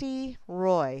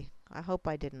Roy. I hope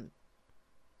I didn't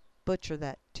butcher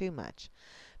that too much.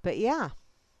 But yeah,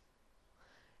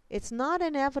 it's not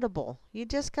inevitable. You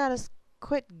just gotta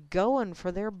quit going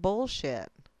for their bullshit.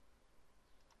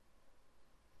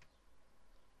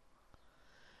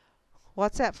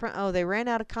 What's that from? Oh, they ran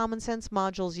out of common sense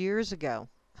modules years ago.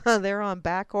 They're on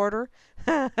back order.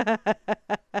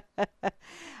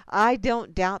 I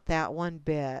don't doubt that one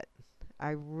bit.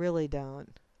 I really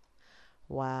don't.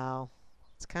 Wow.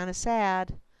 It's kind of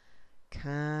sad.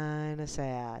 Kind of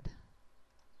sad.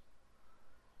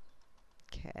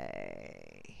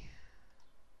 Okay.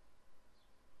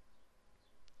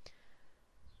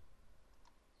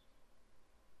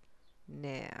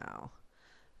 Now,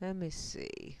 let me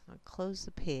see. I'll close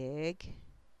the pig.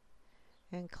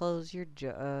 And close your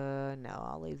no,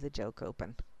 I'll leave the joke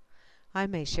open. I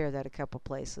may share that a couple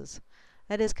places.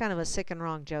 That is kind of a sick and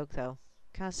wrong joke, though.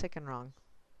 Kind of sick and wrong.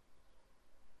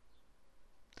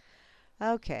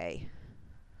 Okay.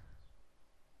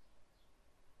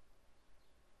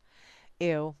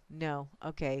 Ew, no.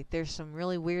 Okay, there's some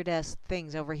really weird-ass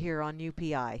things over here on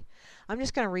UPI. I'm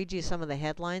just going to read you some of the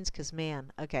headlines, because,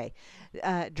 man, okay.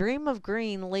 Dream of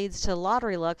green leads to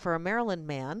lottery luck for a Maryland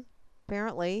man.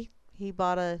 Apparently, he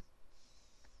bought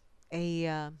he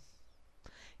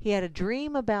had a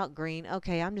dream about green.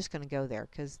 Okay, I'm just going to go there,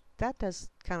 because that does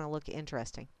kind of look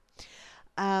interesting.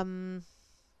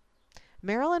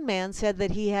 Maryland man said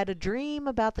that he had a dream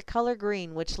about the color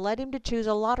green, which led him to choose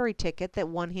a lottery ticket that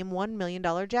won him $1 million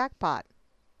jackpot.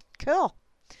 Cool.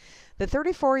 The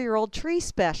 34-year-old tree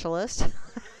specialist,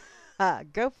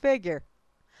 go figure,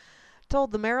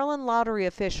 told the Maryland lottery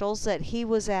officials that he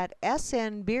was at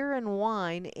SN Beer and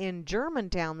Wine in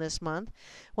Germantown this month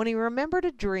when he remembered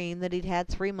a dream that he'd had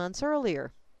 3 months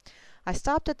earlier. I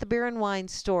stopped at the beer and wine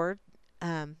store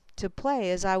to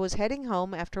play as I was heading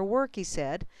home after work, he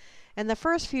said, and the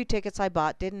first few tickets I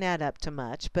bought didn't add up to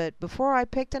much, but before I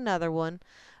picked another one,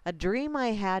 a dream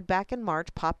I had back in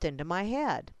March popped into my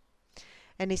head.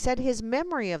 And he said his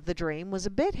memory of the dream was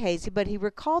a bit hazy, but he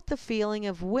recalled the feeling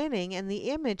of winning and the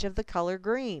image of the color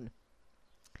green.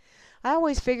 I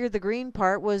always figured the green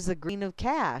part was the green of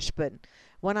cash, but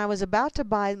when I was about to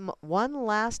buy one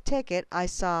last ticket, I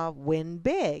saw Win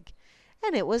Big,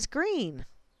 and it was green.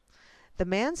 The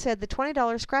man said the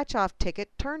 $20 scratch-off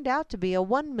ticket turned out to be a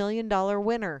 $1 million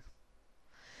winner.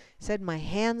 He said my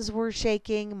hands were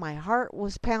shaking, my heart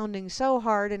was pounding so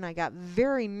hard, and I got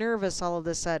very nervous all of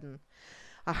a sudden.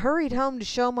 I hurried home to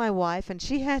show my wife, and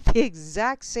she had the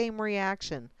exact same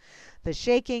reaction. The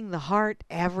shaking, the heart,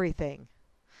 everything.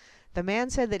 The man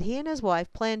said that he and his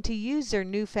wife planned to use their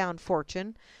newfound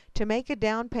fortune to make a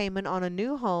down payment on a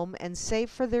new home and save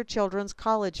for their children's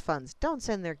college funds. Don't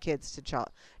send their kids to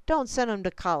Don't send them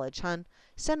to college, hon.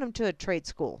 Send them to a trade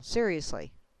school.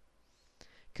 Seriously.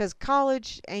 'Cause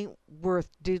college ain't worth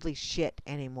doodly shit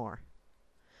anymore.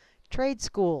 Trade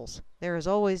schools. There is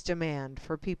always demand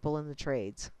for people in the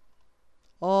trades.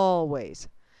 Always.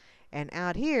 And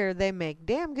out here, they make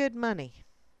damn good money.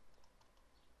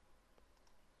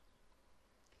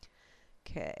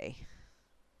 Okay.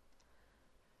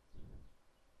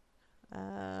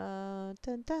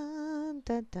 Dun, dun,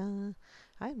 dun, dun.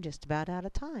 I'm just about out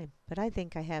of time, but I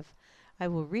think I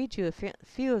will read you a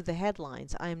few of the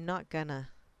headlines. I'm not gonna,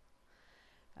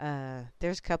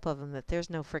 there's a couple of them that there's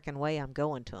no frickin' way I'm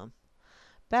going to them.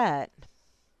 But,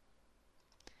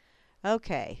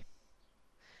 okay.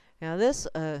 Now this,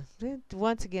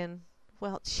 once again,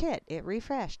 well, shit, it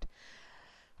refreshed.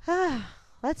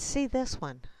 Let's see this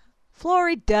one.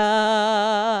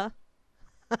 Florida.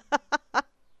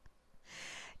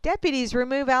 Deputies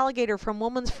remove alligator from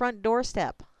woman's front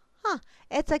doorstep. Huh,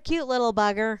 it's a cute little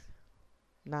bugger.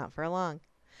 Not for long.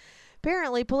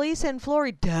 Apparently, police in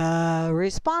Florida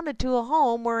responded to a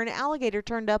home where an alligator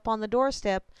turned up on the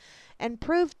doorstep and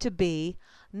proved to be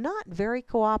not very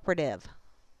cooperative.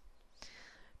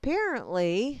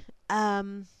 Apparently,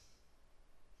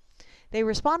 they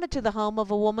responded to the home of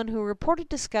a woman who reported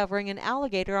discovering an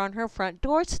alligator on her front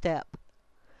doorstep.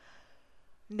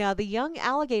 Now, the young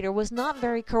alligator was not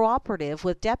very cooperative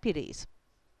with deputies.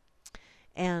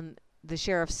 And the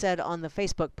sheriff said on the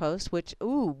Facebook post, which,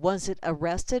 was it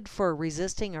arrested for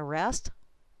resisting arrest?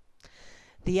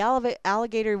 The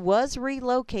alligator was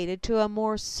relocated to a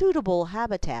more suitable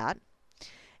habitat.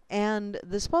 And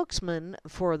the spokesman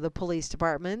for the police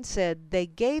department said they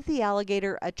gave the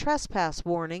alligator a trespass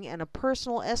warning and a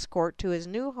personal escort to his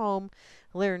new home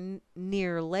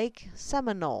near Lake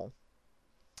Seminole.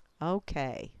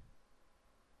 Okay.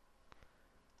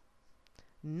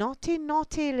 Naughty,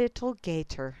 naughty little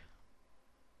gator.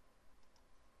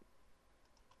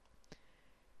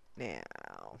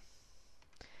 Now,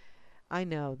 I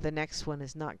know the next one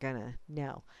is not gonna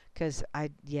know, because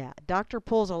doctor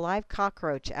pulls a live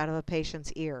cockroach out of a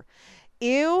patient's ear.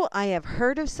 Ew, I have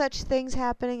heard of such things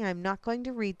happening. I'm not going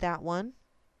to read that one.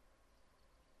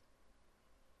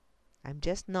 I'm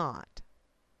just not.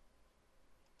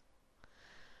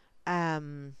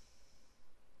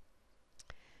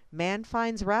 Man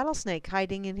finds rattlesnake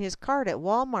hiding in his cart at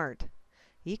Walmart.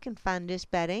 You can find just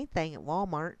about anything at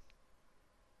Walmart.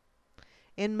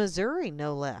 In Missouri,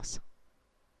 no less.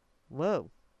 Whoa.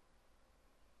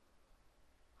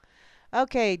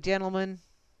 Okay, gentlemen.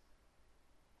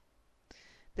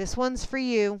 This one's for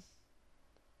you.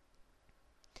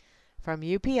 From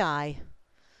UPI.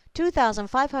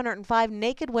 2,505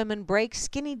 naked women break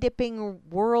skinny dipping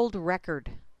world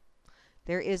record.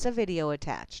 There is a video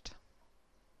attached.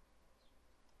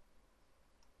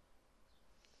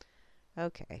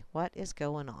 Okay, what is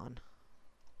going on?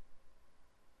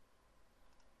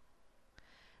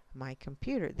 My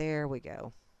computer, there we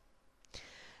go.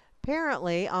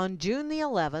 Apparently, on June the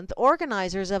 11th,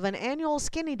 organizers of an annual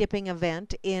skinny dipping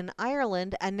event in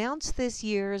Ireland announced this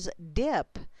year's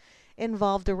dip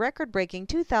involved a record-breaking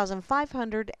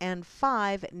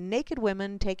 2,505 naked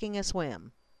women taking a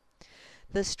swim.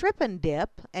 The Strip and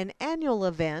Dip, an annual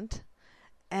event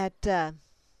at the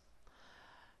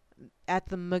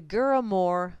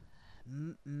Maguramore,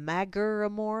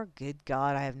 good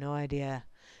God, I have no idea.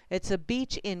 It's a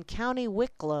beach in County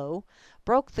Wicklow,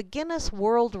 broke the Guinness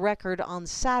World Record on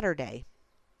Saturday,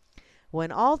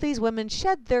 when all these women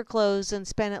shed their clothes and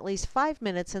spent at least 5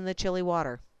 minutes in the chilly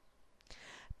water.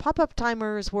 Pop-up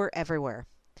timers were everywhere.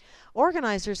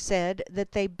 Organizers said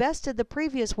that they bested the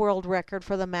previous world record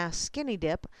for the mass skinny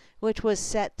dip, which was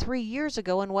set 3 years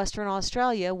ago in Western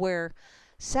Australia, where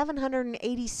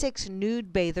 786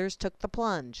 nude bathers took the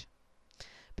plunge.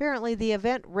 Apparently, the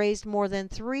event raised more than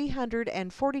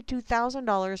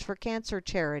 $342,000 for cancer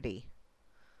charity.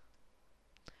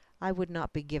 I would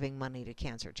not be giving money to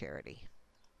cancer charity.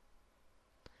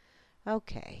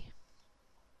 Okay.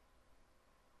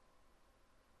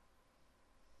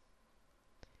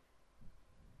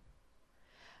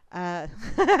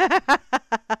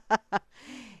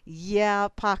 Yeah,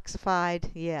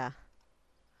 poxified. Yeah.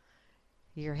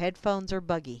 Your headphones are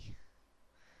buggy.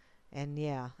 And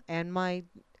and my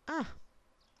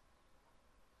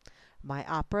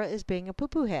opera is being a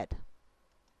poo-poo head.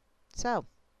 So,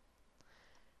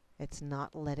 it's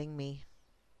not letting me.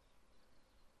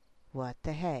 What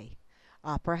the hey?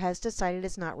 Opera has decided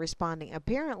it's not responding.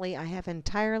 Apparently, I have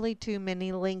entirely too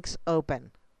many links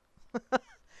open.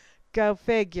 Go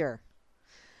figure.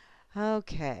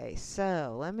 Okay,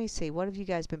 so let me see. What have you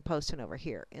guys been posting over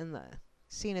here in the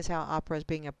seeing as how opera is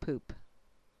being a poop?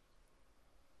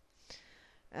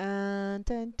 Dun,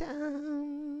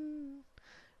 dun.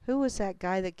 Who was that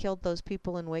guy that killed those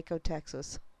people in Waco,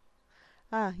 Texas?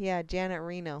 Ah, yeah, Janet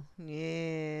Reno.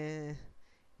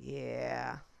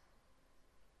 Yeah.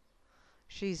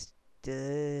 She's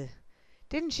didn't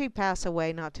she pass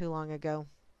away not too long ago?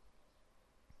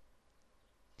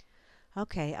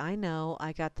 Okay, I know.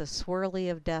 I got the swirly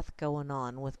of death going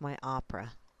on with my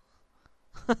opera.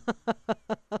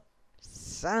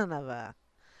 Son of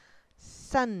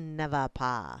a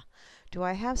pa. Do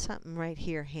I have something right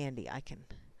here handy I can...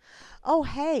 Oh,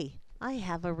 hey, I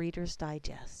have a Reader's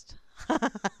Digest.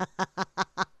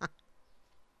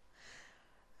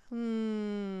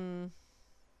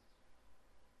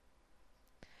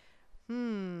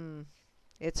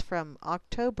 It's from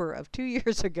October of 2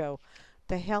 years ago.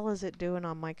 The hell is it doing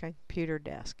on my computer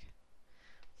desk?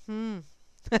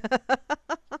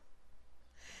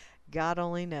 God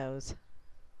only knows.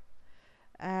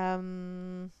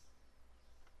 Well,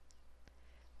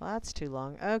 that's too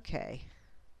long. Okay.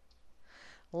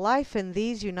 Life in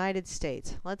these United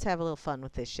States. Let's have a little fun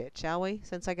with this shit, shall we?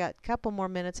 Since I got a couple more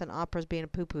minutes and Opera's being a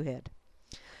poo-poo head.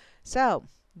 So,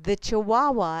 the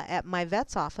Chihuahua at my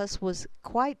vet's office was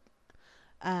quite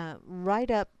right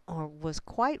up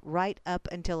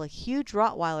until a huge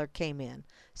Rottweiler came in.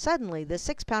 Suddenly, the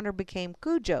 6-pounder became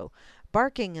Cujo,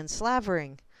 barking and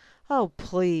slavering. "Oh,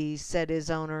 please," said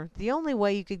his owner. "The only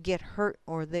way you could get hurt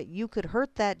or that you could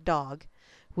hurt that dog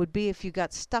would be if you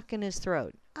got stuck in his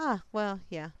throat." Ah, well,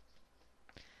 yeah.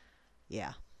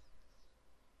 Yeah.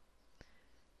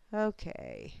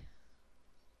 Okay.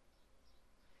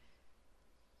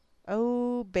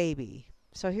 Oh, baby.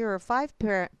 So here are 5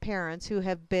 parents who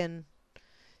have been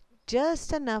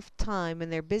just enough time in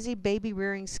their busy baby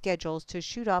rearing schedules to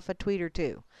shoot off a tweet or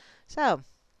two. So,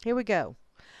 here we go.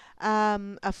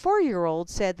 A 4-year-old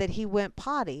said that he went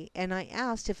potty, and I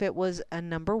asked if it was a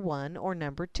number 1 or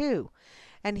number 2,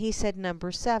 and he said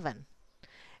number 7.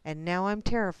 And now I'm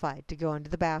terrified to go into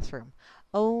the bathroom.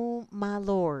 Oh, my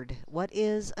Lord, what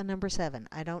is a number 7?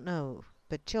 I don't know.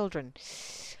 But children,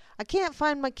 I can't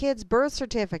find my kid's birth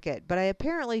certificate, but I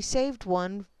apparently saved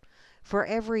one for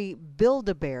every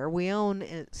Build-A-Bear we own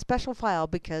in a special file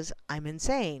because I'm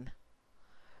insane.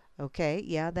 Okay,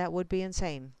 yeah, that would be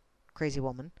insane. Crazy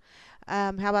woman. How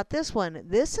about this one?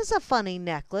 "This is a funny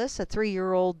necklace," a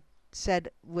 3-year-old said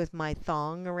with my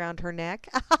thong around her neck.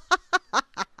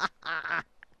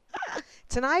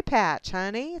 It's an eye patch,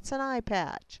 honey. It's an eye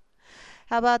patch.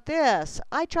 How about this?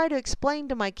 "I try to explain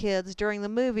to my kids during the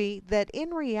movie that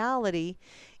in reality,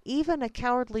 even a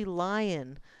cowardly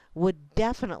lion would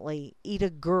definitely eat a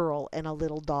girl and a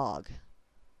little dog."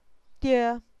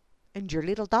 Yeah, and your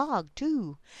little dog,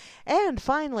 too. And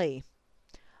finally,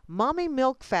 "Mommy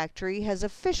Milk Factory has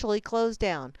officially closed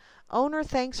down. Owner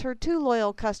thanks her 2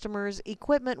 loyal customers.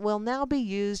 Equipment will now be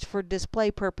used for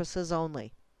display purposes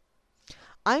only."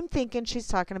 I'm thinking she's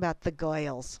talking about the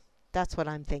Goyles. That's what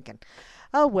I'm thinking.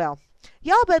 Oh, well.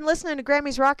 Y'all been listening to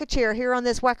Grammy's Rocket Chair here on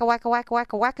this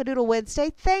WHACK-A-DOODLE Wednesday.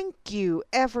 Thank you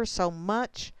ever so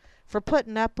much for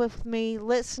putting up with me,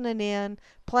 listening in,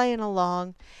 playing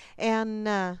along. And,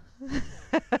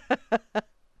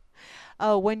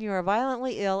 oh, when you are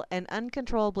violently ill and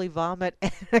uncontrollably vomit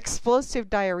and explosive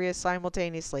diarrhea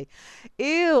simultaneously.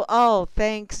 Ew. Oh,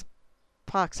 thanks,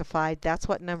 Poxified. That's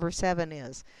what number 7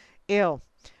 is. Ew.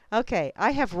 Okay,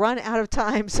 I have run out of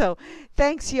time, so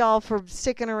thanks y'all for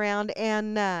sticking around,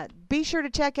 and be sure to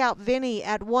check out Vinny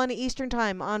at 1 Eastern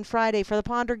Time on Friday for the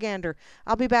Pondergander.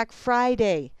 I'll be back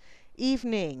Friday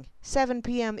evening, 7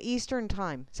 p.m. Eastern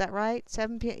Time. Is that right?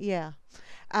 7 p.m.? Yeah.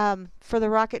 For the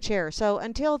Rocket Chair. So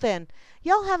until then,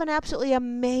 y'all have an absolutely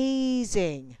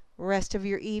amazing rest of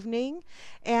your evening,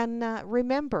 and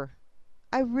remember,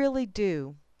 I really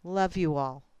do love you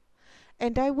all,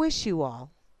 and I wish you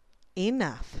all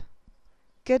enough.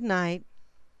 Good night.